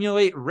to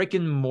emulate Rick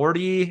and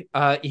Morty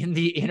in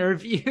the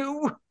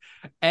interview.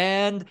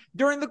 And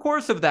during the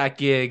course of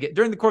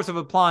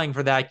applying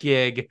for that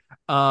gig,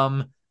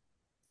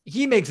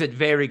 he makes it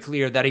very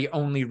clear that he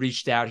only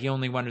reached out. He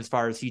only went as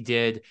far as he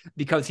did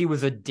because he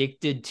was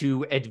addicted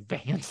to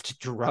advanced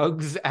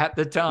drugs at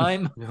the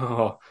time.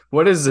 No,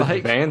 what is Like,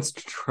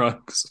 advanced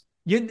drugs?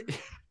 you,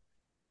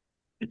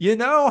 you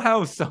know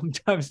how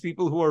sometimes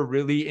people who are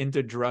really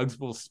into drugs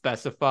will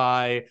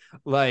specify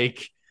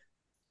like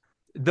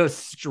the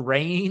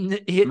strain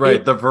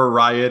Right, the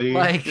variety.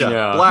 like Yeah,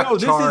 Yeah. black no,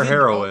 tar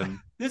heroin.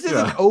 this isn't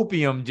Yeah,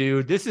 opium,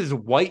 dude. This is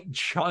white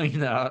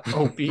China right.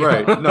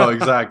 opium. No,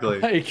 exactly.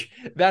 Like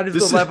that is the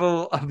This is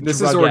level of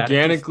This is drug addict this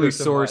organically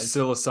person sourced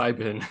was.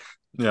 psilocybin.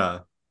 yeah.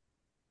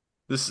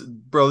 This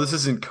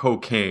isn't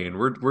cocaine.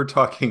 We're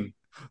talking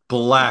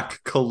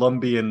black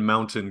Colombian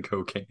mountain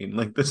cocaine.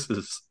 Like this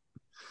is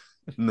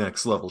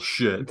next level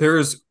shit.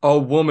 There's a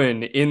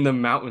woman in the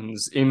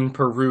mountains in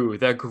Peru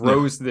that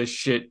grows this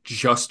shit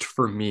just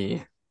for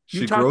me.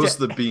 You She talk grows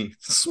to the bean.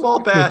 Small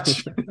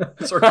batch.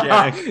 It's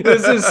organic.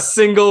 This is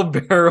single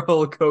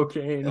barrel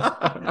cocaine.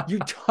 you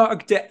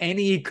talk to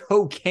any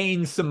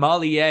cocaine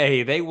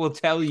sommelier, they will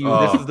tell you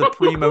this is Oh, the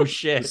primo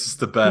shit. this is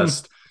the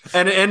best.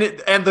 And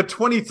the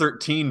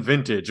 2013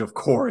 vintage, of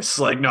course.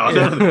 Like no,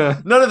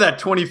 Yeah. none of that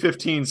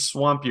 2015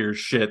 swamp year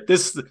shit.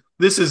 This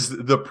is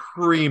the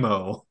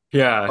primo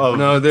Yeah, of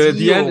no, the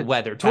Steel end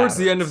weather towards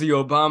the end of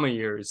patterns. the Obama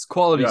years,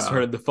 quality yeah.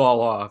 started to fall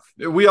off.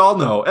 We all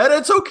know, and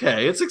it's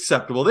okay. It's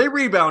acceptable. They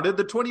rebounded.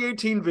 The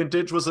 2018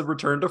 vintage was a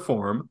return to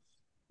form.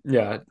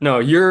 Yeah, no,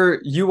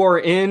 you are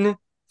in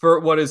for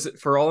what is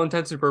for all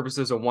intents and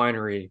purposes a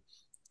winery.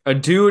 A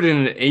dude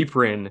in an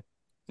apron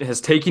has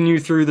taken you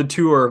through the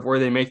tour of where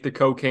they make the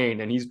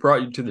cocaine, and he's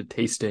brought you to the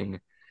tasting.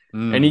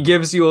 And he Mm.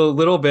 gives you a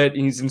little bit,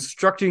 and he's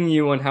instructing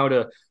you on how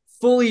to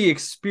fully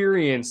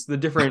experience the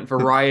different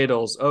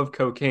varietals of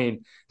cocaine.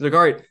 He's like,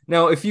 all right,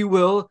 now if you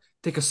will,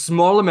 take a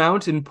small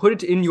amount and put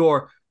it in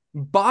your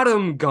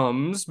bottom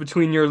gums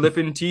between your lip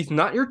and teeth,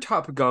 not your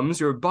top gums,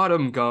 your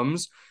bottom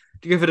gums,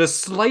 to give it a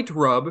slight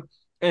rub.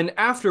 And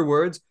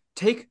afterwards,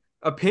 take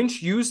a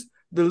pinch, use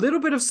the little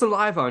bit of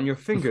saliva on your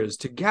fingers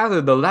to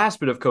gather the last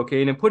bit of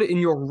cocaine and put it in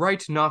your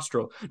right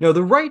nostril. Now,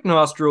 the right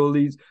nostril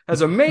has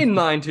a main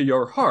line to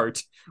your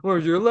heart,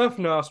 whereas your left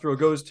nostril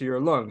goes to your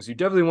lungs. You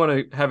definitely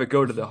want to have it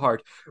go to the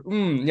heart.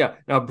 Yeah.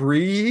 Now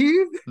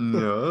breathe.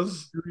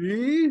 Yes.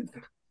 Breathe.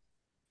 And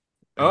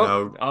Oh,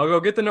 now, I'll go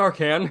get the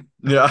Narcan.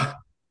 yeah,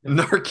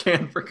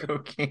 Narcan for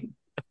cocaine.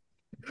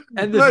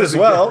 And Might as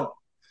well.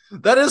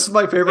 That is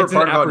my favorite It's an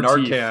part about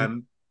aperitif.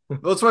 Narcan.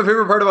 That's my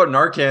favorite part about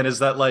Narcan is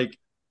that like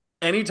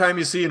anytime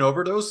you see an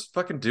overdose,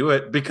 fucking do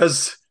it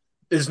because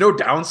there's no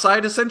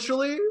downside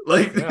essentially.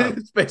 Like Yeah.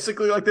 it's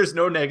basically like there's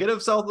no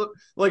negative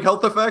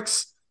health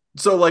effects.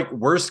 So like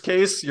worst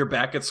case, you're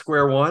back at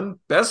square one.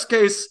 Best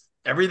case,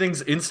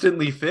 everything's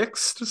instantly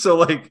fixed. So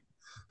like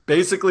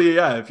basically,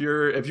 yeah, if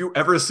you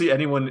ever see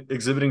anyone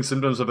exhibiting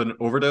symptoms of an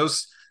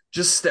overdose,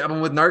 just stab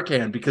them with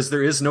Narcan because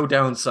there is no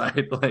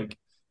downside. Like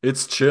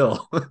it's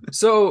chill.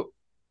 So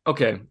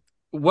Okay.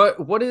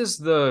 What is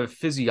the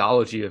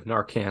physiology of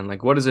Narcan?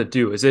 Like, what does it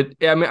do? Is it,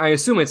 I mean, I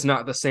assume it's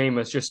not the same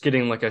as just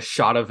getting like a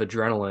shot of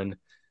adrenaline.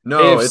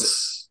 No, If,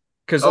 it's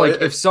because oh,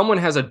 like if someone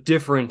has a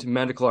different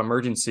medical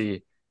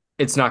emergency,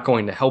 it's not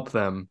going to help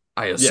them,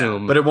 I yeah, but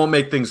assume. it won't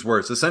make things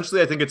worse.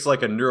 Essentially, I think it's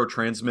like a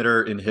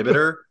neurotransmitter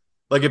inhibitor.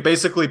 Like it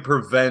basically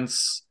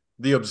prevents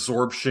the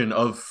absorption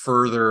of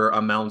further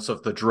amounts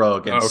of the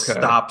drug and Okay.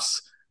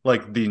 stops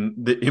like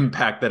the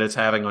impact that it's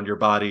having on your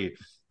body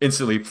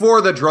instantly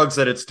for the drugs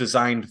that it's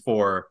designed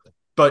for.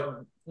 But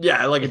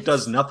yeah, like it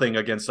does It's nothing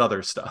against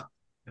other stuff.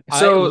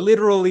 So,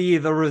 literally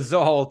the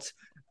result.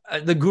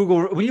 The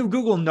Google when you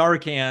Google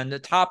Narcan, the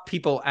top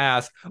people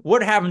ask,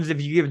 "What happens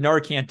if you give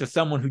Narcan to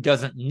someone who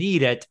doesn't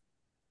need it?"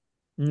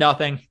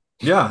 Nothing.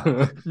 Yeah.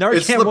 It's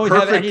Narcan the won't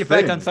have any perfect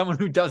effect on thing. someone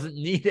who doesn't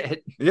need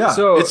it. Yeah,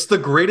 so, it's the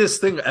greatest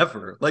thing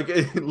ever. Like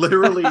it,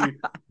 literally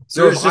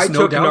so if there's I just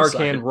no took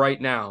Narcan downside. right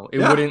now,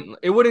 Yeah.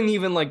 it wouldn't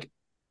even like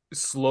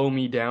slow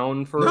me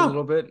down for a No.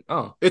 little bit.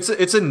 Oh, It's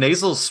a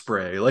nasal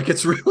spray. Like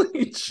it's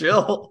really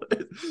chill.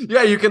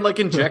 Yeah, you can like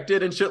inject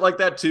it and shit like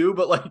that too,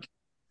 but like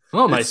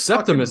well, my it's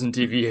septum fucking isn't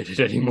deviated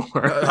anymore.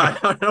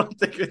 I don't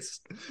think it's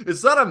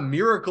not a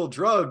miracle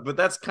drug, but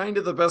that's kind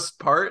of the best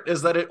part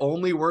is that it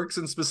only works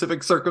in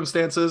specific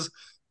circumstances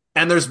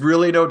and there's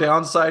really no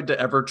downside to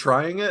ever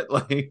trying it.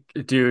 Like,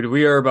 Dude,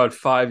 we are about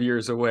 5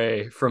 years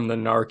away from the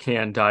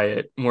Narcan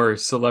diet where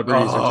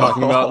celebrities are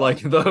talking about oh,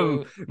 like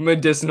the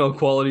medicinal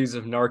qualities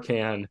of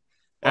Narcan. oh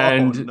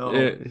And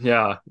no.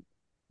 yeah,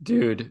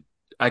 dude,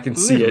 I can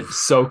see Lit- it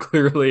so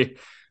clearly.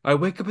 I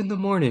wake up in the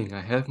morning,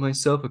 I have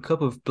myself a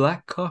cup of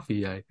black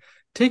coffee, I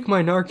take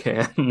my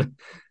Narcan,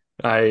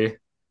 I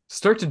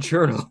start to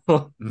journal,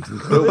 go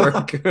to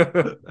work.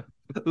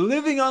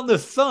 Living on the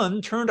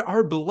sun turned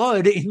our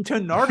blood into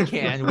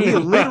Narcan. We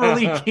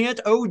literally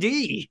can't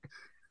OD.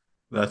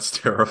 That's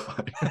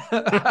terrifying.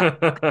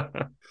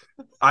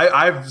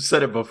 I've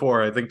said it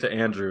before. I think to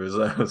Andrew is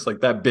it's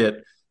like that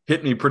bit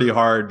hit me pretty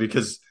hard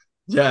because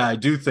yeah, I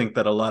do think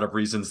that a lot of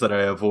reasons that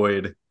I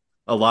avoid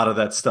a lot of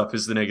that stuff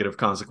is the negative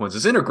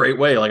consequences in a great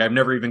way. Like I've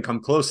never even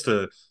come close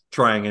to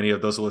trying any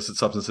of those illicit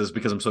substances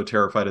because I'm so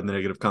terrified of the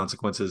negative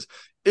consequences.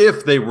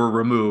 If they were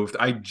removed,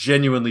 I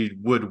genuinely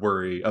would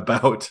worry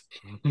about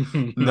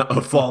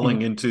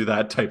falling into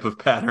that type of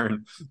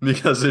pattern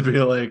because it'd be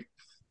like,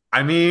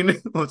 I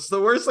mean, what's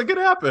the worst that could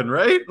happen,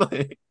 right?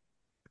 Like,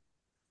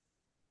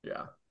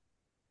 yeah.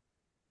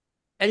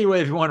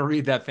 Anyway, if you want to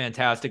read that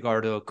fantastic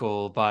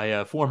article by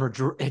a former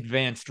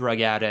advanced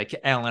drug addict,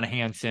 Alan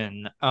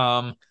Hansen,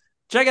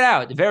 check it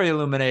out. Very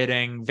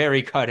illuminating,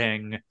 very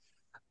cutting.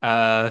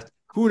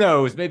 Who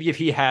knows? Maybe if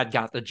he had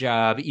got the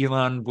job,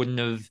 Elon wouldn't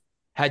have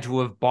had to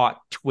have bought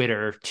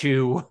Twitter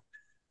to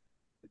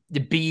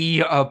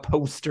be a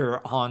poster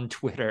on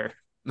Twitter.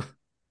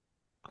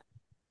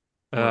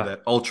 Or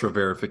that ultra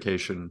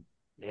verification.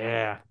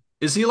 Yeah.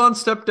 Is Elon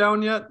stepped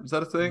down yet? Is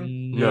that a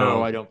thing? No,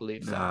 No. I don't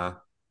believe so. Nah.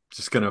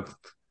 Just gonna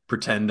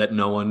pretend that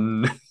no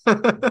one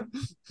that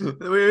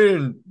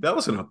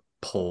wasn't a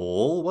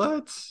poll.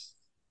 What?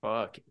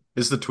 Fuck.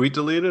 Is the tweet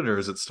deleted or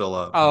is it still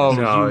up? Oh,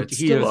 No, it's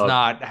he still does up.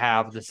 not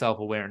have the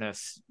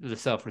self-awareness, the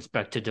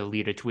self-respect to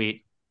delete a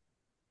tweet.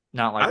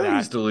 Not like I think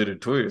he's that. deleted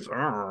tweets. I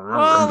don't remember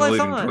Well, him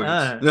let's deleting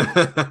not.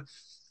 tweets.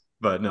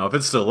 But no, if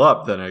it's still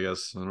up, then I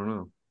guess I don't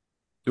know.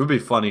 It would be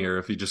funnier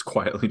if he just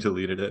quietly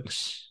deleted it.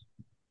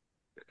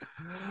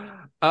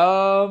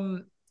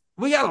 Um,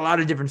 we got a lot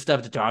of different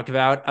stuff to talk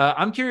about.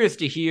 I'm curious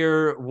to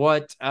hear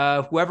what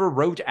whoever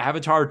wrote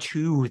Avatar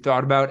 2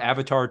 thought about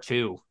Avatar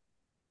 2.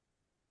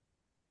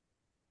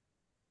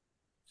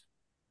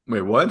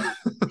 Wait, what?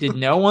 Did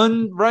no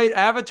one write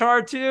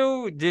Avatar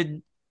 2?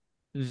 Did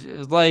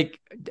like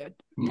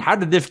how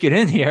did this get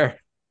in here?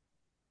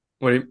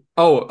 What do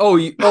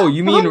you,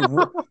 you mean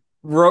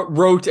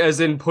wrote as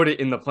in put it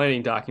in the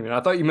planning document. I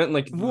thought you meant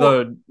like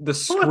What, the What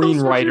else would you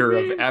screenwriter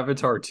of mean?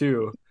 Avatar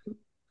 2.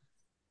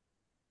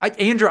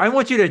 Andrew, I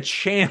want you to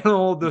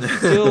channel the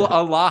still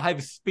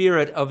alive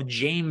spirit of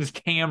James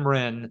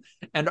Cameron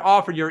and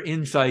offer your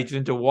insights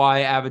into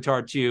why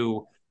Avatar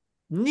 2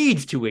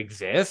 needs to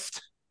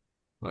exist.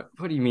 What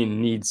do you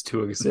mean needs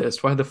to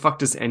exist? Why the fuck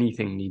does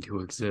anything need to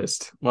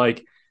exist?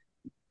 Like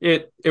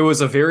it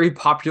was a very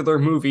popular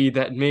movie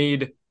that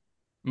made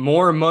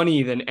more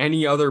money than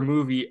any other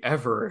movie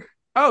ever.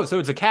 Oh, so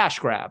it's a cash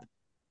grab.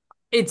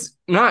 It's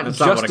not That's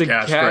not just what a a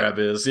cash cat. grab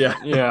is. Yeah.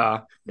 Yeah,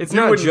 it's You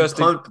not wouldn't just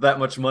a. pump that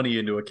much money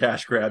into a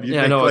cash grab. You'd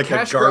Yeah, make no, a like a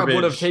cash grab would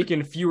have garbage.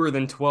 taken fewer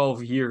than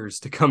 12 years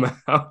to come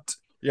out.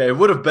 Yeah, it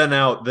would have been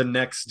out the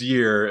next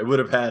year. It would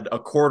have had a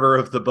quarter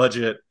of the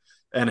budget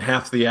and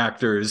half the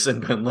actors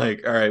and been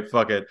like, all right,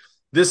 fuck it.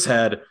 This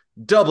had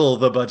double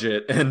the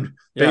budget and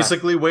Yeah,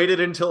 basically waited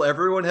until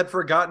everyone had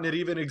forgotten it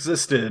even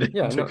existed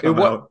yeah, to no, come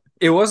out.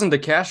 it wasn't a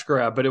cash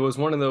grab, but it was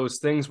one of those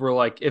things where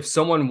like if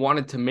someone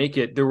wanted to make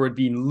it, there would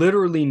be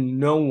literally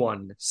no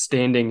one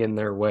standing in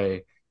their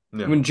way.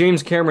 Yeah. When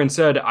James Cameron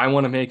said, "I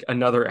want to make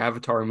another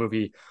Avatar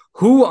movie,"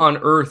 who on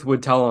earth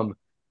would tell him,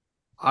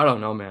 "I don't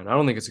know, man. I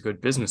don't think it's a good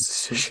business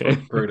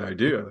decision." Great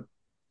idea.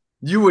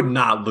 You would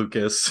not,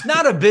 Lucas.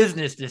 Not a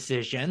business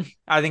decision.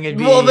 I think it'd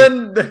be. Well,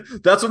 then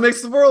that's what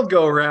makes the world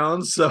go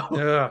around. So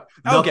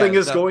nothing Okay,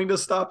 is so- going to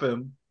stop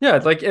him. Yeah,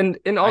 like and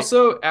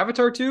also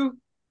Avatar 2,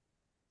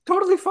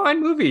 totally fine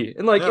movie.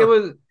 And like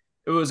Yeah.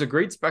 it was a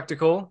great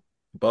spectacle.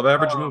 Above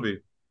average movie.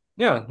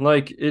 Yeah,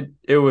 like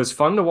it was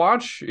fun to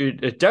watch.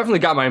 It definitely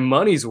got my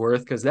money's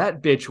worth because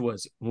that bitch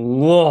was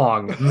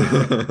long.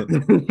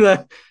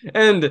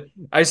 And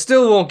I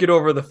still won't get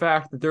over the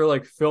fact that they're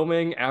like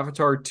filming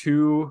Avatar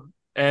 2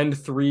 and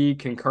 3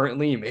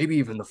 concurrently, maybe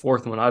even the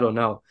fourth one, I don't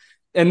know.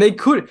 And they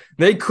could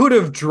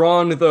have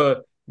drawn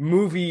the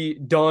movie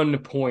done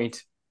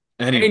point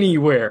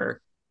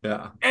anywhere.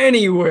 Yeah.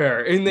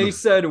 Anywhere. And they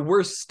said,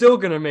 we're still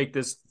gonna make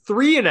this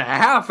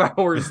 3.5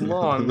 hours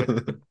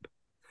long.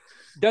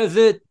 Does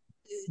it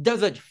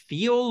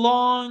feel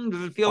long?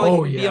 Does it feel like it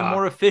would be a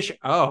more efficient?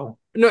 Oh.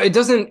 No, it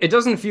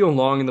doesn't feel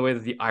long in the way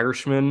that The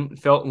Irishman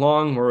felt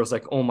long, where it was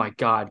like, oh my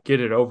God, get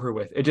it over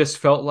with. It just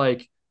felt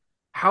like,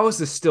 how is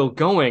this still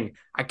going?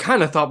 I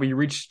kind of thought we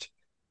reached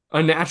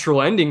a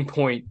natural ending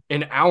point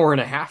an hour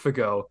and a half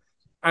ago.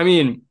 I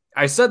mean,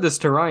 I said this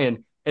to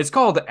Ryan. It's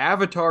called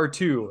Avatar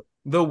 2,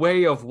 The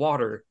Way of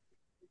Water.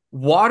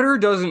 Water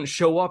doesn't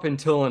show up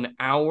until an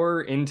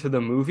hour into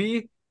the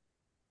movie.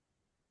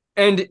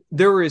 And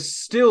there is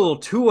still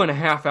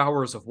 2.5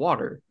 hours of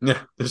water. Yeah,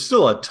 there's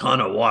still a ton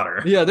of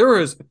water. Yeah, there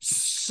is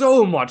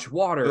so much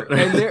water.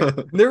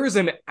 And there is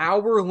an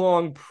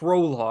hour-long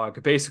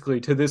prologue,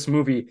 basically, to this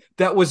movie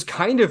that was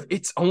kind of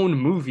its own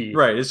movie.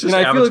 Right, it's just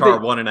Avatar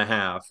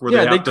 1.5. Where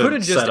they could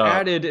have just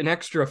added an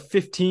extra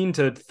 15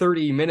 to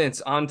 30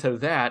 minutes onto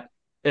that,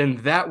 and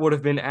that would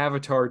have been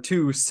Avatar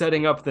 2,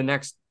 setting up the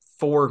next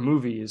 4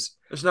 movies.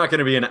 There's not going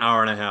to be an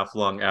hour and a half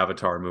long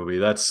Avatar movie.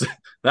 That's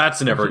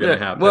never going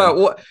to happen.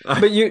 Well,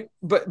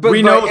 but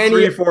we know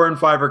 3, 4, and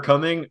 5 are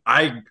coming.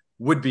 I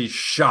would be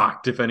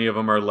shocked if any of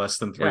them are less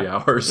than 3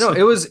 hours. No,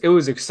 it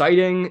was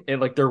exciting, and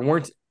like there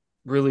weren't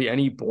really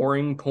any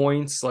boring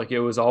points. Like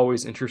it was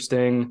always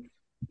interesting.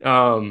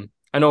 I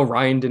know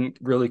Ryan didn't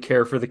really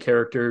care for the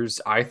characters.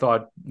 I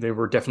thought they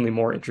were definitely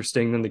more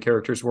interesting than the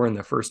characters were in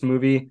the first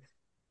movie.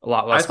 A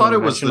lot less. I thought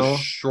it was the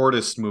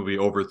shortest movie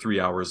over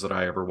 3 hours that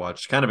I ever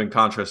watched. Kind of in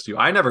contrast to you,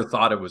 I never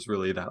thought it was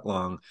really that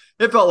long.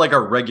 It felt like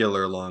a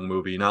regular long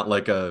movie, not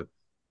like a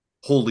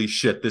holy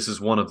shit, this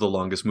is one of the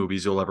longest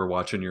movies you'll ever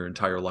watch in your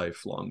entire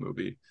life long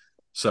movie.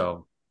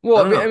 So,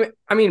 well,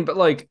 I mean, but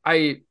like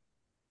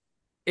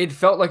it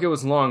felt like it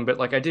was long, but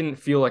like I didn't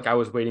feel like I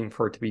was waiting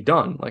for it to be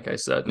done. Like I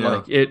said,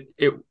 like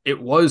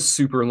it was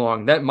super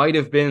long. That might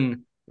have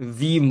been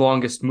the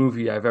longest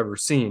movie I've ever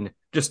seen,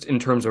 just in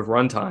terms of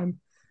runtime.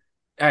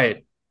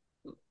 I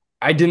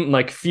didn't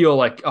like feel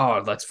like,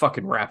 oh, let's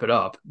fucking wrap it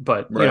up,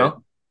 but you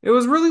know, it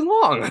was really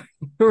long.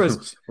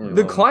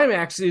 The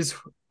climax is,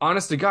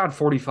 honest to God,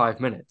 45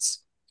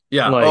 minutes.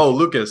 Yeah. Like,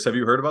 Lucas, have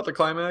you heard about the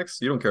climax?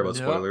 You don't care about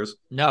spoilers.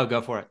 No,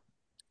 go for it.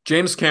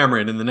 James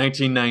Cameron in the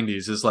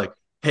 1990s is like,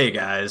 hey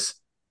guys,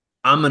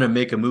 I'm gonna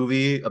make a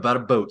movie about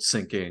a boat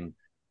sinking,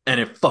 and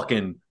it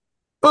fucking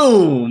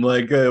boom,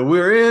 like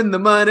we're in the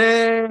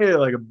money,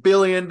 like $1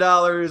 billion.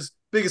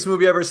 Biggest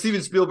movie ever.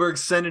 Steven Spielberg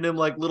sending him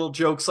like little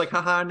jokes like,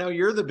 haha, now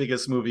you're the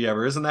biggest movie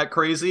ever. Isn't that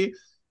crazy?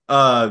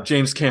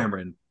 James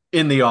Cameron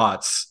in the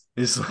aughts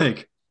is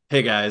like,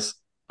 hey guys,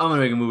 I'm going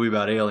to make a movie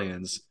about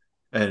aliens.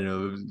 And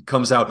it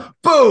comes out,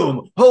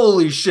 boom,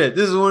 holy shit.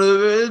 This is one of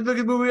the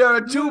biggest movies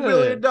ever.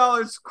 $2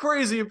 billion.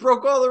 Crazy. It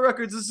broke all the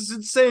records. This is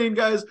insane,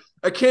 guys.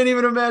 I can't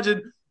even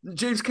imagine.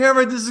 James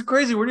Cameron, this is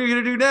crazy. What are you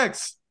going to do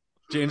next?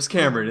 James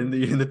Cameron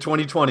in the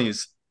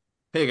 2020s.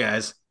 Hey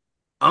guys,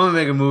 I'm going to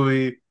make a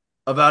movie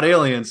about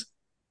aliens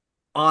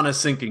on a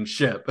sinking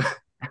ship.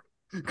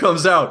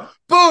 Comes out,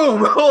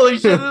 boom, holy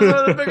shit, this is one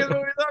of the biggest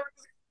movies ever.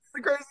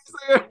 The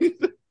craziest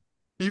thing.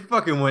 He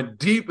fucking went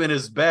deep in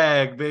his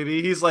bag,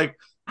 baby. He's like,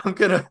 I'm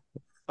gonna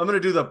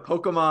do the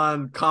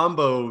Pokemon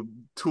combo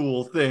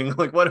tool thing.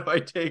 Like, what if I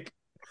take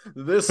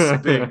this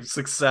big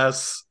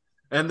success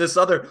and this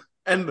other?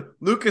 And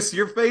Lucas,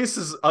 your face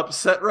is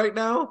upset right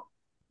now,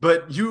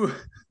 but you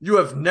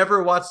have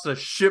never watched a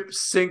ship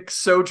sink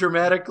so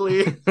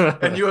dramatically,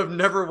 and you have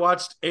never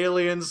watched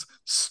aliens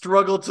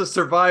struggle to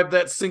survive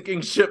that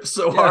sinking ship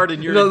so hard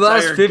in your entire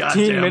last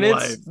 15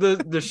 minutes. Life.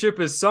 The ship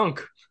is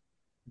sunk.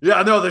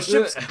 Yeah, no, the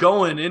ship's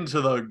going into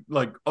the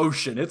like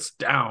ocean. It's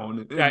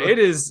down. Yeah, it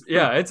is.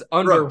 Yeah, it's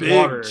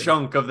underwater. A big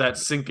chunk of that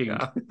sinking.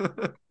 Yeah.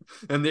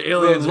 And the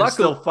aliens are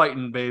still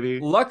fighting, baby.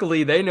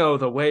 Luckily, they know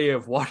the way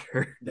of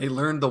water. They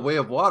learned the way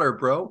of water,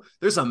 bro.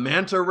 There's a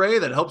manta ray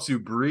that helps you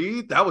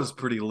breathe. That was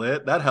pretty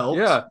lit. That helped.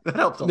 Yeah. That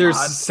helped a lot. There's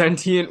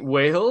sentient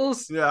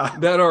whales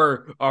that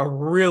are a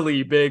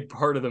really big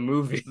part of the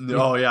movie.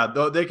 Oh, yeah.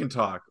 They can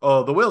talk.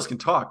 Oh, the whales can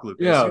talk,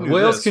 Lucas. Yeah,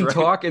 whales can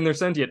talk and they're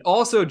sentient.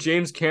 Also,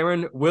 James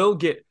Cameron will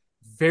get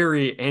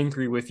very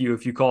angry with you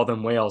if you call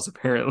them whales,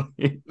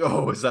 apparently.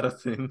 Oh, is that a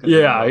thing?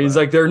 Yeah, he's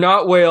like, they're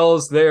not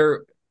whales.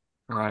 They're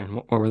Ryan,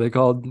 what were they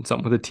called?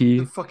 Something with a T?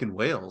 They're fucking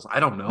whales. I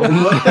don't know.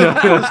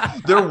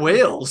 It They're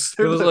whales.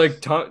 was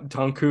like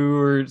Tonku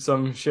or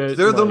some shit.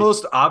 They're the like,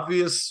 most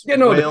obvious yeah,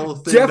 no, whale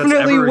thing definitely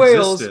that's ever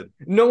whales. existed.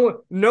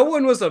 No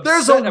one was upset.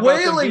 There's a about them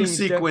whaling being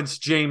sequence,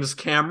 James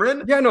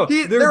Cameron. Yeah, no,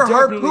 they're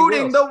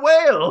harpooning whales. the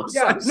whales.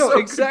 Yeah, I'm no, so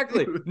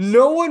exactly. confused.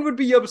 No one would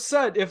be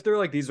upset if they're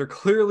like, these are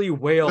clearly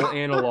whale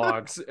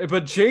analogs.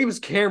 But James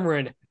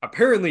Cameron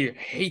apparently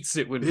hates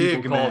it when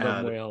people call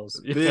them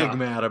whales. Big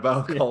mad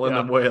about calling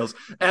them whales.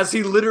 As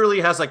he literally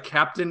has a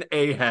Captain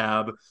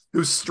Ahab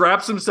who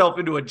straps himself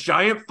into a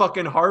giant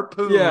fucking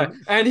harpoon. Yeah,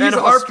 and he's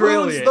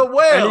Australian. The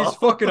whale. And he's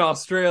fucking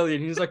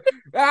Australian. He's like,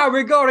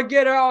 we gotta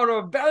get out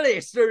of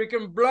belly so we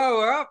can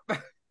blow up.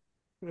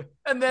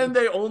 And then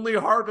they only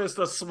harvest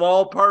a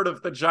small part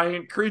of the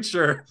giant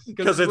creature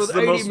because it's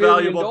the most $80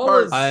 valuable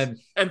part I'm-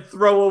 and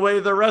throw away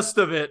the rest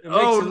of it. It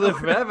makes you live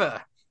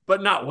forever.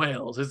 But not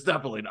whales. It's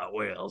definitely not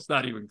whales.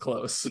 Not even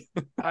close.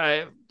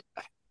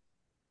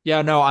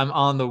 Yeah, no, I'm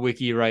on the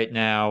wiki right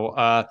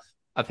now.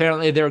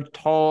 Apparently they're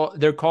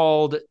called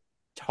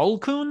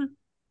Tulkun?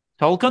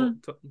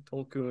 Tulkun?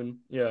 Tulkun,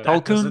 yeah.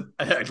 Tulkun?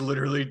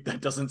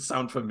 That doesn't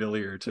sound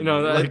familiar to me.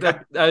 No,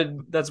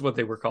 that's what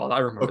they were called. I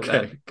remember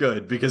that. Okay,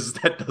 good, because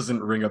that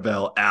doesn't ring a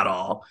bell at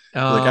all.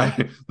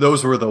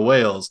 Those were the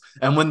whales.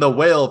 And when the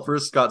whale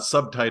first got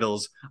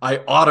subtitles,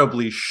 I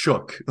audibly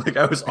shook. Like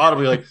I was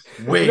audibly like,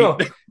 wait.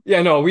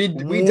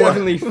 We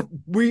definitely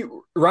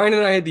Ryan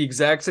and I had the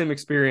exact same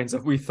experience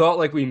of we thought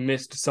like we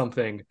missed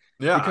something.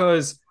 Yeah.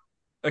 Because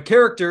a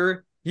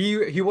character,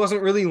 he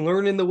wasn't really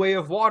learning the way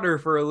of water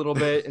for a little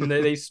bit, and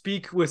they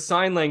speak with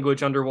sign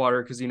language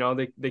underwater because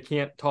they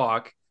can't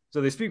talk. So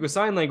they speak with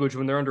sign language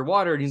when they're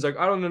underwater, and he's like,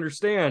 I don't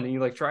understand. And he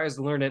like tries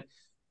to learn it.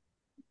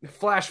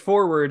 Flash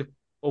forward,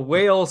 a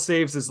whale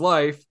saves his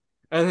life,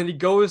 and then he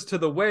goes to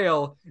the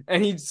whale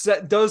and he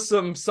does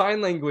some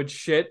sign language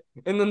shit,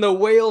 and then the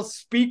whale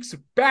speaks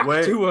back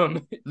to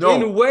him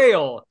in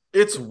whale.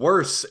 It's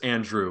worse,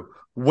 Andrew.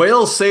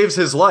 Whale saves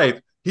his life.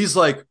 He's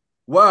like,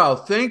 wow,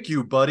 thank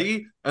you,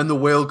 buddy. And the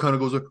whale kind of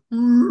goes like,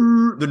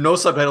 there's no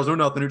subtitles, no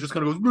nothing. It just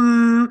kind of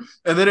goes,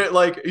 and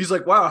then he's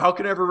like, wow, how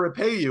can I ever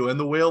repay you? And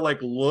the whale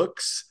like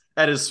looks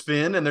at his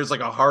fin, and there's like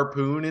a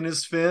harpoon in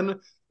his fin.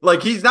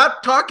 Like he's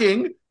not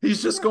talking.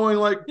 He's just going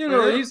like, he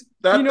knows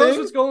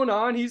what's going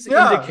on. He's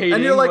indicating.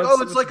 And you're like,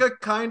 it's like a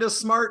kind of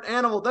smart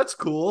animal. That's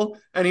cool.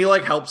 And he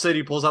like helps it.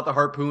 He pulls out the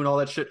harpoon, all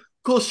that shit.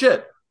 Cool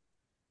shit.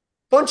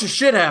 Bunch of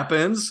shit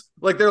happens.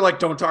 Like they're like,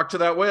 don't talk to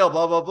that whale,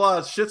 blah, blah,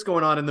 blah. Shit's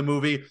going on in the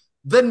movie.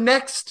 The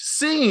next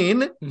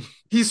scene,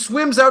 he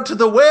swims out to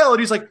the whale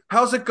and he's like,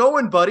 how's it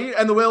going, buddy?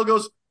 And the whale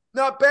goes,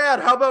 not bad.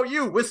 How about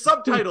you? With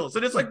subtitles.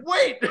 And it's like,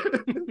 wait,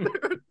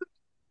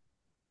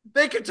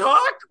 they can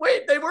talk?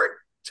 Wait, they weren't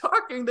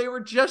talking. They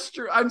were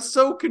gesturing. I'm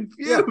so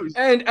confused.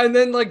 Yeah. And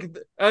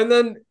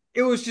then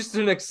it was just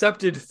an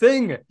accepted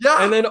thing.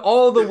 Yeah. And then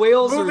all the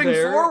whales moving are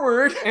there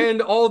forward.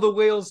 And all the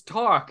whales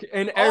talk.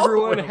 And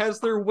everyone has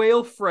their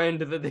whale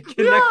friend that they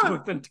connect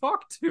with and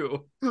talk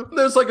to.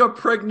 There's like a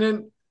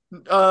pregnant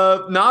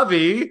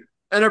Navi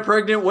and a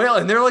pregnant whale,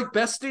 and they're like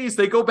besties.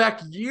 They go back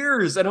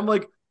years, and I'm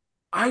like,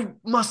 I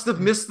must have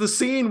missed the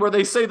scene where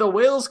they say the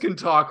whales can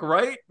talk,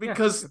 right?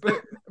 Because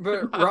but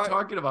I'm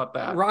talking about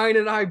that. Ryan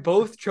and I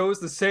both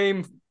chose the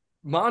same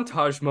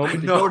montage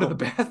moment to go to the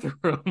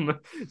bathroom.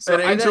 So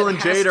and Angel and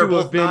Jade are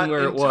both not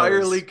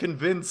entirely was.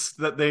 convinced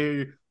that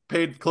they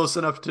paid close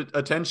enough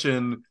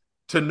attention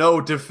to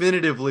know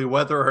definitively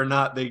whether or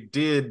not they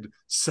did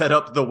set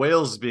up the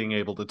whales being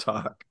able to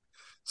talk.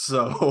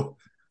 So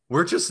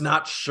we're just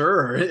not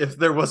sure if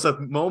there was a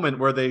moment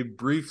where they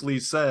briefly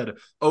said,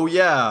 oh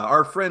yeah,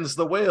 our friends,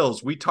 the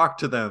whales, we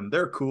talked to them.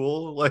 They're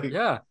cool. Like,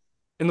 yeah.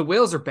 And the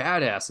whales are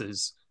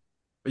badasses.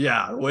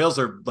 Yeah, whales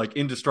are like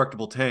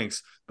indestructible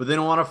tanks, but they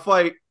don't want to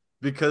fight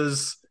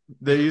because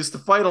they used to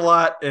fight a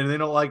lot and they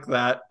don't like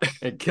that.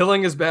 And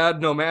killing is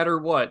bad no matter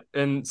what.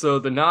 And so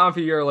the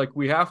Na'vi are like,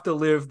 we have to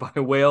live by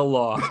whale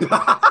law.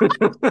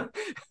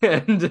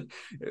 And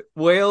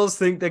whales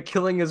think that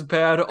killing is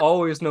bad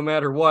always no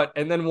matter what.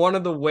 And then one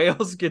of the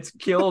whales gets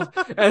killed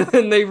and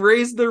then they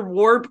raise their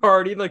war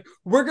party like,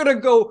 we're going to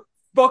go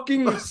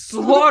fucking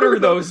slaughter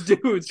those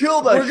dudes.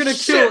 We're gonna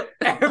kill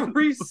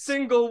every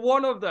single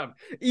one of them,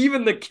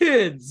 even the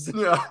kids.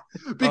 Yeah,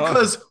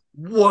 because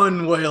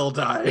one whale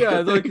died. Yeah,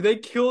 like they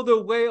killed a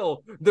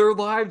whale. Their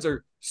lives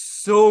are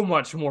so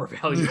much more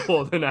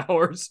valuable than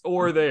ours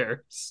or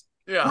theirs.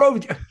 Yeah. Bro,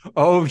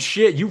 oh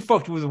shit, you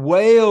fucked with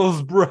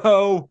whales,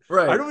 bro.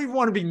 Right. I don't even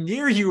want to be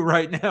near you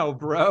right now,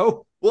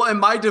 bro. Well, and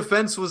my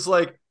defense was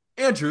like,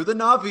 Andrew, the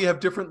Na'vi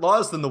have different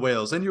laws than the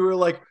whales. And you were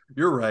like,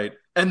 you're right.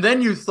 And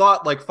then you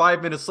thought like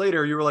 5 minutes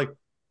later, you were like,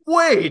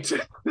 wait,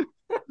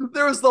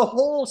 there was the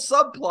whole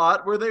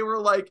subplot where they were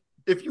like,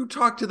 if you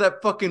talk to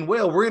that fucking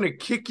whale, we're going to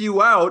kick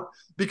you out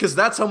because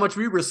that's how much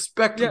we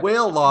respect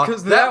whale law.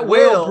 Because that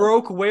whale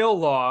broke whale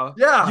law.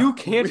 Yeah. You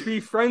can't be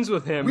friends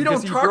with him. We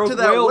don't talk to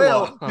that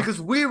whale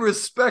because we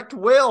respect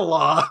whale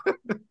law.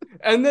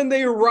 And then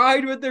they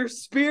ride with their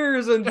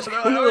spears and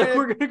they're like,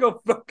 we're going to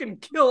go fucking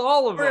kill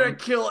all of them. We're going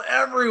to kill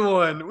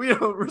everyone. We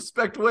don't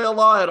respect whale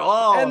law at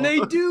all. And they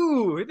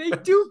do. They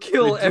do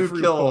kill They do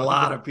everyone. kill a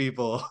lot of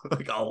people.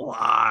 Like a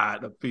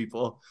lot of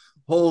people.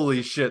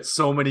 Holy shit,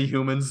 so many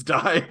humans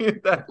die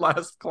in that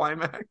last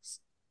climax.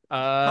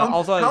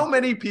 How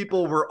many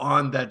people were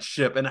on that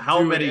ship and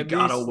how many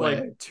got away?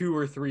 Like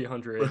 200 or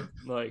 300.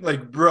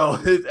 Like bro,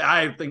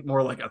 I think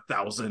more like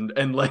 1,000.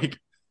 And like,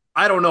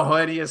 I don't know how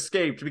any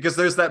escaped, because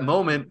there's that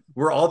moment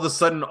where all of a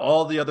sudden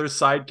all the other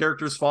side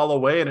characters fall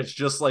away and it's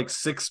just like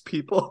 6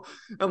 people.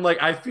 And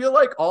like, I feel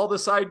like all the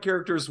side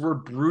characters were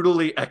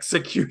brutally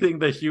executing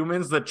the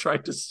humans that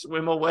tried to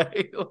swim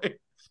away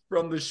like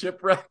from the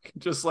shipwreck,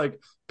 just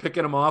like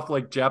picking them off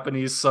like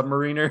Japanese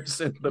submariners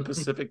in the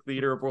Pacific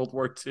theater of World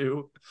War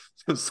II.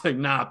 It's like,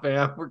 nah,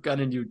 fam, we're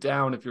gunning you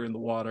down if you're in the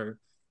water.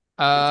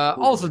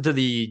 Also to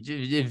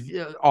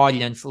the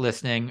audience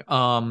listening,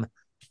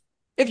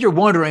 if you're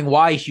wondering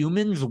why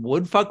humans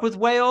would fuck with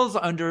whales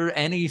under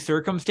any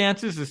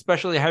circumstances,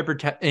 especially hyper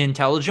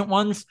intelligent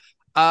ones,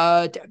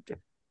 they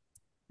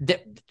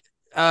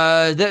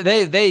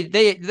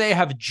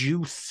have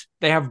juice.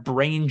 They have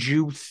brain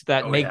juice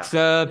that makes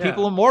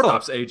people immortal.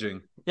 Stops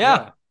aging.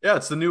 Yeah,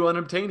 it's the new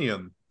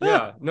unobtainium.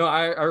 Yeah, no,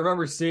 I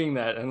remember seeing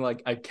that and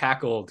like I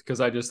cackled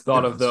because I just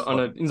thought of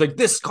it's like,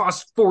 this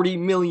costs 40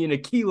 million a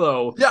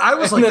kilo. Yeah, I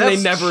was and like,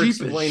 then that's they never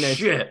cheap explain as it.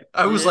 shit.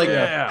 I was like,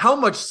 how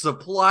much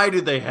supply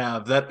do they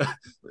have? That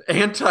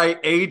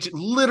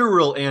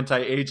literal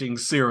anti-aging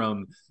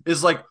serum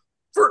is like,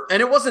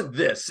 and it wasn't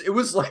this. It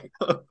was like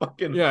a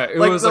fucking it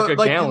was like a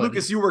gallon.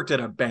 Lucas, you worked at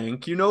a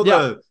bank, you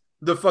know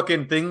the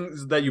fucking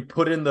things that you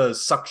put in the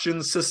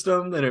suction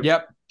system and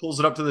it pulls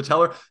it up to the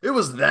teller. It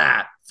was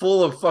that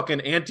full of fucking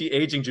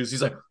anti-aging juice.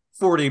 He's like,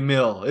 40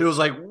 mil. It was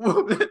like,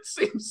 whoa, that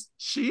seems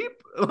cheap.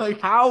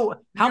 Like, how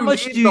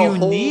much do you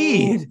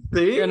need?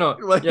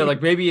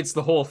 Like maybe it's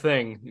the whole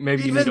thing.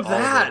 Maybe even you need that,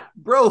 all of it.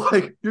 bro.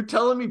 Like, you're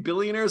telling me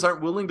billionaires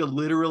aren't willing to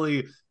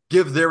literally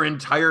give their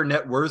entire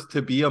net worth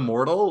to be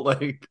immortal?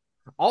 Like,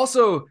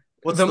 also,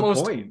 what's the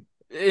point?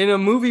 In a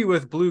movie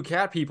with blue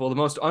cat people, the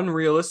most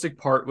unrealistic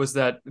part was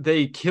that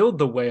they killed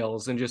the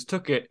whales and just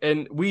took it.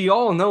 And we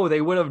all know they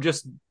would have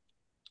just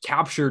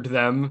captured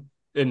them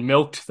and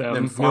milked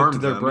them, milked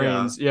their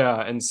brains,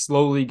 and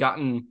slowly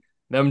gotten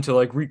them to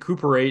like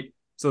recuperate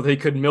so they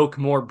could milk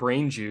more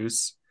brain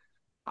juice.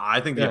 I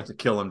think they have to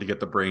kill him to get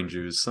the brain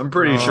juice. I'm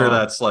pretty sure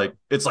that's like,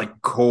 it's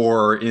like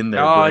core in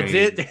their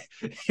brain.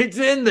 It's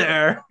in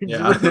there.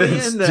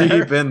 It's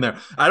deep in there.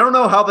 I don't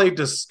know how they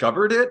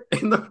discovered it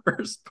in the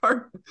first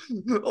part.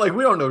 Like,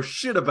 we don't know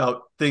shit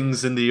about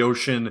things in the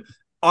ocean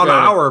on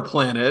our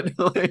planet.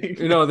 Like,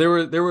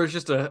 there was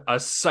just a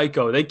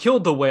psycho. They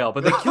killed the whale,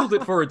 but they killed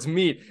it for its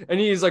meat. And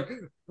he's like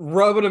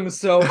rubbing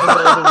himself with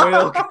all the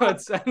whale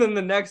cuts. And then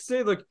the next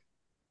day, like,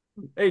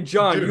 hey,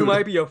 John, you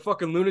might be a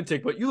fucking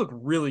lunatic, but you look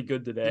really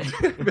good today.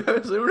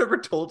 Has anyone ever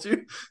told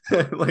you?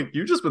 Like,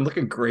 you've just been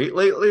looking great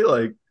lately?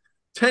 Like,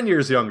 10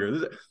 years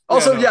younger.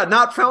 Also,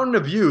 not fountain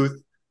of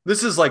youth.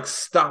 This is like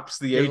stops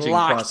the aging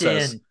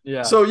process.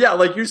 Yeah. So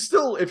like, you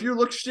still, if you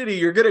look shitty,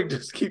 you're gonna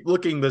just keep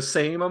looking the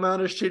same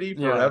amount of shitty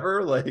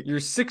forever. Like, you're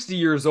 60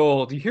 years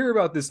old. You hear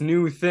about this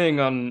new thing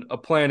on a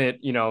planet,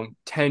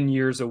 10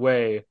 years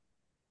away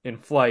in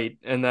flight,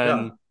 and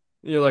then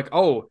you're like,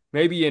 oh,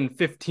 maybe in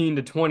 15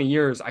 to 20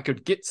 years I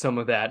could get some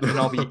of that, and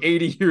I'll be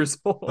 80 years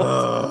old.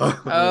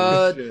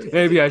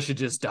 Maybe I should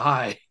just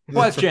die.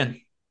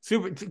 Question.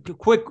 Super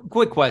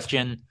quick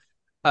question.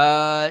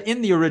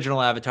 In the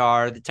original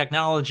Avatar, the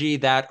technology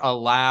that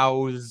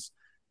allows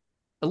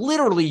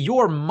literally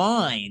your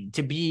mind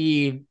to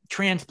be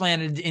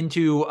transplanted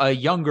into a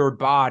younger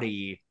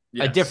body,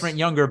 a different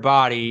younger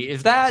body,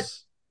 is that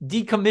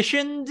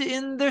decommissioned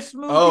in this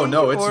movie? Oh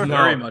no, it's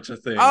very much a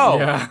thing.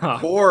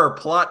 Core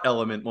plot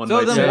element.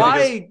 So then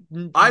why?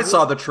 I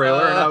saw the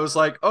trailer and I was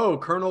like, oh,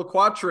 Colonel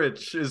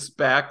Quatrich is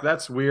back.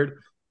 That's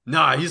weird.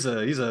 Nah,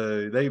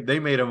 they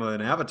made him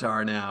an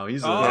avatar now.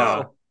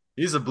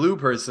 He's a blue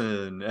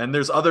person, and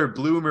there's other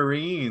blue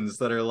Marines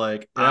that are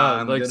like,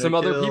 like some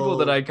other people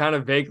that I kind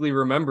of vaguely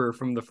remember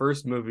from the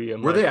first movie.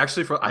 Were they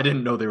actually from? I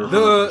didn't know they were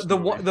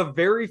the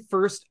very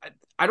first.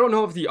 I don't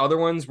know if the other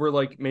ones were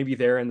like maybe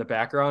there in the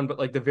background, but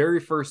like the very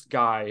first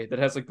guy that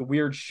has like the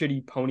weird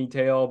shitty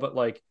ponytail, but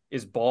like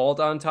is bald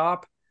on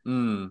top,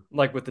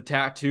 like with the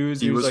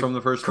tattoos. He was like, from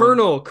the first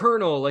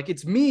Colonel, like,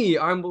 it's me.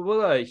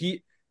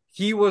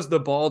 He was the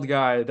bald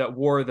guy that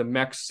wore the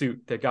mech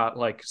suit that got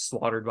like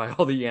slaughtered by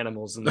all the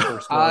animals in the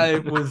first one. I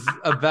was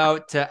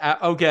about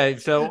to. Okay,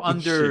 so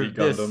under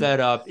this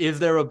setup, is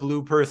there a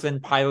blue person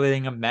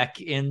piloting a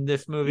mech in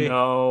this movie?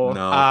 No,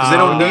 because they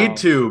don't need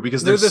to,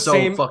 because they're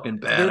so fucking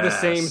badass. They're the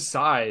same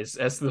size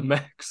as the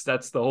mechs.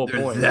 That's the whole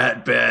point.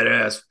 That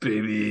badass,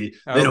 baby.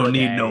 They don't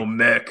need no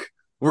mech.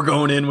 We're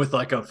going in with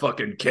like a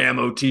fucking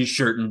camo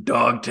t-shirt and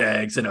dog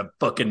tags and a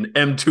fucking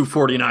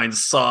M249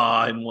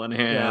 saw in one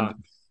hand.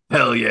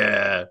 Hell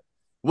yeah.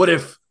 What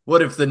if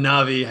the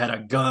Na'vi had a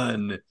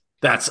gun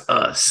That's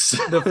us.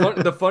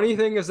 The funny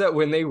thing is that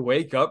when they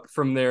wake up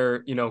from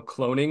their,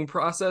 cloning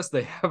process,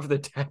 they have the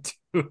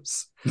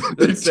tattoos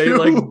that say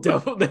like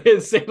devil. They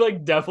say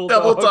like devil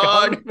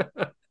dog.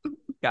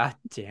 God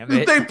damn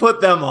it. They put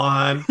them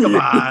on. Come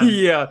on.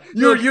 Yeah.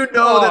 You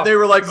know that they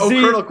were like, oh, Zeke,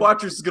 Colonel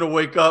Quattros is gonna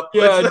wake up.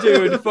 Yeah,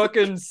 dude,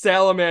 fucking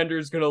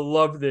Salamander's gonna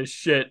love this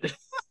shit.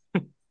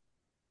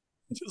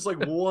 Just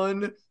like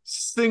one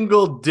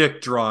single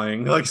dick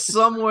drawing, like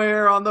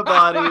somewhere on the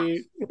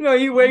body.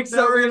 He wakes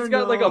up and he's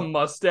got know. like a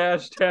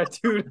mustache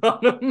tattooed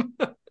on him.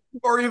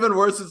 Or even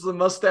worse, it's the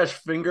mustache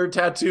finger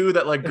tattoo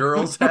that like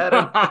girls had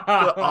in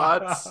the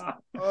aughts.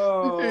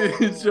 Oh.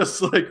 It's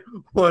just like,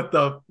 what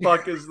the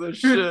fuck is this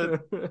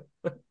shit?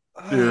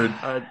 Dude.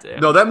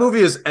 No, that movie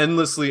is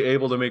endlessly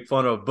able to make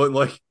fun of, but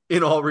like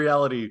in all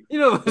reality,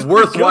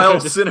 worthwhile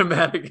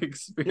cinematic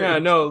experience. Yeah,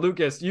 no,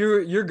 Lucas,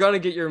 you're gonna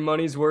get your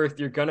money's worth.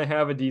 You're gonna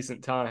have a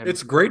decent time.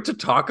 It's great to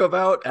talk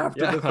about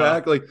after the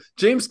fact. Like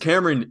James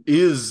Cameron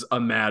is a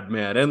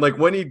madman, and like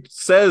when he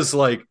says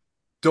like,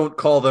 "Don't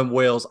call them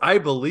whales," I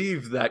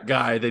believe that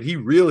guy, that he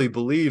really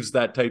believes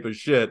that type of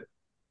shit,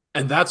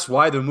 and that's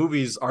why the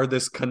movies are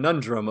this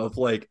conundrum of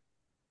like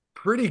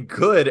pretty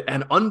good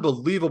and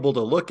unbelievable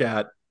to look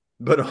at,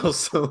 but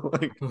also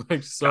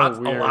like so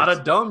got weird. A lot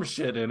of dumb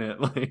shit in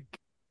it. Like,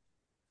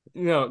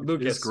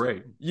 Lucas, it's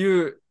great.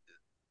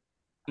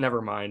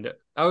 Never mind.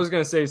 I was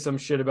gonna say some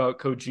shit about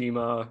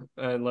Kojima,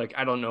 and like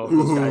I don't know if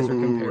those guys are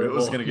comparable. It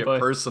was gonna get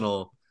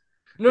personal.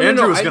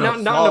 Andrew was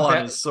gonna fall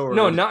on his sword.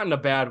 No, not in a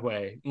bad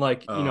way.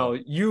 Like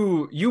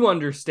you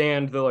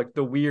understand the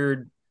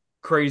weird,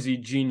 crazy,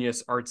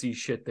 genius, artsy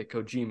shit that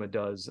Kojima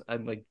does,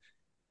 and like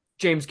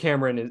James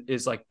Cameron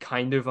is like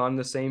kind of on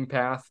the same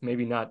path,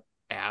 maybe not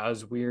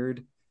as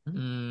weird,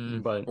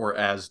 but or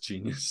as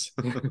genius.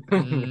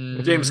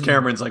 James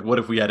Cameron's like, what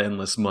if we had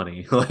endless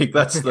money? Like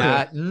that's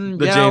the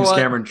James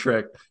Cameron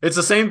trick. It's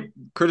the same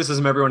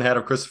criticism everyone had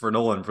of Christopher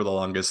Nolan for the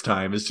longest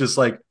time. It's just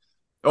like,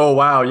 oh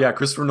wow, yeah,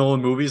 Christopher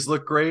Nolan movies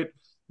look great.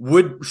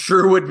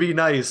 Would be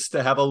nice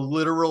to have a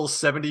literal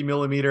 70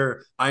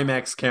 millimeter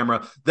IMAX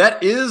camera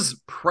that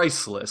is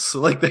priceless.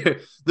 Like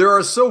there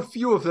are so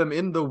few of them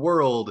in the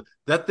world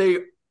that they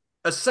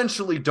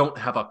essentially don't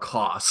have a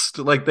cost.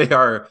 Like they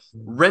are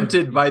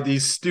rented by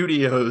these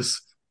studios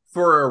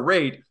for a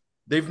rate.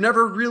 They've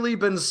never really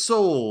been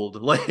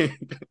sold. Like,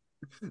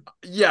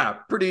 yeah,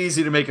 pretty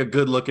easy to make a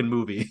good looking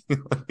movie.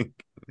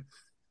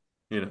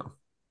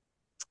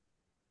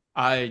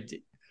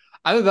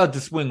 I'm about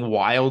to swing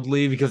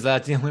wildly because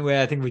that's the only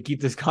way I think we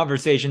keep this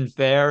conversation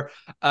fair.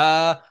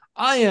 I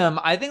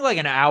think like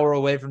an hour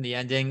away from the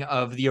ending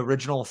of the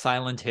original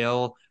Silent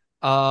Hill.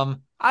 I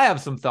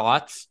have some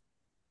thoughts.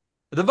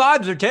 The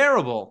vibes are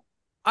terrible.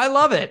 I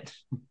love it.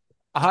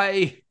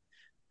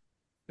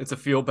 It's a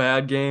feel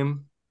bad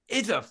game.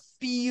 It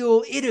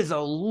is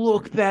a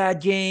look bad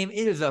game.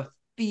 It is a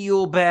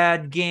feel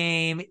bad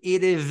game.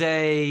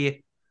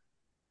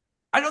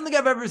 I don't think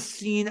I've ever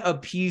seen a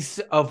piece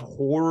of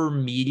horror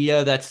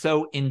media that's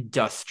so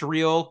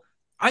industrial.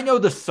 I know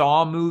the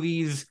Saw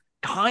movies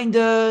kind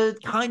of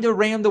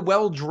ran the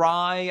well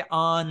dry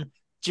on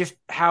just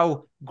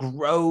how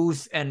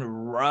gross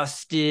and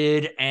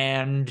rusted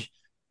and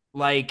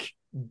like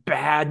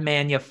bad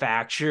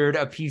manufactured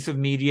a piece of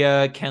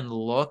media can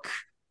look.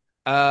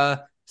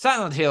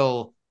 Silent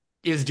Hill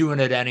is doing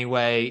it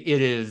anyway.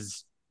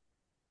 It's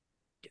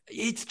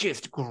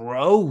just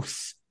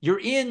gross.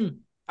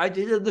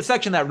 The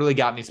section that really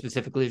got me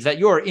specifically is that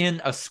you're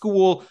in a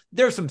school.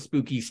 There's some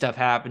spooky stuff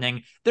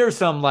happening. There's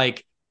some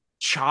like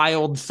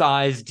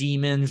child-sized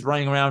demons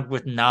running around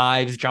with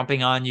knives,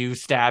 jumping on you,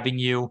 stabbing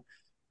you.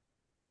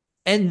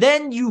 And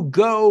then you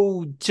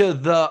go to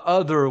the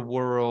other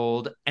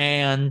world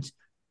and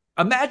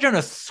imagine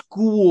a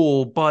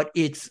school, but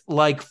it's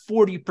like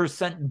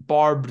 40%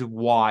 barbed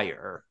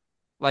wire.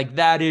 Like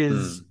that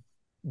is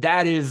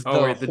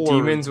the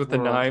demons with world.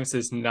 The knives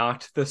is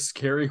not the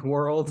scary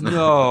world.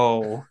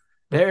 No,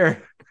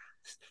 they're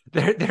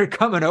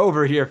coming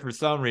over here for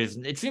some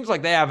reason. It seems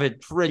like they have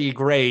it pretty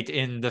great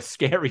in the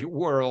scary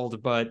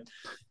world, but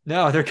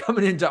no, they're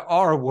coming into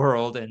our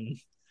world and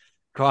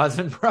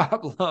causing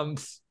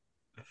problems.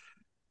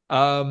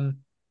 I've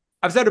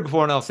said it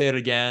before and I'll say it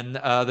again.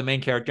 The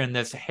main character in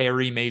this,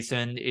 Harry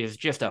Mason, is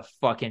just a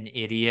fucking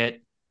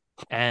idiot,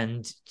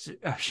 and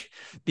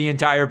the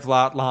entire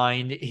plot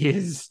line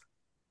is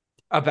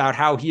about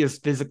how he has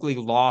physically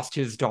lost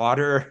his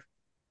daughter.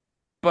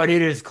 But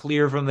it is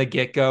clear from the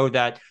get-go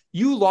that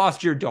you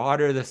lost your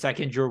daughter the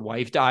second your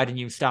wife died and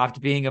you stopped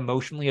being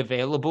emotionally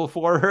available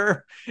for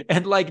her.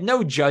 And like,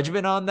 no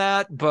judgment on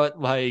that, but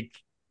like,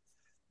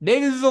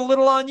 maybe this is a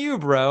little on you,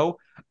 bro.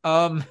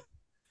 The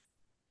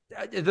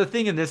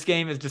thing in this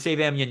game is to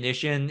save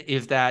ammunition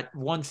is that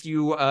once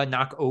you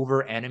knock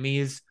over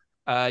enemies,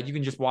 you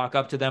can just walk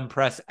up to them,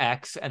 press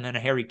X, and then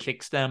Harry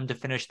kicks them to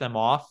finish them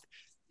off.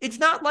 It's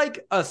not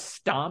like a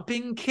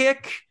stomping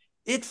kick.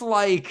 It's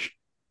like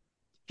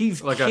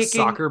he's like kicking, a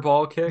soccer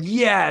ball kick.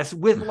 Yes,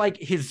 with like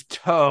his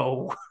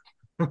toe.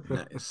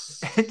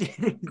 Nice. And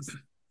it is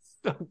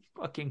so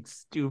fucking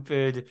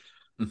stupid.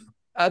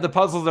 The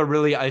puzzles are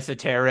really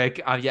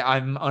esoteric. Yeah,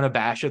 I'm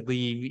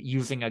unabashedly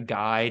using a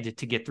guide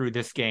to get through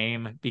this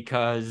game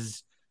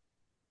because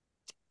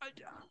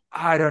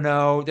I don't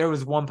know. There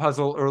was one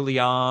puzzle early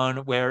on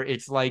where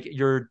it's like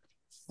you're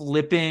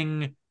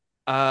flipping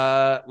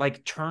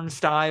like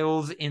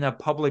turnstiles in a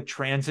public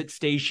transit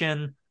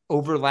station,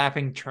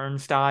 overlapping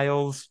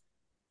turnstiles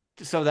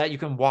so that you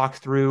can walk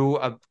through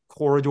a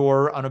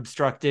corridor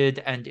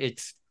unobstructed, and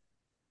it's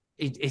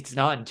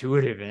not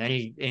intuitive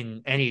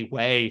in any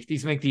way.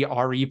 These make the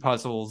RE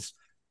puzzles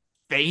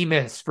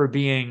famous for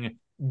being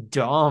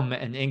dumb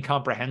and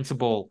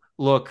incomprehensible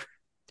look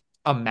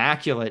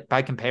immaculate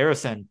by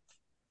comparison.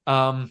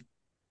 Um,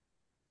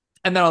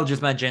 and then I'll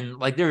just mention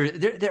like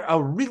they're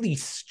a really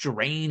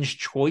strange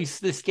choice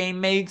this game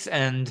makes,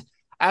 and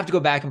I have to go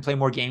back and play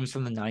more games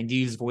from the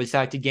 90s, voice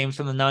acted games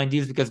from the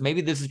 90s, because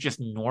maybe this is just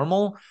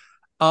normal.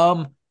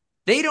 Um,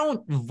 they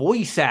don't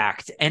voice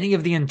act any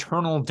of the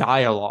internal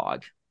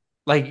dialogue.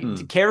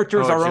 Like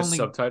characters Oh, are just only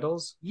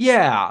subtitles?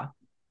 yeah.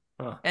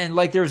 Huh. And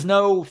like there's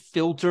no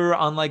filter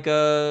on like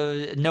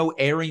a no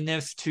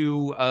airiness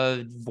to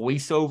a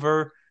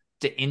voiceover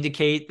to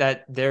indicate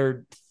that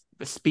they're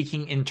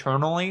speaking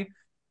internally.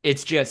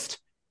 It's just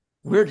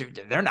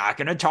they're not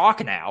going to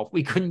talk now.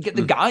 We couldn't get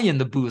the guy in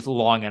the booth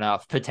long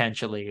enough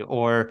potentially,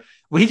 or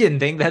we didn't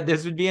think that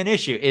this would be an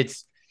issue.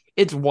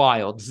 It's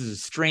wild. This is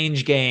a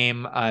strange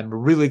game. I'm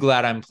really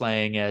glad I'm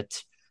playing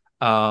it.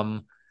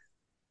 Um,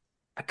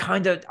 I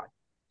kind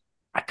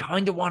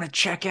of want to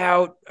check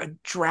out a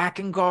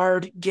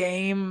Drakengard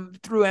game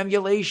through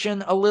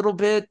emulation a little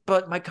bit,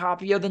 but my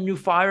copy of the new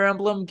Fire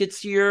Emblem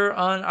gets here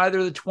on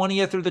either the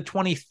 20th or the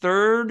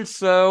 23rd.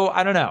 So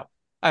I don't know.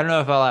 I don't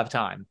know if I'll have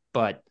time,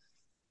 but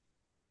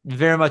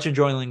very much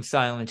enjoying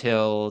Silent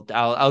Hill.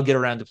 I'll get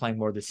around to playing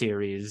more of the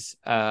series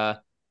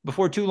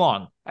before too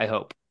long, I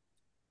hope.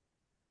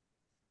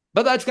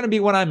 But that's going to be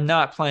when I'm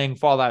not playing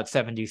Fallout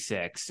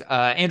 76.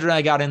 Andrew and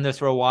I got in this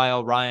for a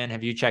while. Ryan,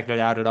 have you checked it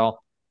out at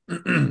all?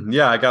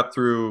 Yeah, I got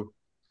to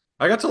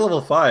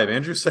level 5.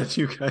 Andrew said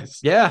you guys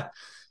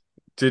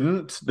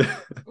didn't.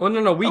 Well,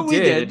 no, we we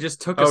did. did. It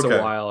just took us Okay.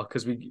 a while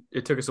because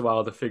it took us a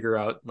while to figure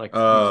out like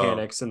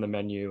mechanics in the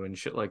menu and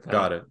shit like that.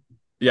 Got it.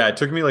 Yeah, it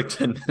took me like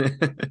 10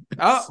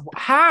 minutes.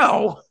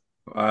 How?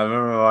 I don't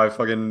know.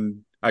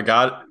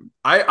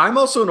 I'm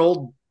also an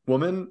old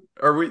woman.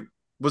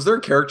 Was there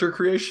character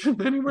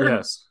creation anywhere?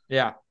 Yes.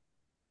 Yeah.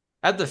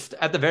 At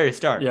the very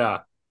start. Yeah.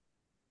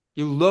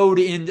 You load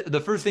in,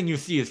 the first thing you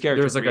see is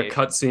character There's like creation. a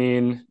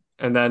cutscene,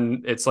 and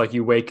then it's like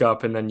you wake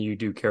up and then you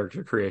do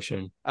character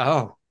creation.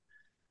 Oh.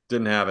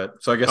 Didn't have it.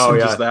 So I guess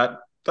just that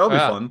would be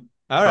fun.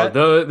 All right.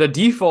 The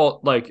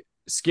default like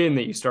skin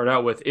that you start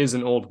out with is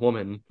an old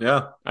woman.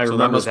 Yeah. I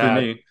remember that.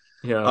 Be me.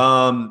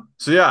 Yeah.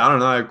 So yeah, I don't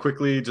know. I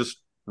quickly just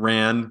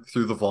ran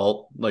through the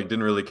vault. Like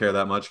didn't really care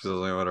that much because I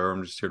was like, whatever,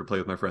 I'm just here to play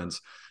with my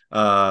friends.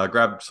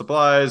 Grabbed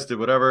supplies, did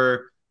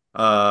whatever.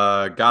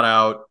 Got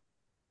out,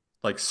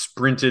 like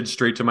sprinted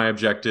straight to my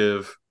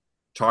objective,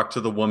 talked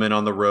to the woman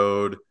on the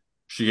road.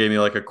 She gave me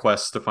like a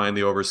quest to find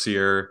the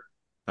overseer.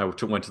 I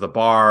went to the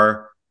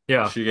bar.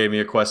 Yeah. She gave me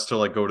a quest to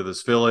like go to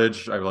this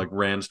village. I like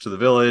ran to the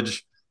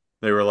village.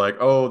 They were like,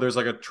 oh, there's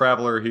like a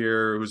traveler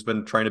here who's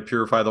been trying to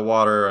purify the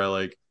water. I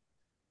like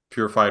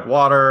purified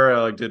water.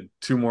 I like did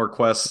 2 more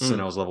quests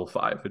and I was level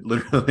 5. It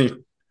literally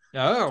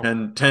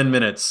 10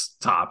 minutes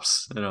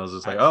tops. And I was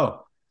just like,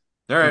 oh,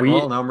 all right,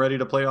 well, now I'm ready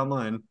to play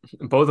online.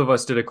 Both of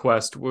us did a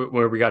quest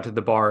where we got to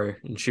the bar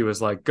and she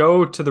was like,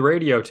 go to the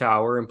radio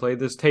tower and play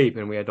this tape.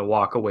 And we had to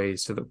walk a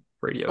ways to the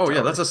radio tower.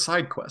 Yeah, that's a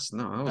side quest.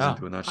 No, I wasn't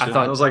doing that shit.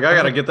 I was like, I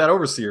got to get that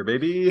overseer,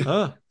 baby.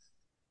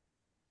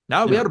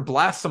 Now we had to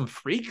blast some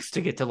freaks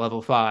to get to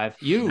level 5.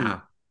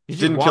 You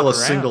didn't kill a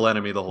single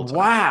enemy the whole time.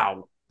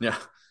 Wow. Yeah.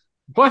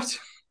 What?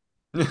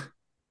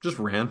 Just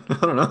ran. I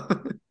don't know.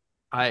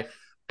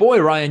 Boy,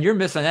 Ryan, you're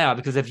missing out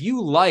because if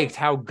you liked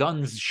how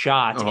guns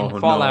shot in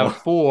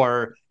Fallout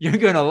 4, you're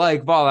going to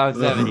like Fallout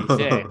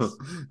 76.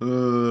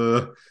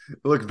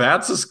 Look,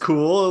 VATS is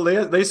cool.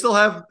 They still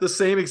have the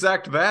same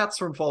exact VATS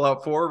from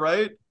Fallout 4,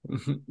 right?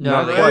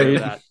 No, they quite.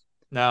 That.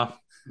 No.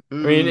 I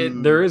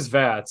mean, there is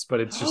VATS, but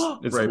it's just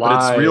it's right, live.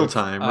 but it's real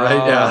time,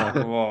 right?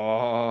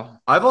 Yeah.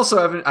 I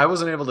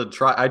wasn't able to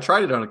try. I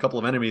tried it on a couple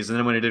of enemies, and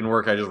then when it didn't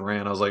work, I just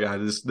ran. I was like,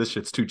 this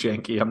shit's too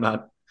janky. I'm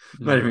not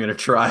even gonna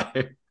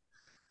try.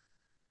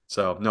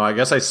 So no, I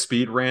guess I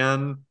speed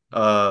ran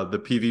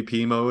the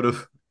PvP mode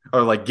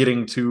or like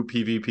getting to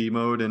PvP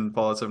mode in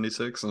Fallout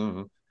 76.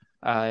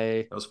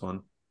 That was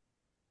fun.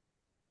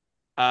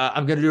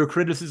 I'm going to do a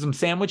criticism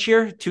sandwich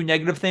here. 2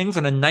 negative things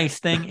and a nice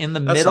thing in the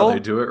That's middle. That's how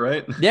they do it,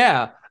 right?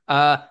 Yeah.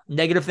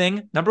 Negative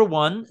thing, number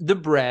 1, the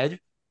bread.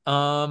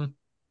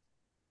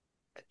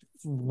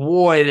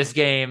 Boy, this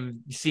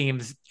game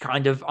seems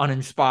kind of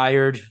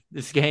uninspired.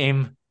 This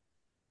game.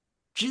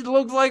 She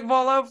looks like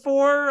Fallout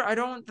 4. I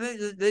don't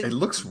think it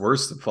looks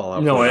worse than Fallout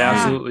 4. No, it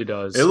absolutely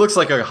does. It looks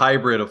like a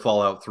hybrid of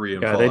Fallout 3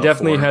 and Fallout 4. They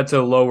definitely had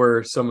to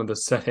lower some of the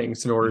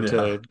settings in order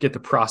to get the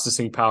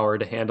processing power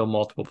to handle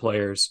multiple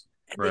players.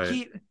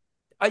 Right.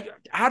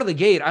 Out of the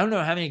gate, I don't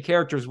know how many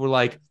characters were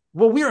like,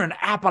 well, we're in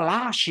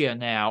Appalachia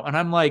now. And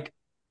I'm like,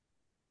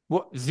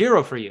 what?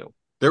 0 for you.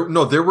 There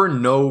were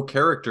no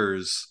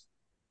characters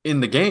in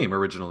the game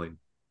originally.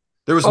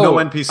 There was no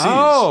Oh,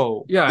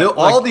 NPCs. yeah,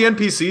 All the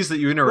NPCs that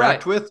you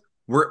interact Right. with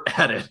were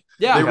added.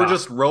 Yeah. They were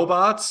just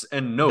robots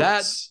and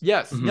notes.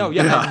 Yes. No, Mhm.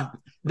 yeah. Yeah. And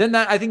then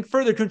that I think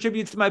further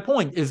contributes to my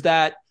point is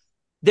that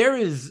there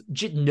is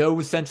no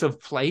sense of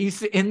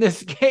place in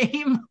this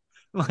game.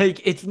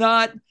 Like, it's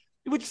not,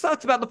 which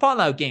sucks about the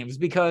Fallout games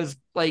because,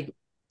 like,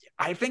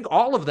 I think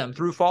all of them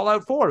through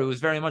Fallout 4, it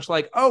was very much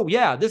like, oh,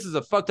 yeah, this is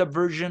a fucked up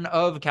version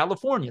of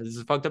California. This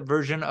is a fucked up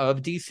version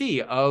of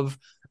DC, of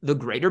the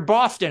greater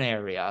Boston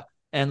area.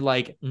 And,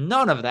 like,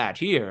 none of that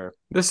here.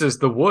 This is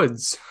the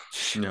woods.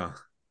 Yeah.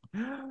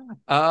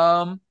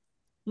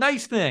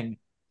 Nice thing.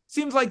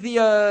 Seems like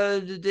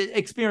the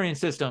experience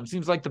system,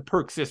 seems like the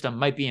perk system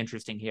might be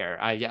interesting here.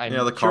 I'm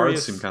the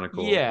cards seem kind of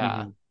cool.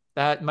 Yeah,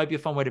 that might be a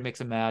fun way to mix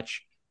and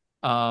match.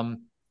 And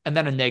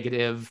then a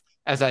negative,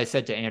 as I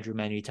said to Andrew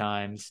many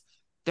times,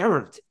 there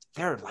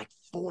are like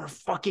 4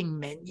 fucking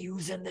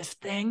menus in this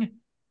thing.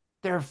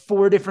 There are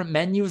 4 different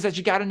menus that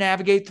you got to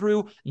navigate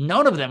through.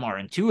 None of them are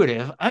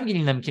intuitive. I'm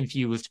getting them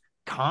confused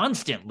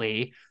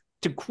constantly.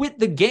 To quit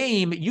the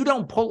game, you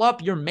don't pull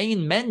up your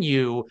main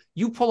menu.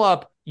 You pull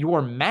up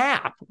your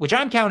map, which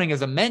I'm counting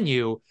as a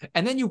menu,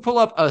 and then you pull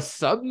up a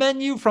sub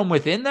menu from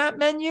within that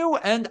menu,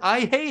 and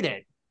I hate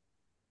it.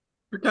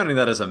 If you're counting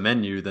that as a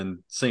menu,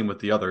 then same with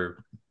the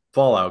other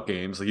Fallout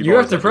games. Like You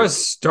have to press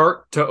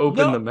start to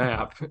open the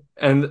map.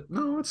 And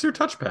no, it's your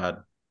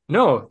touchpad.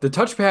 no, the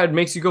touchpad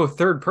makes you go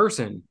third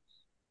person.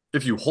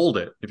 If you hold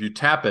it, if you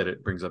tap it,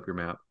 it brings up your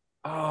map.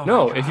 Oh,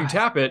 no, if you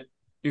tap it,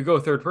 you go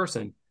third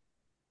person.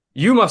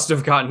 You must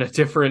have gotten a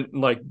different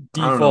like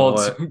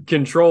default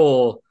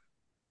control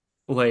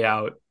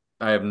layout.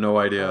 I have no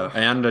idea.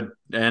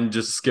 And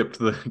just skipped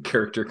the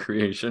character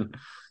creation.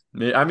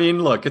 I mean,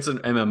 look, it's an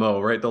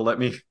MMO, right? They'll let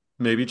me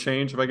maybe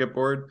change if I get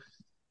bored.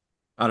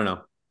 I don't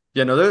know.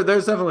 Yeah, no,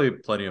 there's definitely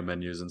plenty of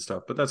menus and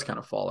stuff, but that's kind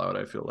of Fallout,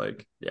 I feel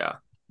like. Yeah.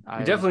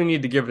 We definitely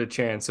need to give it a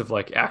chance of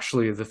like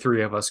actually the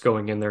 3 of us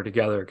going in there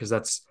together, because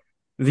that's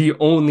the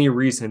only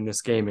reason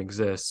this game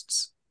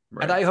exists.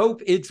 Right. And I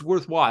hope it's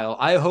worthwhile.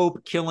 I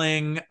hope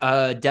killing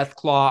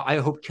Deathclaw, I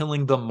hope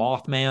killing the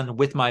Mothman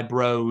with my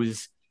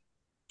bros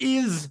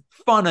is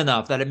fun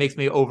enough that it makes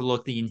me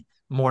overlook the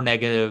more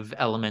negative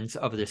elements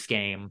of this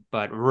game.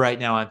 But right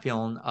now I'm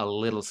feeling a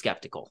little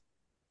skeptical.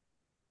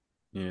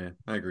 Yeah,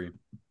 I agree.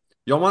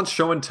 Y'all want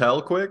show and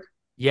tell quick?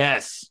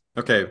 Yes.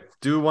 Okay,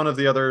 do one of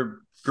the other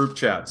group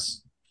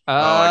chats.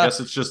 I guess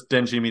it's just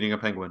Denji meeting a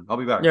penguin. I'll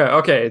be back. Yeah,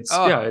 okay. It's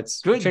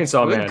good,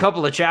 Chainsaw Man. Good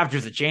couple of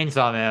chapters of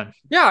Chainsaw Man.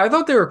 Yeah, I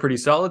thought they were pretty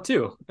solid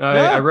too.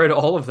 I read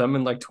all of them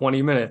in like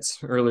 20 minutes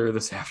earlier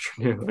this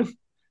afternoon.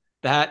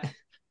 that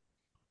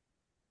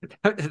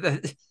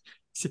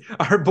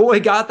our boy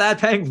got that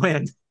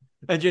penguin.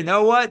 And you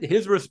know what?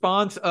 His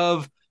response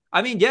of,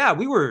 I mean, yeah,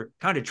 we were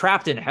kind of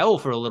trapped in hell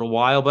for a little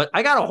while, but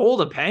I got a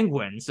hold of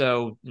penguin,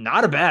 so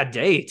not a bad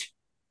date.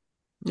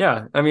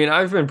 Yeah, I mean,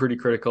 I've been pretty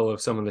critical of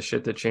some of the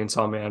shit that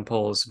Chainsaw Man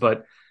pulls,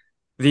 but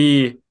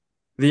the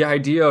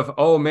idea of,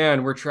 oh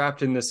man, we're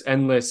trapped in this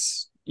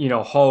endless,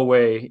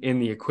 hallway in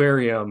the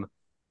aquarium,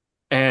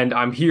 and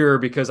I'm here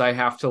because I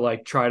have to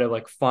like try to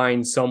like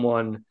find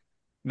someone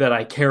that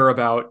I care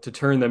about to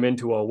turn them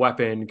into a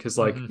weapon, because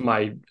like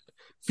my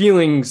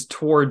feelings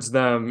towards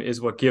them is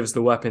what gives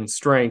the weapon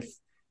strength,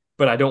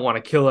 but I don't want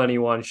to kill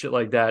anyone, shit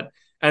like that.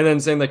 And then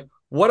saying like,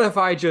 what if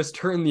I just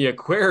turn the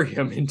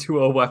aquarium into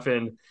a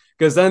weapon?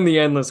 Because then the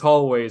endless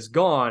hallway is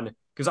gone,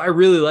 because I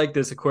really like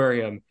this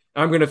aquarium.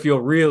 I'm going to feel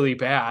really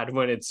bad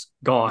when it's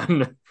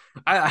gone.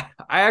 I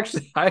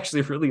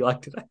actually really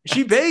liked it.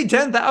 She paid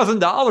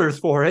 $10,000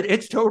 for it.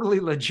 It's totally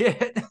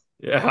legit.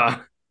 Yeah.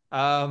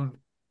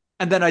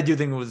 And then I do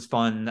think it was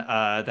fun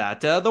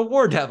that the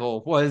War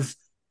Devil was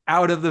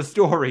out of the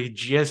story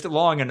just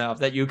long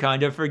enough that you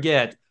kind of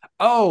forget,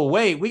 oh,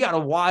 wait, we got a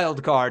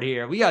wild card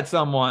here. We got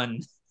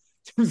someone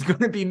who's going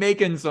to be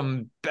making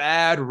some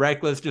bad,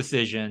 reckless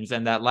decisions.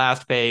 And that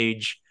last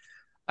page,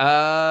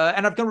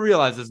 and I've come to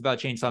realize this about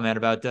Chainsaw Man,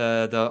 about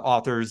the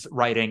author's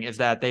writing, is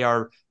that they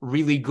are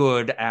really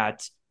good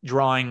at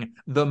drawing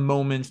the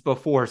moments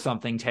before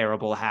something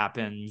terrible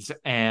happens,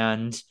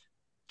 and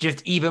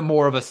just even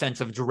more of a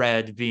sense of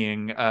dread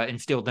being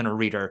instilled in a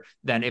reader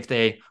than if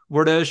they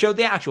were to show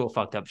the actual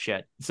fucked up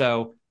shit.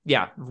 So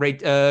yeah,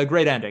 great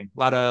ending.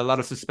 A lot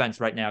of suspense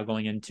right now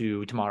going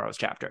into tomorrow's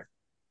chapter.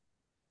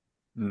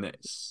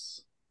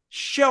 Nice.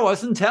 Show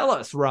us and tell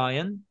us,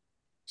 Ryan.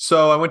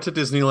 So I went to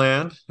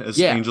Disneyland as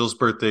Angel's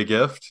birthday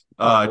gift.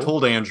 I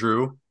told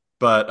Andrew,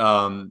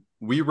 but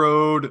we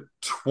rode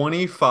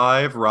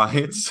 25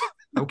 rides.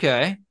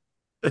 Okay.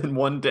 In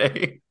one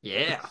day.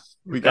 Yeah.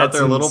 We got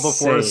there a little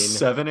before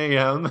 7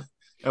 a.m.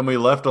 and we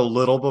left a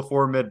little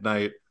before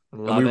midnight.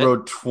 And we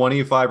rode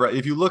 25 rides.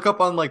 If you look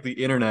up on like the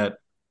internet,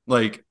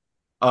 like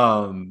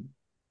riding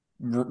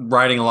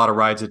a lot of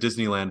rides at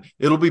Disneyland,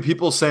 it'll be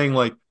people saying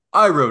like,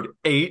 I rode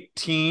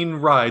 18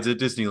 rides at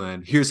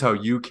Disneyland. Here's how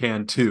you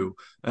can too.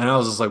 And I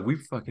was just like, we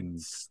fucking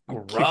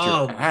kicked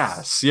your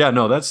ass. Yeah,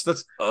 no, that's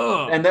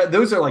and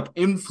those are like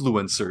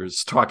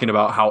influencers talking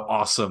about how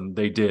awesome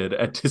they did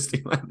at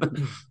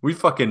Disneyland. We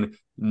fucking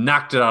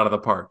knocked it out of the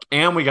park.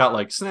 And we got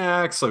like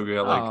snacks. So we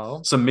got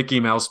like some Mickey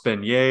Mouse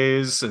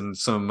beignets and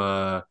some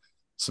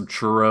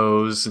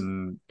churros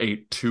and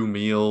ate 2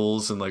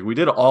 meals, and like we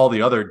did all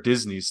the other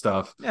Disney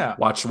stuff. Yeah.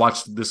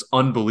 Watched this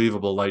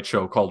unbelievable light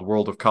show called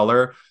World of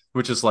Color,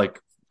 which is like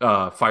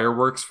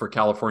fireworks for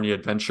California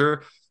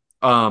Adventure,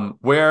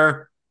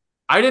 where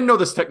I didn't know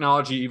this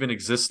technology even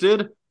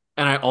existed,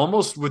 and I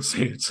almost would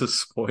say it's a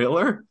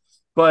spoiler,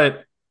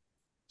 but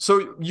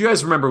so you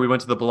guys remember we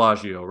went to the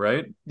Bellagio,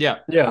 right? Yeah.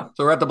 So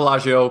we're at the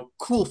Bellagio,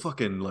 cool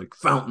fucking like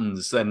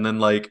fountains, and then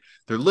like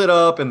they're lit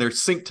up and they're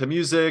synced to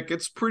music.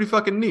 It's pretty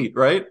fucking neat,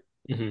 right?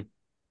 Mm-hmm.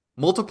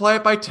 Multiply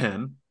it by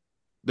 10.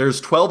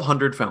 There's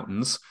 1,200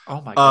 fountains.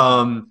 Oh my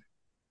god.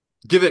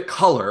 Give it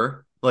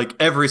color. Like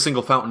every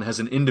single fountain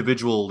has an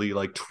individually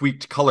like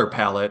tweaked color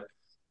palette.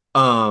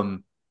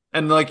 And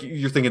like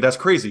you're thinking that's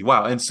crazy.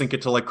 Wow. And sync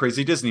it to like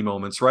crazy Disney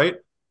moments, right?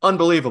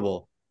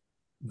 Unbelievable.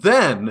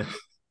 Then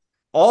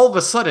all of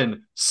a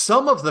sudden,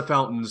 some of the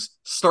fountains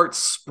start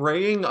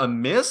spraying a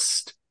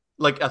mist,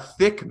 like a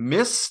thick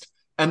mist,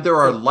 and there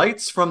are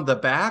lights from the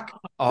back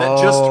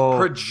that just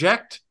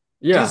project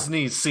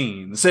Disney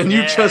scenes. And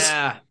you just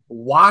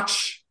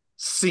watch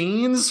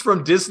scenes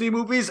from Disney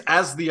movies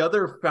as the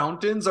other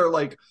fountains are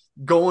like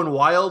going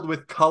wild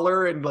with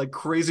color and like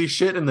crazy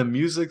shit, and the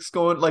music's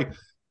going like,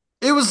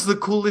 it was the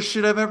coolest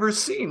shit I've ever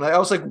seen. Like I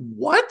was like,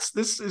 what?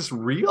 This is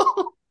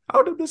real?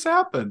 How did this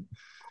happen?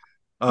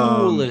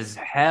 Cool as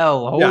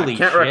hell. Holy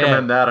can't shit.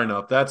 recommend that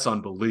enough. That's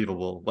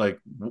unbelievable.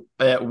 Like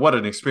what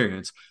an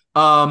experience.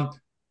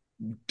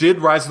 Did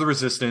Rise of the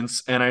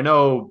Resistance, and I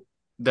know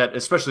that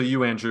especially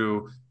you,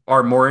 Andrew,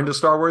 are more into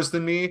Star Wars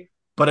than me,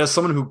 but as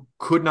someone who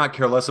could not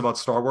care less about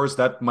Star Wars,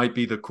 that might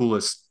be the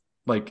coolest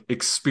like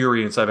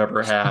experience I've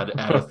ever had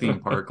at a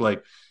theme park.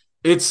 Like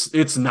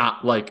it's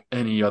not like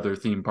any other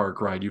theme park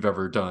ride you've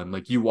ever done.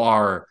 Like you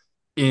are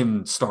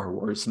in Star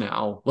Wars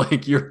now.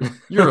 Like you're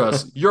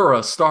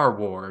a Star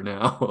War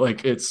now.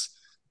 Like it's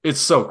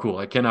so cool.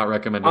 I cannot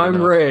recommend it I'm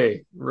enough.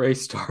 Ray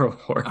Star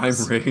Wars.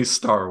 I'm Ray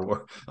Star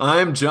Wars.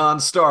 I'm John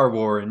Star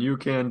Wars, and you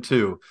can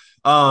too.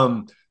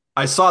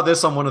 I saw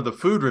this on one of the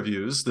food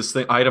reviews, this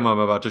item I'm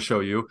about to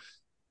show you,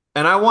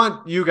 and I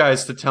want you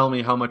guys to tell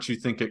me how much you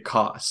think it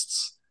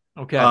costs.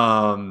 Okay.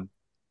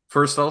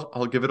 First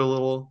I'll give it a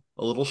little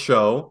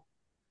show.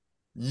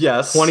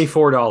 Yes.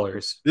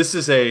 $24. This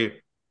is a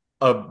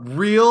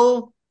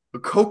real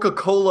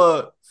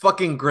Coca-Cola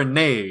fucking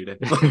grenade.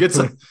 Like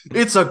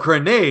it's a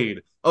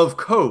grenade of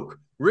Coke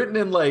written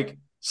in like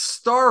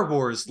Star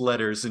Wars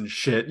letters and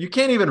shit. You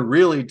can't even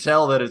really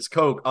tell that it's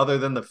Coke other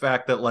than the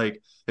fact that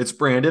like it's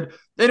branded.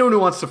 Anyone who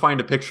wants to find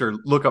a picture,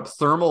 look up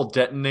thermal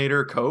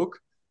detonator Coke.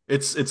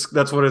 It's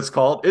that's what it's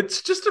called.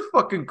 It's just a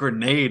fucking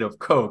grenade of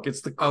Coke.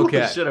 It's the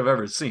coolest shit I've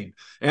ever seen.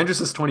 Andrew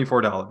says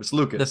 $24.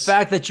 Lucas. The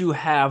fact that you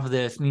have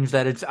this means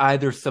that it's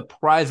either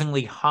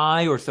surprisingly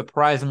high or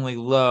surprisingly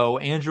low.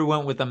 Andrew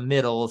went with a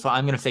middle, so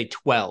I'm going to say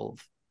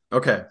 12.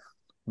 Okay.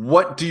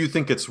 What do you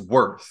think it's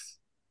worth?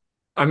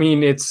 I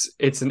mean, it's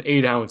an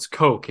 8-ounce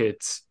Coke.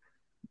 It's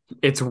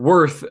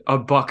worth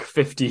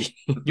 $1.50.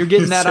 You're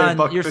getting that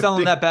on. You're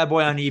selling that bad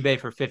boy on eBay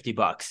for $50.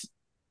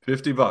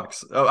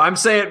 $50. Oh, I'm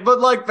saying, but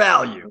like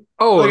value.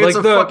 Oh, like it's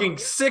a fucking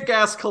sick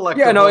ass collectible.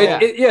 Yeah, no,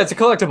 it's a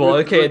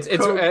collectible. Okay, it's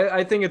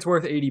I think it's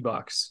worth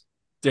 $80.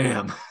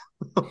 Damn.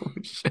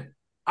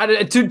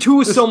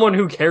 To someone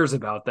who cares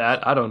about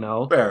that, I don't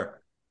know.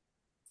 Fair.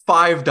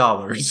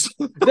 $5.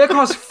 That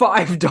costs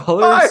 $5.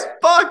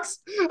 $5.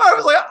 I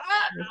was like,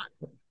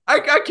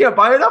 I can't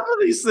buy enough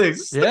of these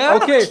things. Yeah.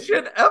 Okay.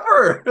 Shit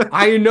ever.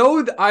 I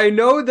know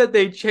that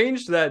they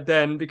changed that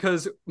then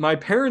because my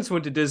parents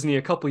went to Disney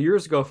a couple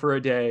years ago for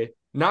a day.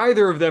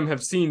 Neither of them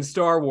have seen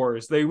Star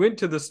Wars. They went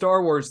to the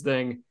Star Wars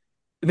thing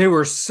and they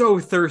were so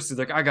thirsty.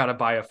 Like, I gotta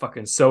buy a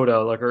fucking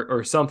soda, like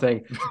or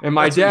something. And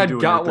my dad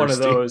got one of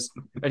those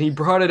and he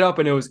brought it up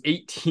and it was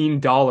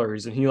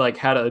 $18 and he like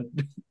had a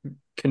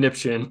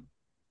conniption.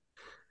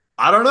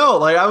 I don't know.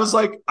 Like I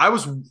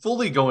was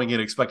fully going in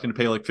expecting to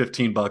pay like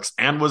 $15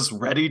 and was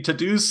ready to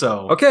do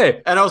so.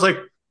 Okay. And I was like,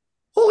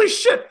 holy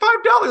shit,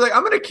 $5. Like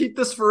I'm going to keep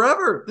this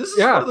forever. This is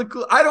one of the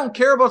cool. I don't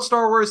care about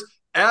Star Wars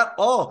at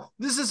all.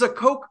 This is a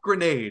Coke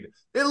grenade.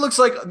 It looks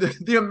like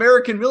the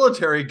American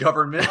military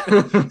government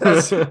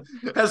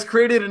has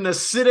created an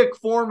acidic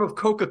form of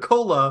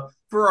Coca-Cola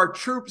for our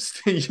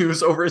troops to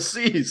use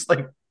overseas.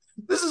 Like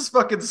this is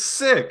fucking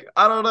sick.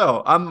 I don't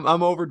know.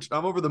 I'm over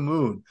the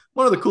moon.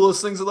 One of the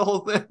coolest things of the whole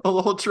thing,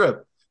 the whole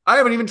trip. I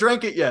haven't even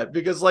drank it yet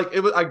because like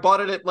I bought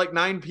it at like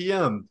 9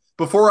 p.m.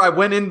 before I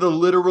went in the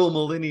literal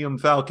Millennium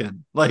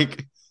Falcon.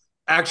 Like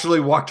actually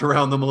walked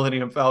around the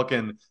Millennium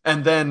Falcon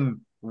and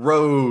then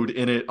rode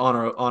in it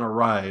on a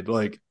ride.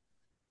 Like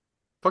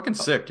fucking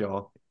sick,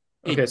 y'all.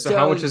 Okay, so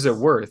how much is it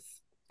worth?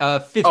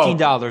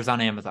 $15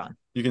 on Amazon.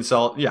 You can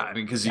sell it. Yeah, I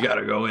mean, because you got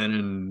to go in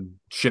and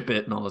ship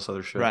it and all this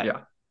other shit. Right.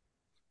 Yeah.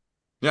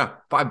 Yeah,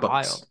 $5.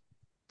 Wild.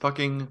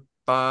 Fucking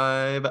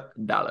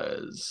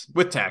 $5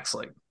 with tax,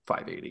 like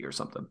 580 or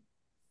something.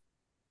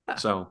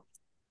 So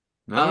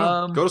I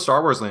don't know. Go to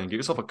Star Wars Land, get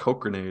yourself a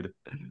Coke grenade,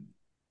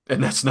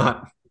 and that's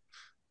not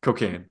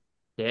cocaine.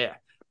 Yeah.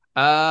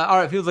 All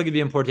right. Feels like it'd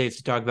be in poor taste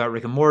to talk about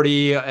Rick and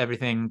Morty,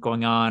 everything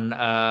going on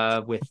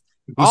with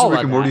Wasn't all Rick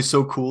of and that. Morty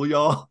so cool,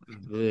 y'all?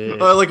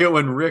 I like it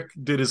when Rick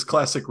did his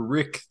classic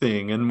Rick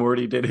thing and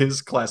Morty did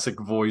his classic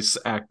voice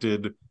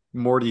acted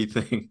Morty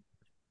thing.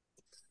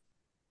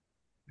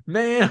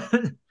 Man,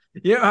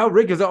 you know how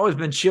Rick has always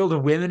been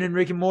shielding women in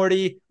Rick and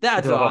Morty?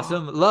 That's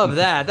awesome. Love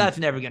that. That's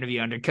never going to be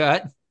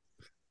undercut.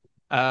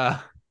 I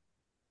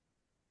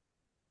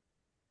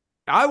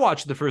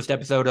watched the first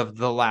episode of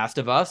The Last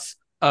of Us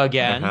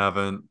again. I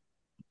haven't.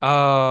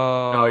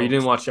 Oh, you Oh,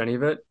 didn't watch any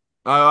of it?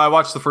 I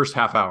watched the first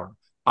half hour.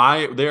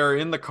 They are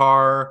in the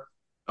car.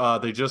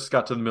 They just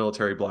got to the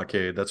military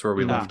blockade. That's where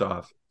we left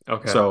off.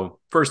 Okay. So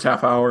first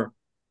half hour,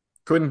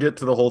 couldn't get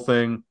to the whole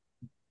thing.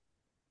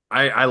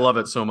 I love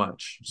it so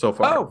much so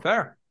far. Oh,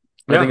 fair.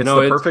 I think it's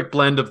the perfect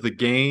blend of the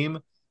game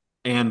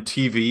and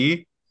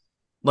TV.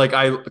 Like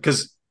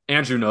because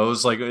Andrew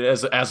knows, like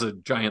as a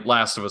giant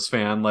Last of Us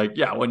fan, like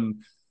yeah,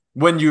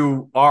 when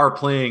you are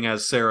playing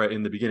as Sarah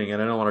in the beginning, and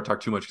I don't want to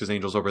talk too much because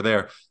Angel's over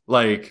there,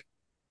 like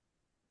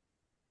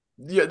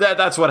yeah,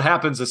 that's what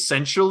happens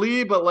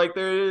essentially, but like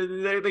they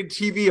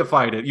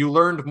TV-ified it. You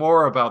learned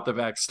more about the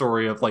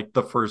backstory of like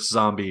the first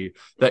zombie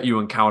that you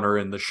encounter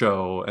in the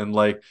show, and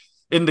like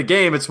in the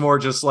game, it's more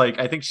just like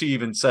I think she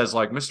even says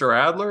like Mr.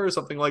 Adler or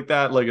something like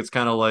that. Like it's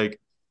kind of like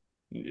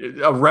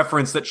a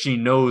reference that she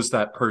knows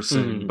that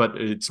person, but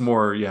it's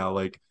more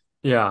like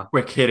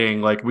quick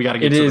hitting. Like we got to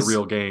get to the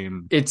real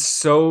game. It's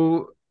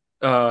so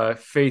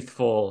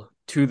faithful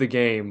to the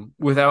game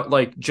without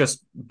like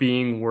just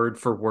being word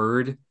for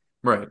word.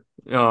 Right.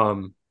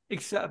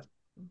 Except,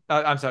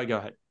 I'm sorry. Go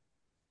ahead.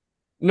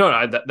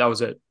 No, that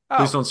was it.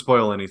 Please don't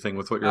spoil anything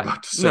with what you're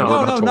about to say.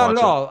 No, not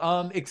at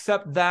all.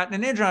 Except that,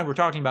 and Andrew and I were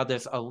talking about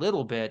this a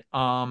little bit.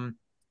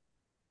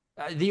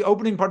 The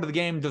opening part of the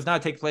game does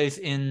not take place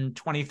in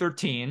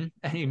 2013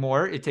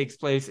 anymore. It takes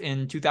place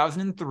in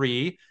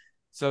 2003.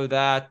 So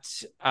that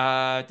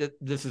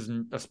this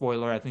isn't a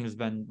spoiler. I think has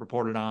been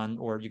reported on,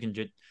 or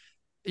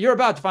you're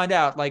about to find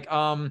out. Like,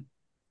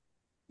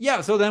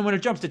 yeah. So then when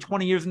it jumps to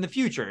 20 years in the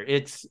future,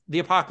 it's the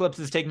apocalypse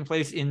is taking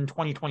place in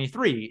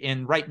 2023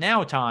 in right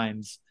now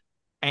times.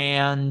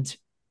 And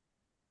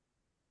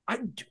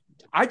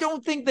I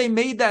don't think they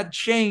made that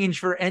change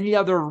for any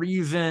other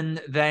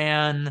reason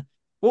than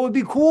what would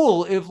be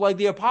cool if like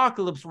the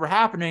apocalypse were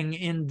happening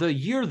in the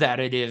year that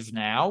it is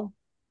now.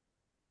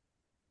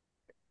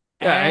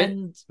 Yeah,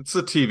 and it's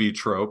a TV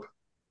trope.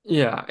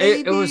 Yeah,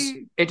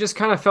 it just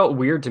kind of felt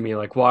weird to me.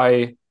 Like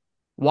why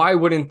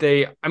wouldn't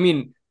they? I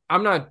mean,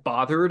 I'm not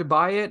bothered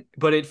by it,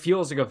 but it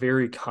feels like a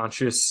very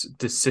conscious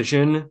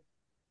decision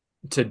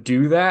to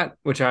do that,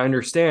 which I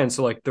understand.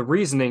 So like the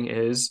reasoning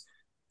is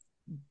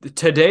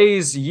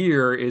today's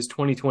year is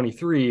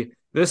 2023.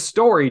 This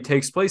story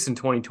takes place in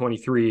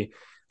 2023,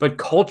 but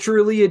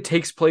culturally it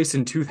takes place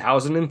in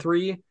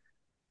 2003.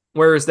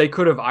 Whereas they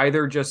could have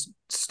either just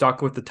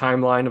stuck with the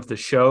timeline of the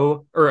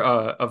show or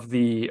of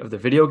the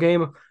video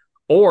game,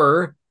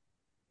 or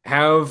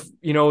have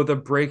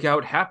the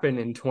breakout happen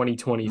in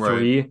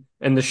 2023,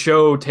 and the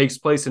show takes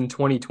place in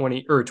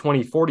 2020 or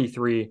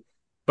 2043.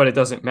 But it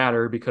doesn't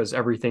matter because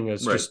everything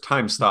is just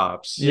time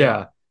stops.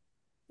 Yeah.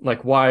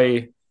 Like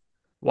why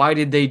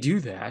did they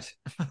do that?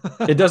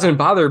 It doesn't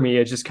bother me.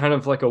 It's just kind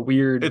of like a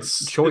weird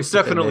choice. It's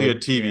definitely a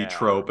TV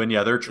trope. And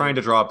they're trying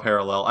to draw a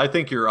parallel. I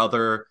think your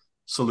other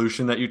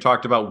solution that you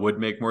talked about would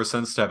make more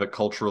sense to have it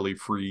culturally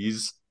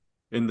freeze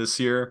in this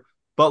year.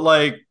 But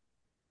like,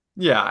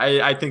 yeah,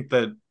 I think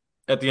that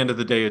at the end of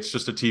the day, it's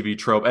just a TV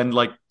trope. And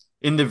like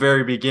in the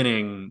very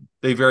beginning,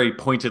 they very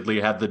pointedly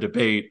had the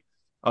debate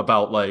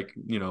about like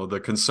the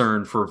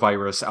concern for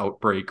virus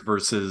outbreak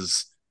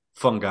versus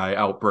fungi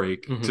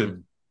outbreak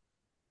to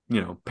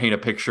paint a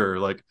picture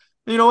like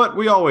what,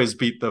 we always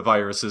beat the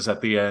viruses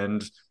at the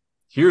end.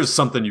 Here's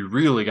something you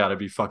really got to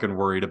be fucking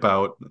worried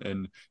about,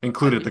 and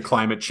included the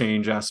climate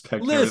change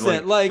aspect.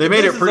 Listen, like they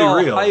made it pretty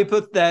real.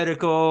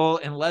 Hypothetical,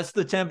 unless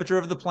the temperature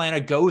of the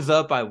planet goes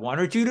up by 1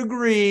 or 2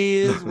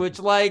 degrees, which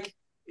like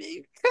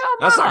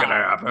that's not gonna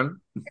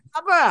happen.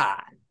 Come on.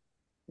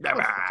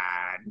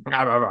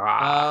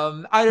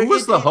 Who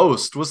was the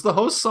host? Was the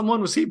host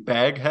someone? Was he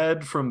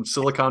Baghead from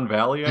Silicon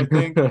Valley? I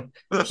think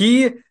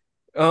he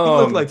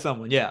looked like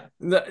someone. Yeah.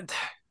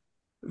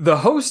 The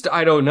host,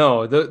 I don't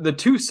know. The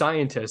two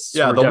scientists.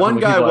 Yeah, the one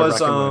guy was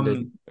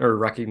or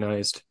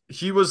recognized.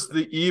 He was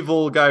the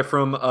evil guy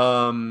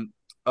from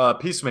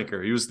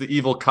Peacemaker. He was the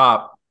evil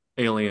cop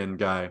alien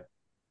guy.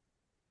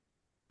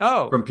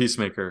 Oh, from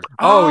Peacemaker.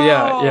 Oh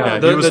yeah.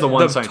 He was the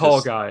one scientist.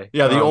 Tall guy.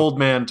 Yeah, the old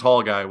man,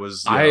 tall guy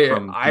was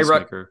from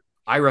Peacemaker.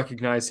 I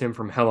recognize him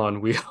from Hell on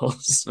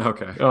Wheels.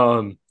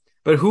 Okay.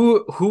 But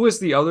who was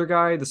the other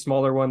guy, the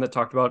smaller one that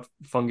talked about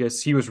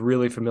fungus? He was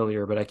really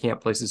familiar, but I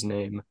can't place his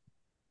name.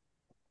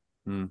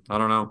 I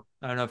don't know.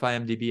 I don't know if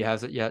IMDb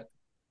has it yet.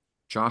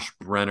 Josh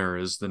Brenner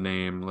is the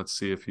name. Let's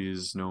see if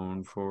he's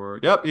known for.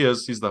 Yep, he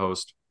is. He's the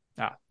host.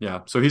 Ah.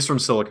 Yeah. So he's from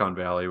Silicon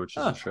Valley, which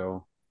is Huh. a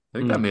show. I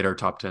think that made our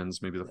top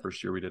tens maybe the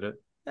first year we did it.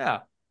 Yeah.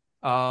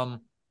 I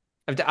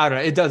don't know.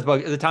 It does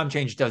bug the time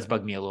change does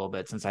bug me a little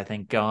bit since I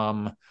think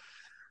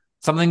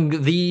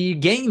something the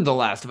game The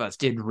Last of Us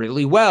did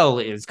really well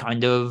is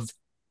kind of,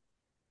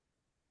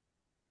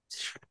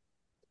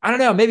 I don't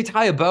know, maybe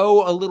tie a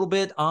bow a little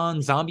bit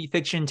on zombie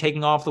fiction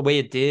taking off the way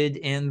it did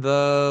in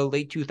the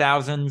late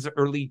 2000s,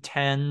 early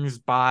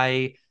 10s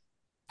by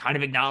kind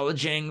of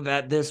acknowledging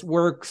that this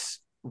works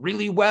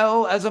really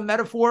well as a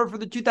metaphor for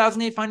the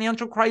 2008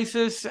 financial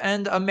crisis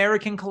and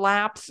American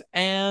collapse.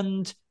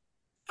 And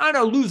I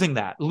don't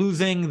know,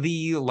 losing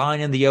the line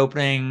in the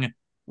opening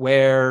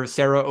where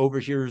Sarah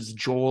overhears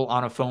Joel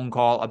on a phone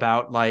call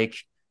about like,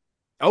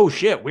 oh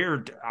shit,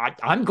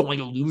 I'm going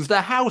to lose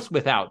the house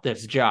without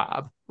this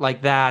job.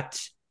 Like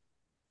that.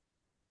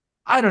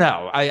 I don't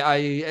know.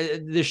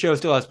 This show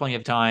still has plenty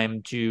of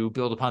time to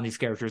build upon these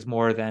characters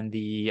more than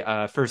the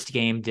first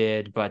game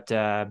did, but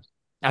I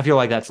feel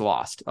like that's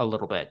lost a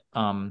little bit.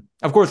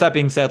 Of course, that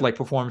being said, like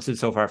performances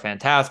so far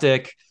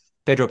fantastic.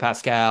 Pedro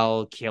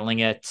Pascal killing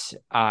it.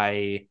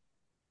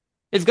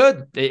 It's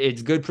good.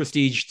 It's good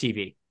prestige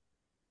TV.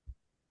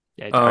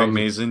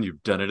 Amazing.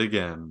 You've done it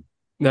again.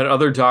 That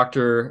other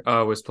doctor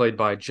was played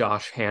by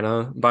Josh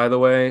Hanna, by the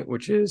way,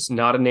 which is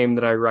not a name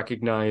that I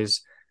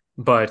recognize,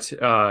 but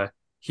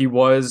he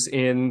was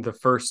in the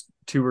first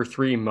 2 or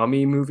 3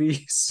 Mummy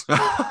movies,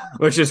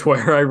 which is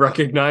where I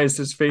recognized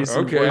his face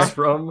and voice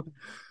from.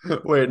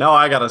 Wait, now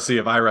I gotta see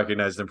if I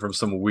recognized him from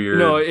some weird.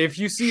 No, if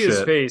you see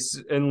his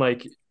face and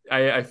like,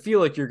 I feel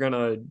like you're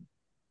gonna.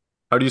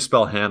 How do you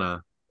spell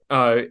Hannah?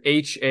 Hannah.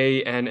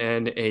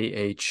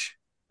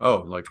 Oh,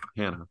 like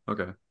Hannah.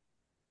 Okay.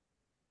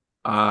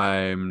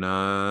 I'm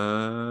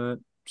not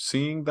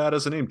seeing that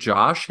as a name.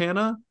 Josh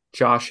Hanna?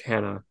 Josh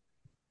Hanna.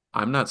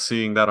 I'm not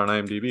seeing that on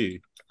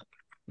IMDb.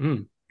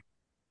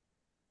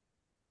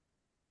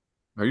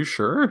 Are you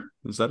sure?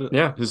 Is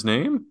that his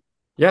name?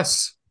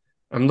 Yes.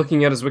 I'm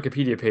looking at his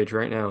Wikipedia page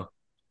right now.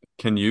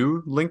 Can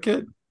you link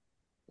it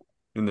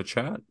in the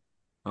chat?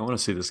 I want to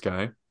see this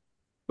guy.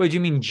 Wait, do you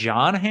mean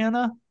John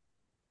Hanna?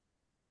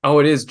 Oh,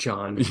 it is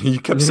John.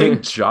 You kept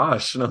saying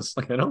Josh, and I was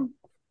like, I'm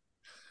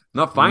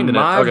not finding it.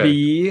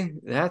 Okay.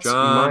 That's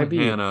John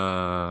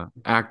Hanna,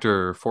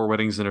 actor, 4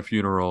 Weddings and a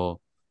Funeral.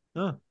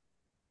 Huh.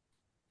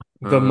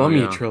 The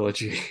Mummy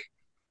trilogy.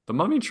 The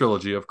Mummy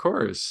trilogy, of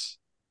course.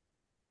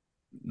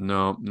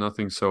 No,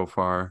 nothing so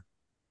far.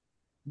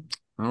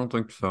 I don't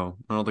think so.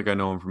 I don't think I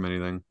know him from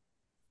anything.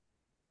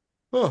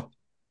 Huh.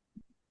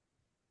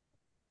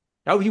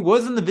 Oh, he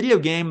was in the video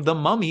game The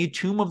Mummy,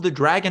 Tomb of the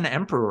Dragon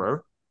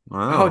Emperor.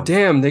 Wow. Oh,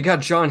 damn. They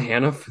got John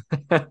Hanna for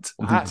that.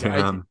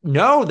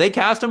 No, they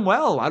cast him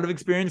well. A lot of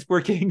experience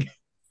working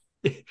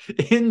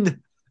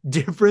in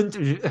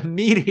different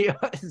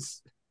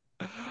medias.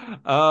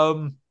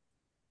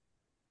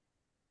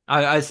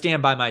 I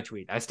stand by my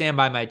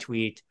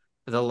tweet.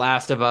 The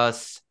Last of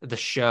Us, the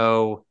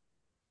show.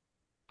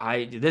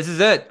 This is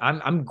it.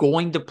 I'm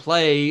going to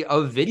play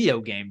a video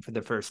game for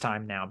the first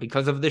time now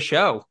because of the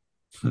show.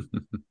 This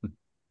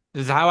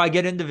is how I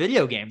get into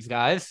video games,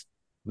 guys.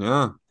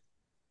 Yeah.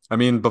 I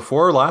mean,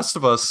 before Last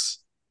of Us,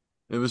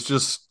 it was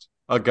just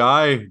a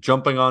guy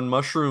jumping on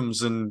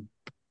mushrooms and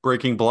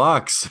breaking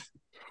blocks.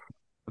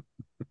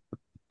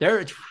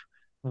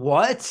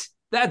 What?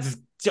 That's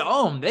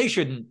dumb. They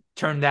shouldn't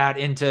turn that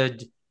into.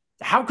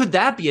 How could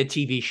that be a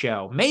TV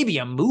show? Maybe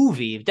a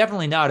movie.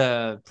 Definitely not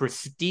a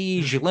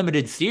prestige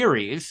limited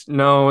series.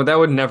 No, that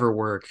would never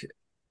work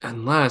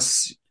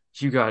unless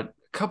you got a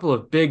couple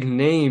of big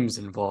names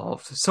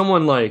involved.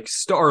 Someone like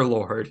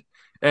Star-Lord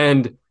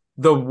and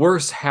the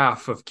worst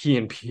half of Key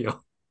and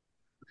Peele.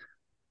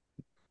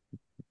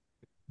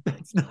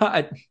 That's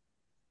not.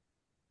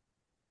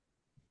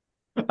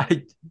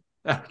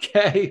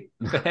 Okay,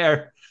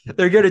 fair.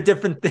 They're good at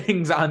different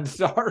things. I'm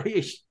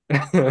sorry.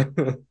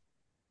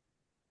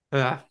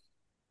 All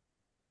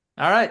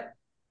right.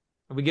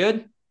 Are we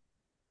good?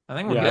 I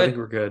think we're good. I think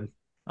we're good.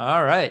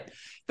 All right.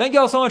 Thank you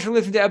all so much for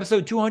listening to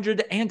episode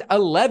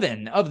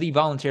 211 of the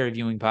Voluntary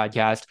Viewing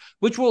Podcast,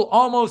 which will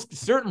almost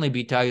certainly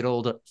be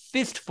titled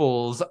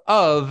Fistfuls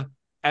of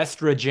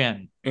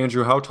Estrogen.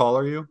 Andrew, how tall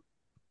are you?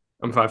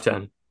 I'm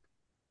 5'10".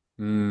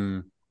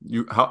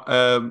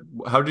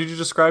 How did you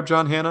describe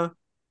John Hanna?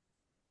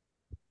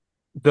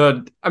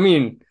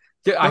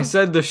 I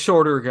said the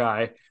shorter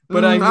guy,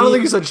 but I don't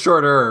think you said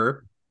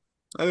shorter.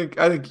 I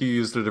think you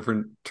used a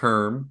different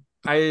term.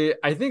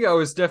 I think I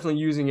was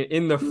definitely using it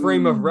in the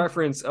frame of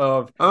reference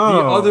of the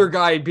other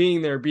guy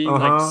being like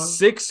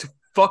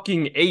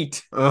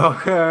 6'8".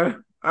 Okay.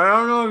 I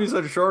don't know if you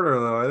said shorter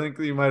though. I think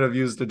you might have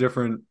used a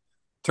different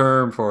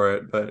term for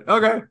it, but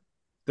okay.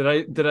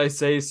 Did I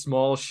say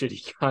small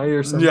shitty guy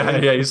or something?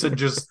 Yeah. You said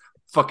just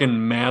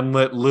fucking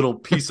manlet little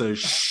piece of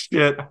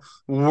shit,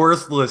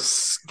 worthless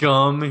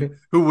scum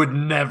who would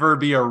never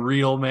be a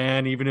real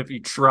man even if he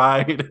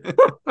tried.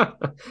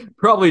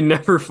 Probably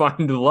never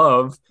find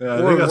love. Yeah, I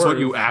think that's what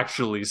you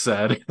actually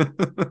said.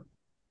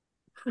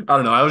 I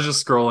don't know. I was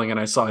just scrolling and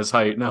I saw his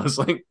height and I was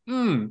like,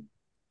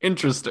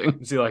 interesting.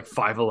 Is he like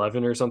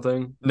 5'11" or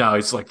something? No,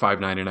 he's like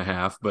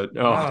 5'9.5", but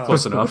Oh.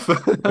 close enough.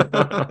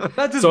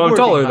 That's his So I'm working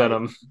taller height. than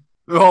him.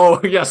 Oh,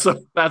 yeah,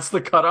 so that's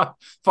the cutoff.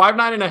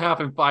 5'9.5"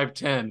 and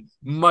 5'10"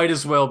 might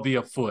as well be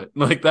a foot.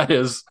 Like, that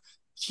is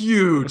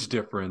huge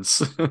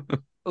difference.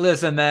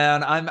 Listen,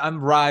 man, I'm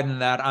riding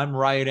that. I'm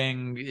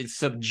riding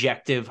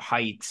subjective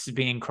heights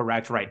being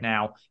correct right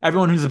now.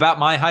 Everyone who's about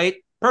my height,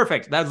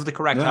 perfect. That's the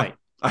correct height.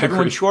 I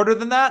Everyone agree. shorter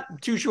than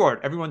that, too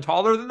short. Everyone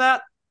taller than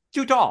that,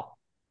 too tall.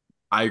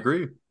 I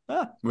agree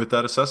with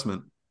that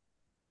assessment.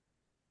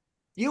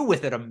 Deal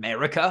with it,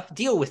 America.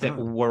 Deal with it,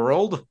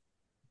 world.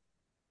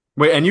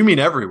 Wait, and you mean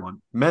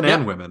everyone, men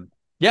and women?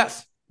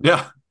 Yes.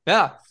 Yeah.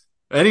 Yeah.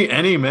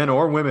 Any men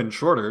or women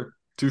shorter,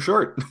 too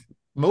short.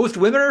 Most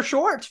women are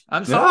short.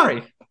 I'm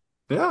sorry.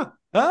 Yeah.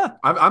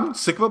 I'm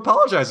sick of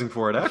apologizing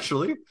for it,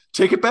 actually.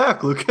 Take it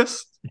back,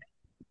 Lucas.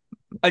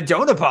 I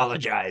don't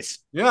apologize.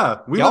 Yeah,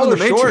 we Y'all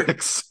live in the are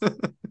Matrix.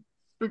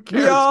 Who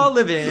cares? We all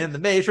live in the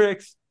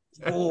Matrix.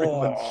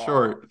 Everyone's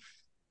short.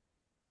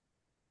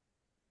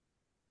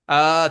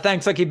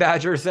 Thanks, Lucky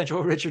Badger,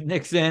 Central Richard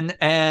Nixon,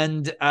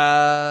 and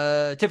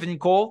Tiffany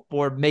Cole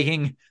for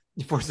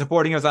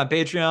supporting us on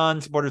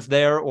Patreon. Support us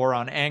there or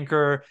on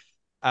Anchor.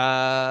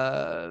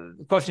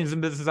 Questions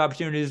and business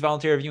opportunities,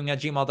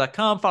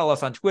 volunteerviewing@gmail.com. Follow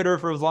us on Twitter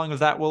for as long as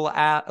that will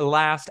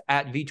last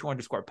at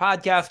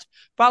V2_podcast.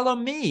 Follow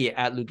me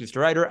at Lucas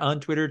DeRuyter on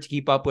Twitter to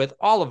keep up with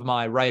all of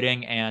my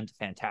writing and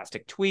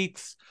fantastic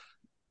tweets.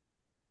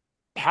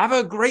 Have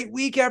a great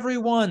week,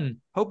 everyone.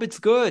 Hope it's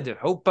good.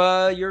 Hope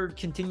you're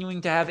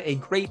continuing to have a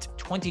great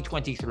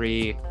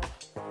 2023.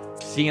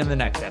 See you in the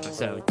next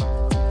episode.